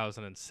like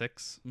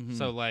 2006. Mm-hmm.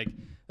 So like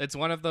it's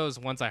one of those,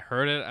 once I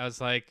heard it, I was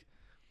like,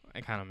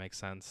 it kind of makes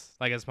sense.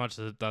 Like as much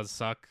as it does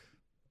suck,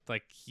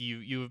 like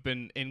you've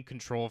been in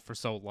control for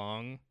so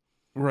long.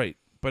 Right.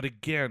 But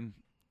again,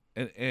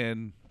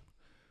 and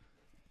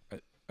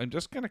I'm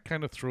just going to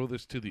kind of throw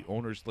this to the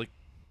owners. Like,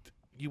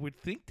 you would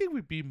think they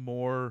would be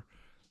more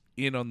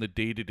in on the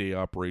day-to-day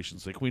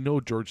operations. Like, we know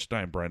George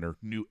Steinbrenner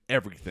knew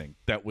everything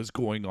that was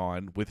going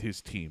on with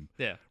his team.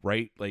 Yeah.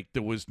 Right? Like,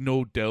 there was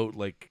no doubt,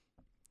 like,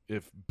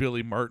 if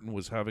Billy Martin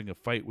was having a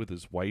fight with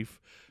his wife,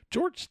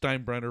 George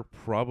Steinbrenner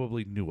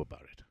probably knew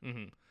about it.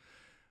 Mm-hmm.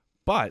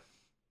 But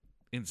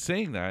in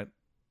saying that,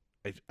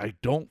 I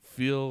don't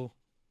feel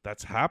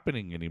that's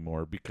happening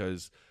anymore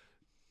because,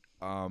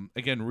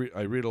 again,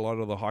 I read a lot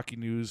of the hockey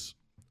news.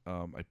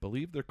 I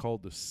believe they're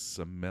called the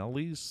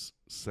Samuelis,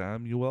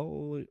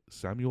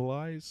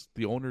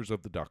 the owners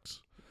of the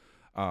Ducks,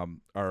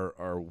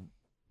 are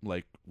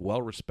like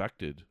well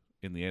respected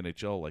in the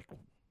NHL. Like,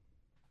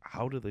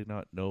 how do they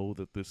not know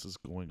that this is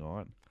going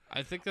on?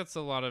 I think that's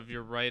a lot of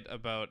you're right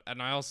about,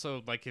 and I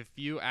also like if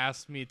you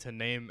asked me to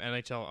name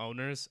NHL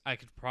owners, I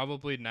could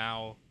probably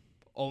now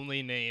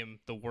only name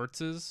the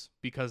Wirtzes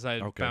because I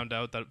found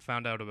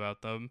out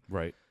about them.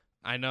 Right.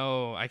 I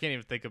know I can't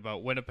even think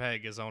about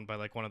Winnipeg is owned by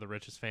like one of the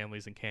richest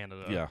families in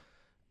Canada. Yeah.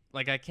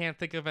 Like I can't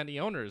think of any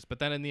owners, but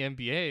then in the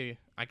NBA,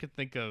 I could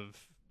think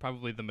of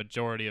probably the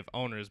majority of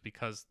owners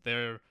because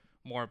they're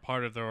more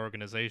part of their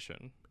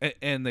organization.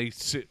 And they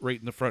sit right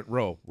in the front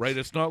row, right?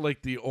 It's not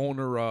like the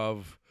owner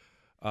of,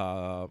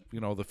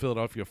 the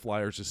Philadelphia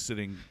Flyers is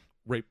sitting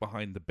right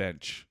behind the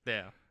bench.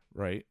 Yeah.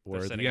 Right?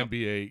 Where the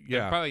NBA,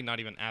 they're probably not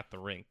even at the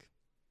rink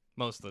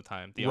most of the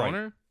time. The right.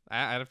 owner,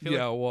 I feel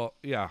yeah, well,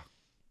 yeah.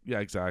 Yeah,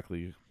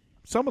 exactly.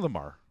 Some of them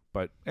are,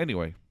 but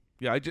anyway,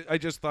 yeah. I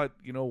just thought,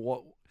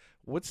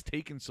 what's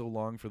taken so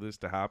long for this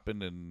to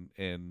happen,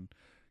 and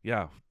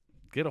yeah,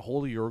 get a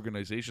hold of your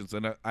organizations,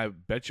 and I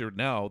bet you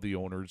now the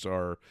owners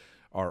are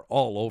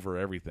all over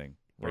everything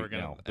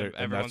now.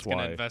 Everyone's going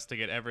to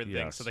investigate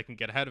everything so they can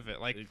get ahead of it.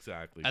 Like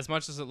exactly. As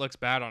much as it looks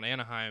bad on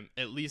Anaheim,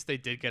 at least they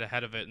did get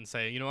ahead of it and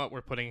say, you know what,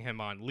 we're putting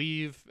him on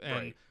leave,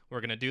 and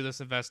we're going to do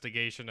this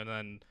investigation, and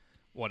then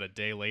a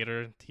day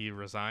later he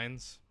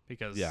resigns.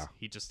 Because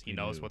he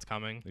knows what's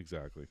coming.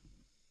 Exactly.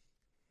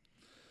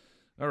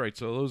 All right,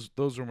 so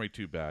those were my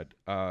two bad.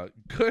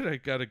 Good, I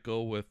got to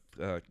go with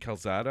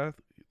Calzada,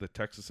 the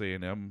Texas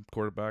A&M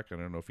quarterback. I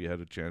don't know if you had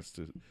a chance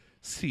to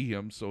see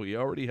him. So he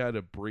already had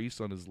a brace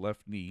on his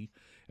left knee,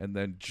 and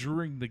then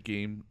during the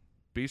game,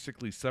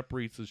 basically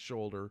separates his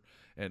shoulder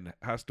and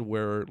has to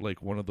wear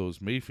like one of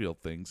those Mayfield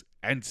things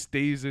and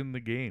stays in the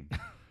game.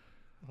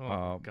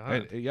 Oh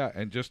God!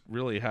 And just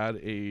really had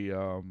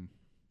a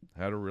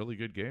really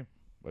good game.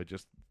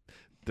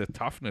 The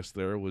toughness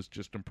there was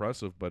just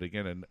impressive. But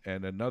again,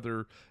 and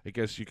another, I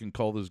guess you can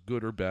call this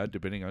good or bad,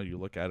 depending on how you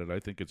look at it. I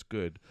think it's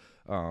good.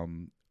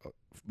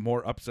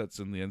 More upsets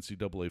in the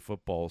NCAA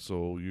football,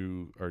 so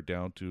you are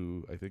down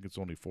to, I think it's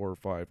only 4 or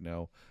 5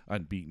 now,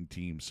 unbeaten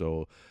teams.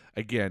 So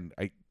again,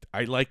 I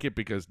like it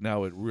because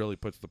now it really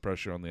puts the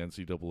pressure on the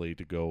NCAA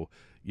to go,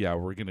 yeah,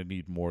 we're going to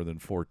need more than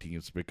 4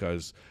 teams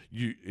because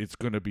it's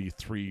going to be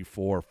 3,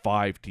 4,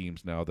 5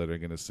 teams now that are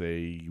going to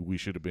say we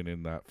should have been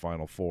in that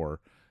Final Four,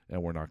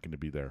 and we're not going to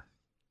be there.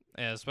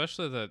 Yeah,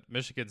 especially that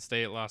Michigan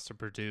State lost to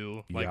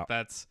Purdue.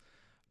 That's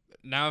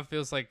now it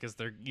feels like, is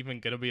there even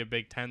going to be a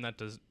Big Ten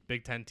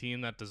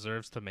team that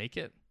deserves to make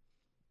it?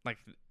 Like,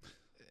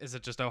 is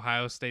it just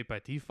Ohio State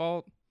by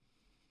default?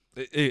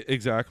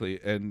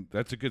 Exactly, and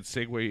that's a good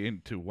segue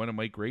into one of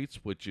my greats,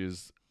 which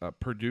is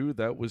Purdue.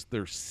 That was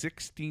their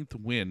 16th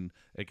win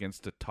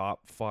against a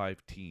top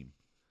 5 team.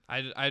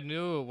 I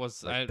knew it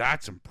was.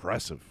 That's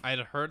impressive. I'd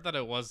heard that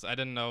it was. I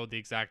didn't know the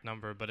exact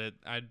number, but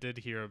I did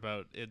hear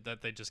about it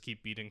that they just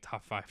keep beating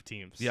top 5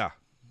 teams. Yeah,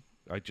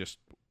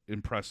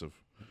 impressive.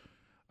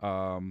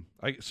 I'm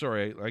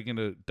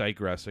gonna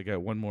digress. I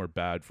got one more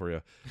bad for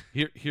you.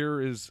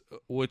 Here is,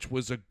 which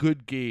was a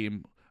good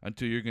game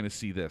until you're gonna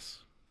see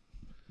this.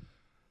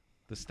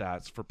 The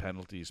stats for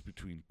penalties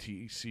between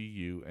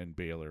TCU and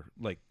Baylor.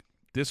 Like,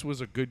 this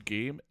was a good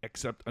game,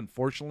 except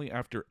unfortunately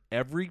after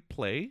every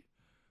play,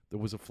 there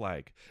was a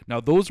flag. Now,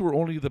 those were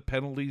only the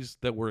penalties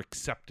that were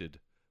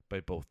accepted by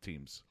both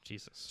teams.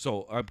 Jesus.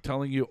 So I'm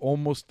telling you,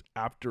 almost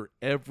after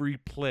every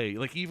play,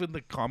 like even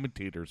the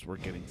commentators were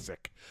getting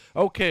sick.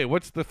 Okay,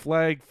 what's the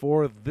flag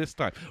for this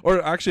time?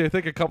 Or actually, I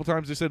think a couple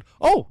times they said,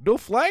 oh, no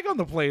flag on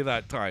the play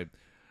that time.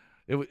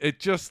 It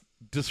just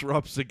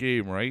disrupts the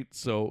game, right?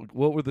 So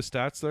what were the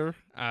stats there?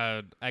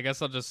 I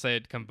guess I'll just say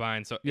it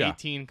combined. So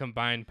 18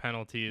 combined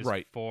penalties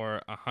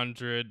for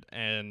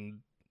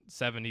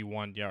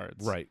 171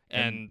 yards. Right.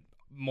 And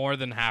more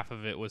than half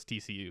of it was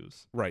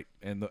TCU's. Right.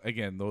 And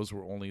again, those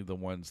were only the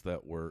ones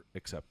that were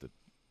accepted.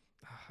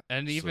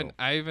 And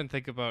I even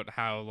think about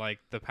how like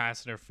the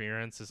pass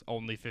interference is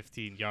only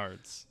 15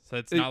 yards. So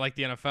it's not like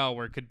the NFL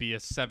where it could be a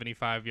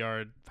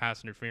 75-yard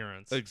pass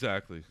interference.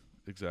 Exactly.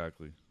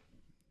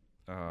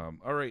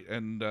 All right,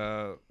 and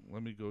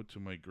let me go to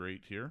my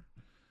great here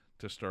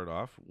to start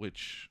off,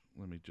 which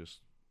let me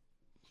just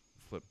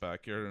flip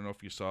back here. I don't know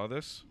if you saw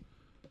this.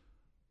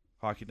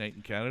 Hockey Night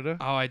in Canada.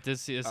 Oh, I did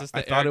see. Is this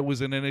I thought it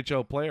was an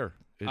NHL player.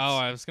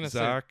 I was going to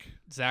say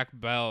Zach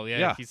Bell.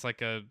 Yeah, he's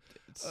like a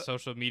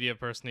social media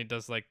person. He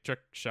does like trick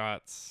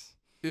shots.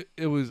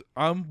 It was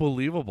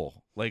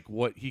unbelievable, like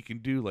what he can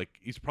do. Like,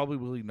 he's probably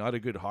really not a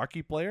good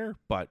hockey player,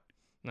 but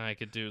No, I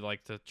could do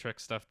like the trick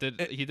stuff.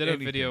 He did a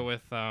video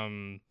with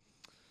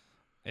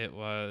it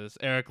was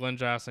Eric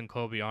Lindros and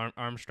Kobe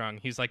Armstrong.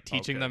 He's like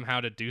teaching them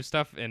how to do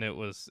stuff, and it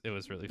was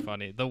really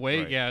funny. The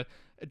way,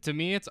 to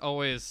me, it's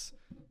always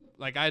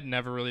like I'd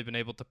never really been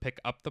able to pick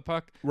up the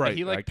puck. Right, but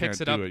he like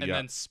picks it up and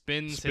then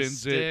spins his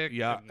stick,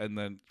 and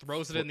then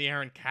throws it in the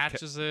air and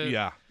catches it.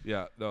 Yeah.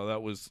 No,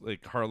 that was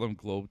like Harlem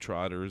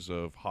Globetrotters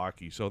of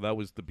hockey. So that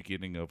was the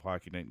beginning of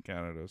Hockey Night in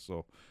Canada.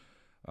 So,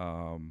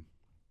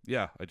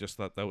 I just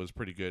thought that was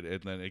pretty good.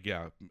 And then,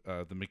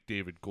 the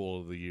McDavid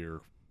goal of the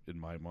year in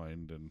my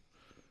mind. And,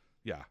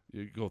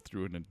 you go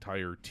through an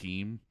entire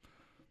team.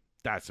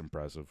 That's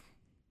impressive.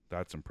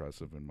 That's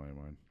impressive in my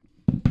mind.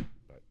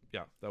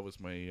 But, that was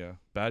my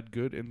bad,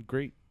 good, and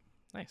great.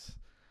 Nice.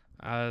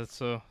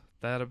 So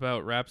that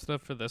about wraps it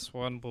up for this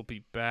one. We'll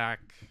be back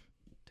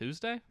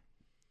Tuesday?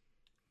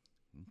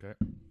 Okay.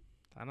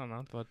 I don't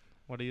know, but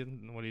what are you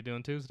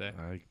doing Tuesday?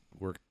 I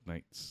work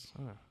nights.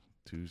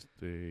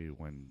 Tuesday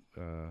when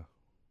I'm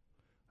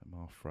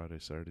off Friday,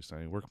 Saturday,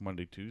 Sunday. Work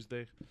Monday,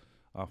 Tuesday,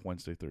 off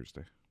Wednesday,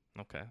 Thursday.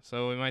 Okay,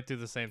 so we might do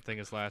the same thing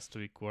as last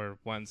week, where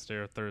Wednesday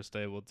or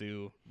Thursday we'll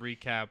do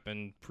recap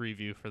and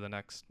preview for the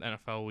next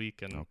NFL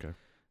week, and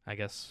I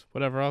guess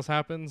whatever else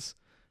happens.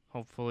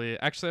 Hopefully,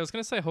 actually, I was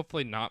gonna say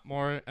hopefully not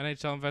more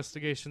NHL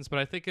investigations, but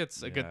I think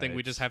it's a good thing.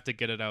 We just have to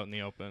get it out in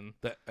the open.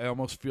 I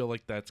almost feel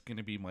like that's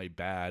gonna be my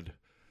bad.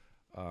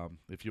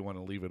 If you want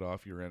to leave it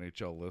off your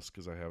NHL list,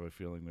 because I have a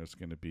feeling there's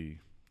going to be,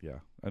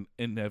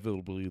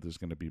 inevitably there's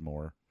going to be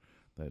more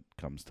that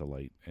comes to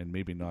light, and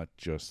maybe not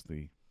just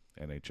the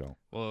NHL.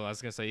 Well, I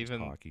was going to say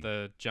even hockey.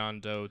 The John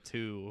Doe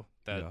 2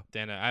 that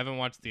Dana, I haven't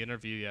watched the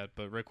interview yet,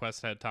 but Rick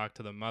West had talked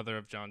to the mother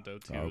of John Doe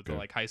 2, the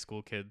like high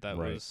school kid that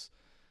was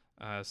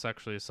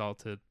sexually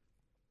assaulted,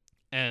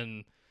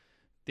 and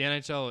the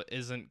NHL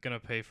isn't going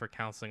to pay for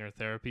counseling or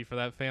therapy for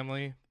that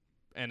family.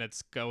 And it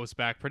goes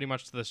back pretty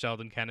much to the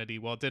Sheldon Kennedy.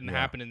 Well, it didn't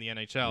happen in the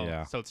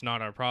NHL, so it's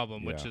not our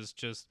problem, which is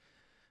just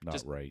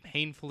right.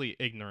 Painfully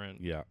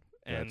ignorant. Yeah,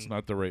 and it's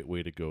not the right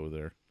way to go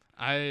there.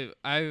 I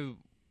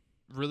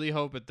really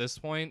hope at this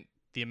point,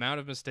 the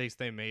amount of mistakes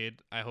they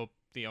made, I hope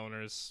the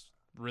owners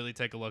really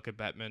take a look at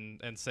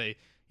Bettman and say,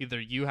 either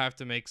you have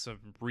to make some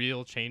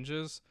real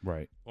changes,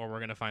 right, or we're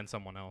going to find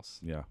someone else.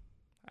 Yeah.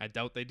 I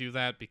doubt they do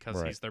that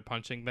because he's their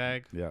punching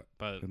bag. Yeah,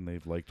 but and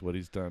they've liked what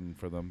he's done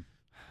for them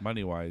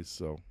money-wise,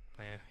 so...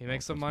 Yeah, he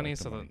makes some money,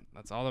 so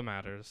that's all that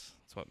matters.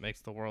 That's what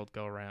makes the world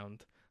go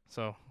round.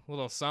 So, a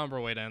little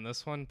somber way to end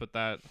this one, but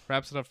that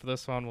wraps it up for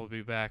this one. We'll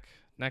be back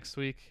next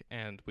week,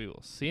 and we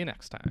will see you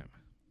next time.